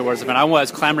whole Secret Wars event. I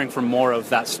was clamoring for more of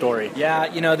that story. Yeah,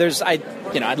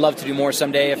 I'd love to do more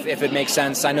someday if it makes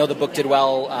sense. I know the book did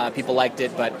well, people liked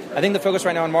it, but I think the focus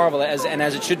right now on Marvel, as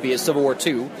it should be, is Civil War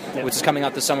II, which is coming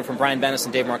out this summer from Brian Bendis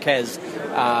and Dave Marquez,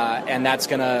 and that's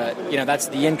that's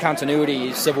the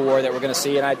in-continuity Civil War that we're going to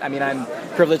see, and I'm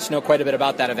privileged to know quite a bit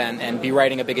about that event and be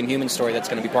writing a big Inhuman story that's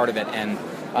going to be part of it, and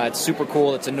it's super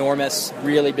cool, it's enormous,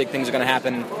 really big things are going to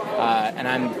happen, and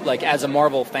I'm, as a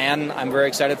Marvel fan, I'm very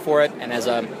excited for it, and as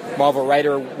a Marvel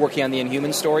writer working on the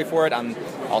Inhuman story for it, I'm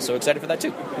also excited for that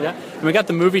too. Yeah, and we got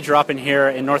the movie dropping here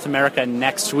in North America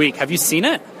next week. Have you seen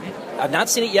it? I've not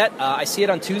seen it yet. I see it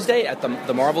on Tuesday at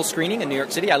the Marvel screening in New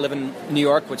York City. I live in New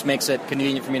York, which makes it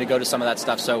convenient for me to go to some of that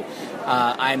stuff. So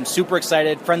I'm super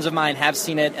excited. Friends of mine have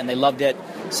seen it, and they loved it.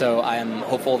 So I am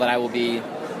hopeful that I will be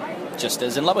just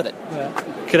as in love with it.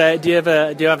 Yeah. Do you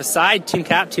have a side? Team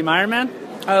Cap, Team Iron Man?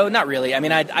 Oh, not really.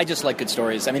 I just like good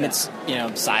stories. It's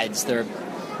sides. They're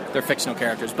fictional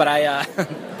characters, but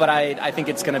I think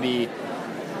it's going to be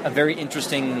a very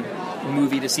interesting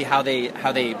movie to see how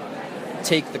they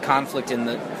take the conflict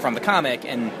from the comic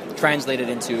and translate it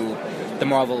into the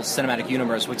Marvel Cinematic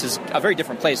Universe, which is a very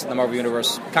different place than the Marvel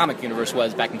Universe comic universe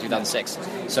was back in 2006.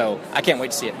 So I can't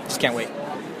wait to see it. Just can't wait.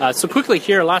 So quickly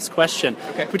here, last question.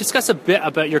 Okay. We discuss a bit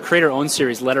about your creator-owned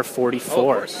series, Letter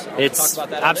 44. It's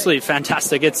absolutely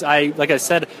fantastic. Like I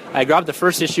said, I grabbed the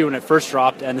first issue when it first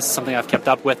dropped, and this is something I've kept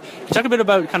up with. Can you talk a bit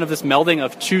about kind of this melding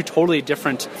of two totally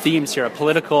different themes here, a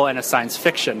political and a science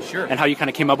fiction, Sure. and how you kind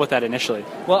of came up with that initially?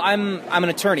 Well, I'm an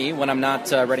attorney when I'm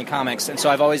not writing comics, and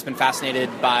so I've always been fascinated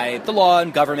by the law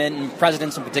and government and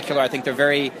presidents in particular. I think they're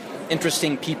very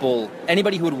interesting people.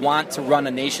 Anybody who would want to run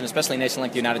a nation, especially a nation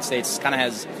like the United States, kind of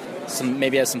has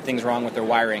some things wrong with their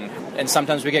wiring. And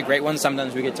sometimes we get great ones,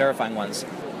 sometimes we get terrifying ones.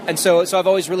 And so I've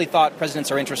always really thought presidents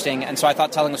are interesting, and so I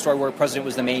thought telling a story where a president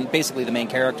was basically the main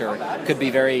character could be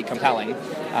very compelling.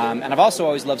 And I've also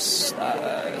always loved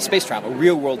space travel,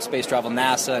 real-world space travel,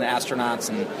 NASA and astronauts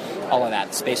and all of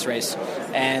that, space race.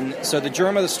 And so the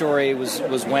germ of the story was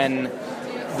when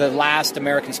the last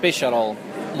American space shuttle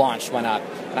launch went up.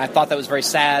 And I thought that was very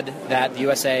sad that the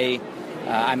USA,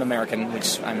 I'm American,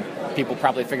 which people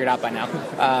probably figured out by now,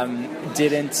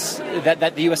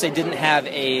 that the USA didn't have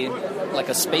a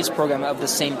space program of the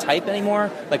same type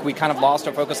anymore. We kind of lost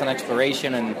our focus on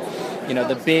exploration and,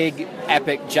 the big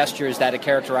epic gestures that had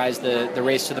characterized the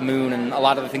race to the moon and a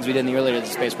lot of the things we did in the early days of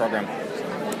the space program.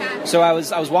 So I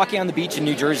was walking on the beach in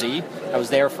New Jersey. I was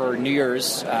there for New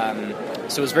Year's,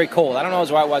 so it was very cold. I don't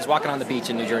know why I was walking on the beach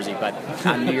in New Jersey, but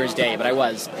on New Year's Day, but I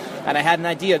was. And I had an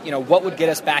idea, what would get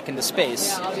us back into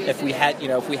space if we had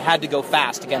to go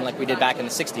fast again, like we did back in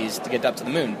the 60s to get up to the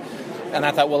moon. And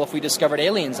I thought, well, if we discovered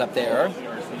aliens up there,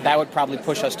 that would probably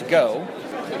push us to go.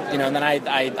 And then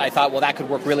I thought, well, that could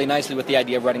work really nicely with the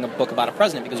idea of writing a book about a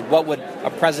president, because what would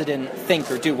a president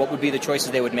think or do? What would be the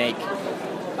choices they would make?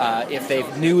 If they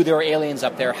knew there were aliens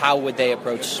up there, how would they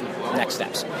approach next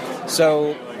steps?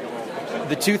 So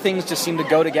the two things just seemed to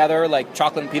go together, like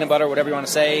chocolate and peanut butter, whatever you want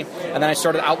to say. And then I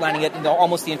started outlining it, and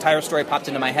almost the entire story popped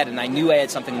into my head, and I knew I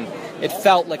had something. It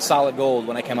felt like solid gold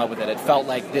when I came up with it. It felt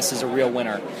like this is a real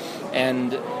winner.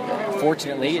 And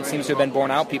fortunately, it seems to have been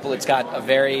borne out. It's got a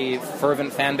very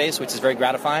fervent fan base, which is very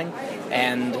gratifying.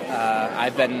 And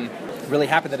I've been really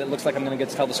happy that it looks like I'm going to get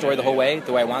to tell the story the whole way,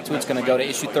 the way I want to. It's going to go to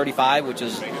issue 35, which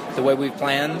is the way we've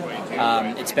planned.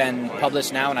 It's been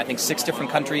published now in, I think, 6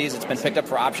 different countries. It's been picked up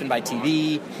for option by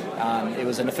TV. It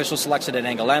was an official selection at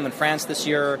Angoulême in France this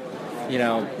year.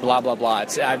 Blah, blah, blah.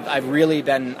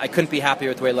 I couldn't be happier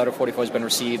with the way Letter 44 has been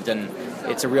received, and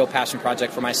it's a real passion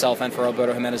project for myself and for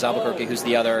Alberto Jimenez Albuquerque, who's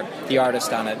the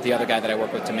artist on it, the other guy that I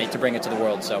work with to bring it to the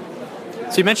world. So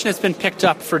So you mentioned it's been picked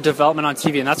up for development on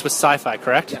TV, and that's with Sci-Fi,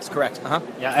 correct? Yes, correct.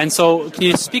 Yeah, and so can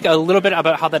you speak a little bit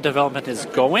about how that development is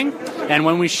going and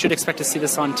when we should expect to see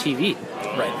this on TV?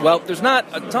 Right. Well, there's not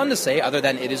a ton to say other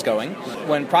than it is going.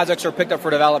 When projects are picked up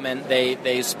for development,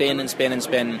 they spin and spin and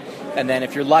spin, and then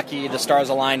if you're lucky, the stars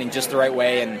align in just the right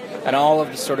way, and all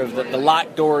of the sort of the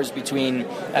locked doors between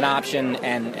an option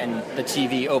and the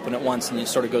TV open at once, and it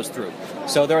sort of goes through.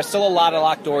 So there are still a lot of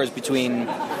locked doors between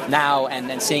now and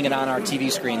then seeing it on our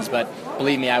TV screens, but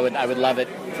believe me, I would love it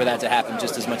for that to happen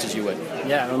just as much as you would.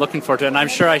 Yeah, I'm looking forward to it, and I'm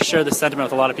sure I share the sentiment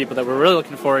with a lot of people that we're really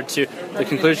looking forward to the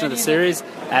conclusion of the series,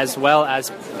 as well as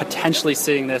potentially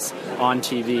seeing this on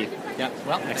TV. Yeah,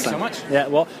 well, thanks so much. Yeah,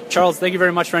 well, Charles, thank you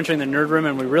very much for entering the Nerd Room,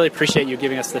 and we really appreciate you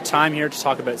giving us the time here to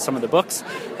talk about some of the books.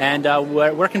 And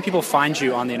where can people find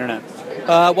you on the internet?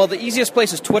 Well, the easiest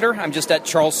place is Twitter. I'm just at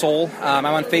Charles Soule. I'm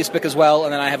on Facebook as well,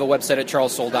 and then I have a website at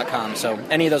charlessoule.com. So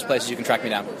any of those places you can track me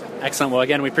down. Excellent. Well,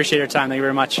 again, we appreciate your time. Thank you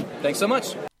very much. Thanks so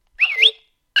much.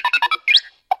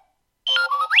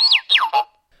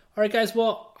 All right, guys.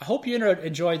 Well, I hope you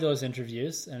enjoyed those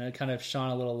interviews, and it kind of shone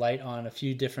a little light on a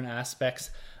few different aspects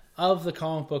of the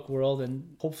comic book world,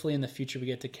 and hopefully in the future we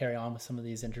get to carry on with some of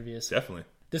these interviews. Definitely.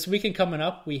 This weekend coming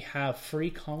up, we have Free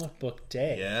Comic Book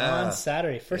Day on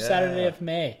Saturday, first Saturday of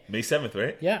May. May 7th,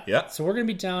 right? Yeah. So we're going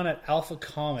to be down at Alpha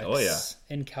Comics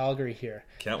in Calgary here.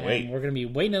 Can't wait. We're going to be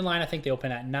waiting in line. I think they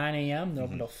open at 9 a.m. They're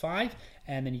open until 5.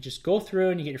 And then you just go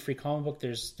through and you get your free comic book.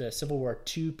 There's the Civil War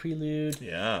II Prelude.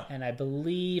 Yeah. And I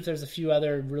believe there's a few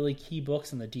other really key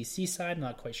books on the DC side. I'm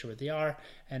not quite sure what they are.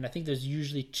 And I think there's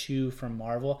usually 2 from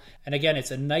Marvel. And again,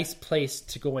 it's a nice place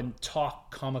to go and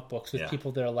talk comic books with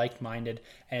people that are like-minded.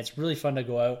 And it's really fun to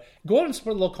go out and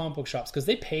support local comic book shops, because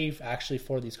they pay actually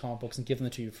for these comic books and give them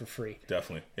to you for free.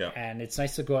 Definitely, yeah. And it's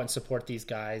nice to go out and support these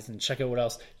guys and check out what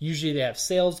else. Usually they have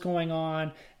sales going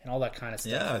on and all that kind of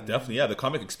stuff. Yeah, definitely. Yeah, the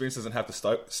comic experience doesn't have to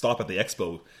stop at the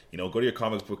expo. You know, go to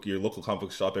your local comic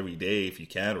book shop every day if you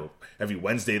can, or every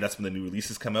Wednesday. That's when the new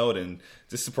releases come out, and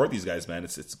just support these guys, man.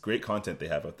 It's great content they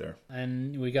have out there.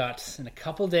 And we got, in a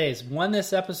couple days, when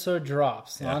this episode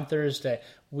drops on Thursday,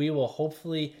 we will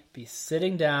hopefully be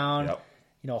sitting down. Yep.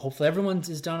 You know, hopefully everyone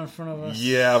is down in front of us.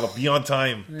 Yeah, but be on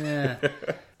time. Yeah.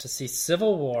 To see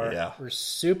Civil War. Yeah. We're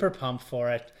super pumped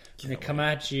for it. We're going to come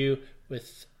at you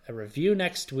with a review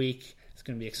next week. It's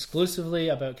going to be exclusively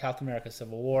about Captain America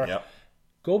Civil War. Yep.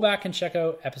 Go back and check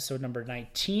out episode number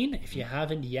 19 if you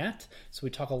haven't yet. So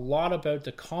we talk a lot about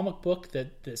the comic book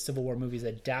that the Civil War movie is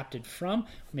adapted from.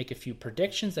 We make a few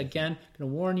predictions. Again,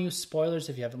 going to warn you, spoilers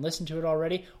if you haven't listened to it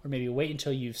already, or maybe wait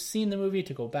until you've seen the movie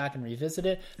to go back and revisit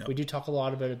it. Yep. We do talk a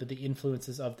lot about the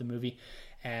influences of the movie,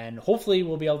 and hopefully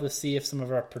we'll be able to see if some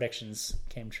of our predictions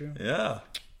came true. Yeah.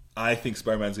 I think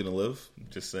Spider-Man's going to live.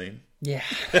 Just saying. Yeah.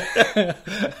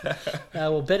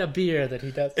 We'll bet a beer that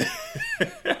he does.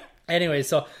 Anyway,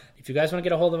 so if you guys want to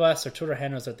get a hold of us, our Twitter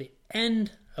handle is at the end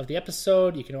of the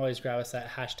episode. You can always grab us at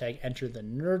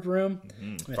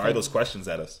 #EnterTheNerdRoom. Fire those questions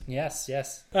at us. Yes.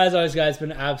 As always, guys, it's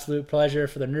been an absolute pleasure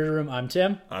for the Nerd Room. I'm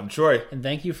Tim. I'm Troy. And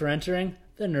thank you for entering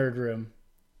the Nerd Room.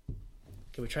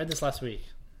 Okay, we tried this last week.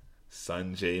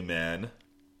 Sanjay, man.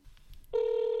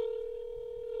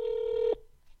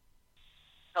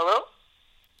 Hello?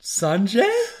 Sanjay?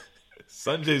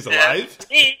 Sanjay's alive?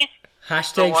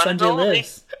 #Sanjay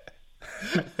lives.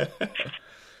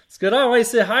 It's good. I always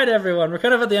say hi to everyone. We're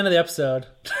kind of at the end of the episode.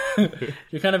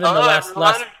 You're kind of in the last.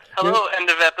 Hello, end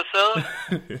of episode.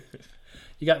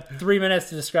 You got 3 minutes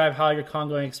to describe how your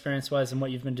con-going experience was and what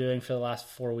you've been doing for the last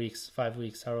 4 weeks, 5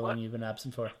 weeks, however long you've been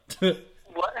absent for.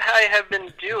 What I have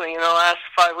been doing in the last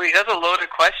 5 weeks? That's a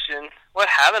loaded question. What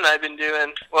haven't I been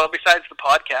doing? Well, besides the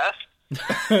podcast.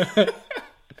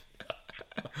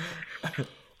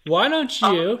 Why don't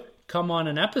you come on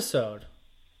an episode?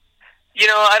 You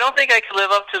know, I don't think I could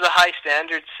live up to the high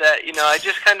standards set. You know, I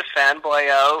just kind of fanboy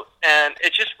out, and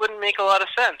it just wouldn't make a lot of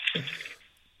sense.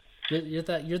 You're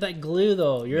that glue,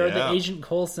 though. You're the Agent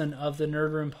Coulson of the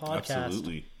Nerd Room podcast.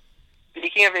 Absolutely.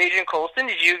 Speaking of Agent Coulson,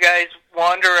 did you guys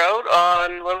wander out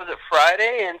on, what was it,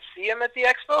 Friday and see him at the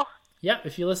expo? Yeah,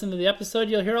 if you listen to the episode,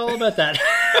 you'll hear all about that.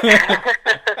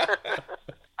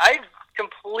 I'm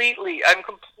completely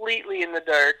in the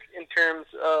dark in terms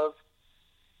of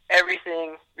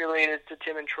everything related to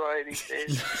Tim and Troy these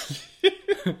days.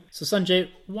 So Sanjay,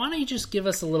 why don't you just give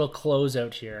us a little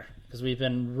closeout here? Because we've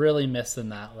been really missing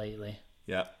that lately.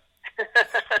 Yeah.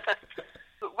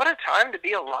 What a time to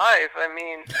be alive. I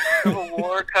mean, Civil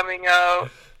War coming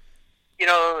out, you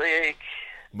know, like...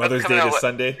 Mother's Day to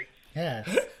Sunday. Yeah.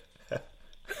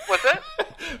 What's that?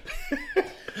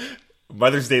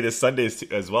 Mother's Day this Sunday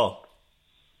as well.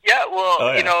 Yeah,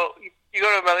 well, you know, you go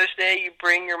go to Mother's Day, you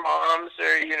bring your moms,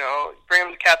 or, you know, bring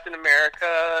them to Captain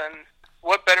America, and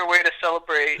what better way to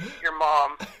celebrate your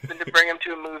mom than to bring them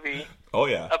to a movie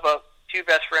about two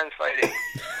best friends fighting?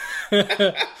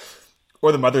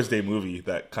 Or the Mother's Day movie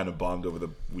that kind of bombed over the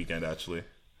weekend, actually.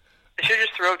 They should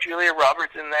just throw Julia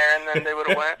Roberts in there, and then they would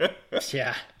have went.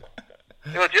 Yeah.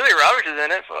 Well, Julia Roberts is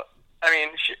in it, so, I mean,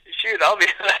 shoot, I'll be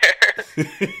there.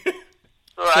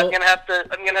 So I'm gonna have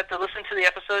to listen to the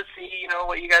episode, see, you know,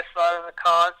 what you guys thought of the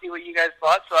con, see what you guys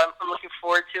thought. So I'm looking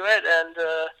forward to it. And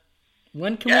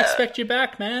when can we expect you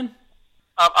back, man?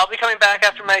 I'll be coming back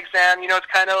after my exam. You know, it's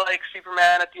kind of like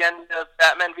Superman at the end of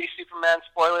Batman v Superman.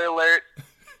 Spoiler alert.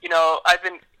 You know, I've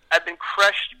been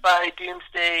crushed by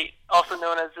Doomsday, also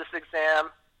known as this exam,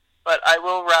 but I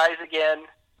will rise again.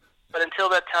 But until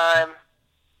that time,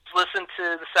 listen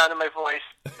to the sound of my voice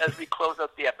as we close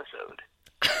up the episode.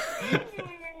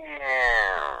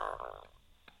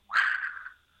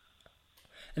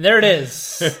 And there it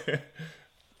is.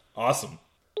 Awesome.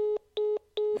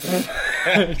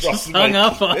 Just hung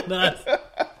up on us.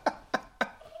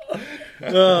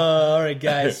 All right,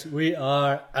 guys, we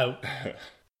are out.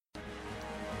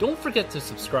 Don't forget to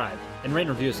subscribe and rate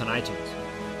and review us on iTunes.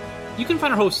 You can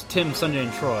find our hosts Tim, Sunday,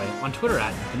 and Troy on Twitter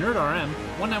at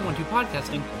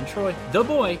NerdRM1912Podcasting and Troy the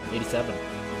Boy 87.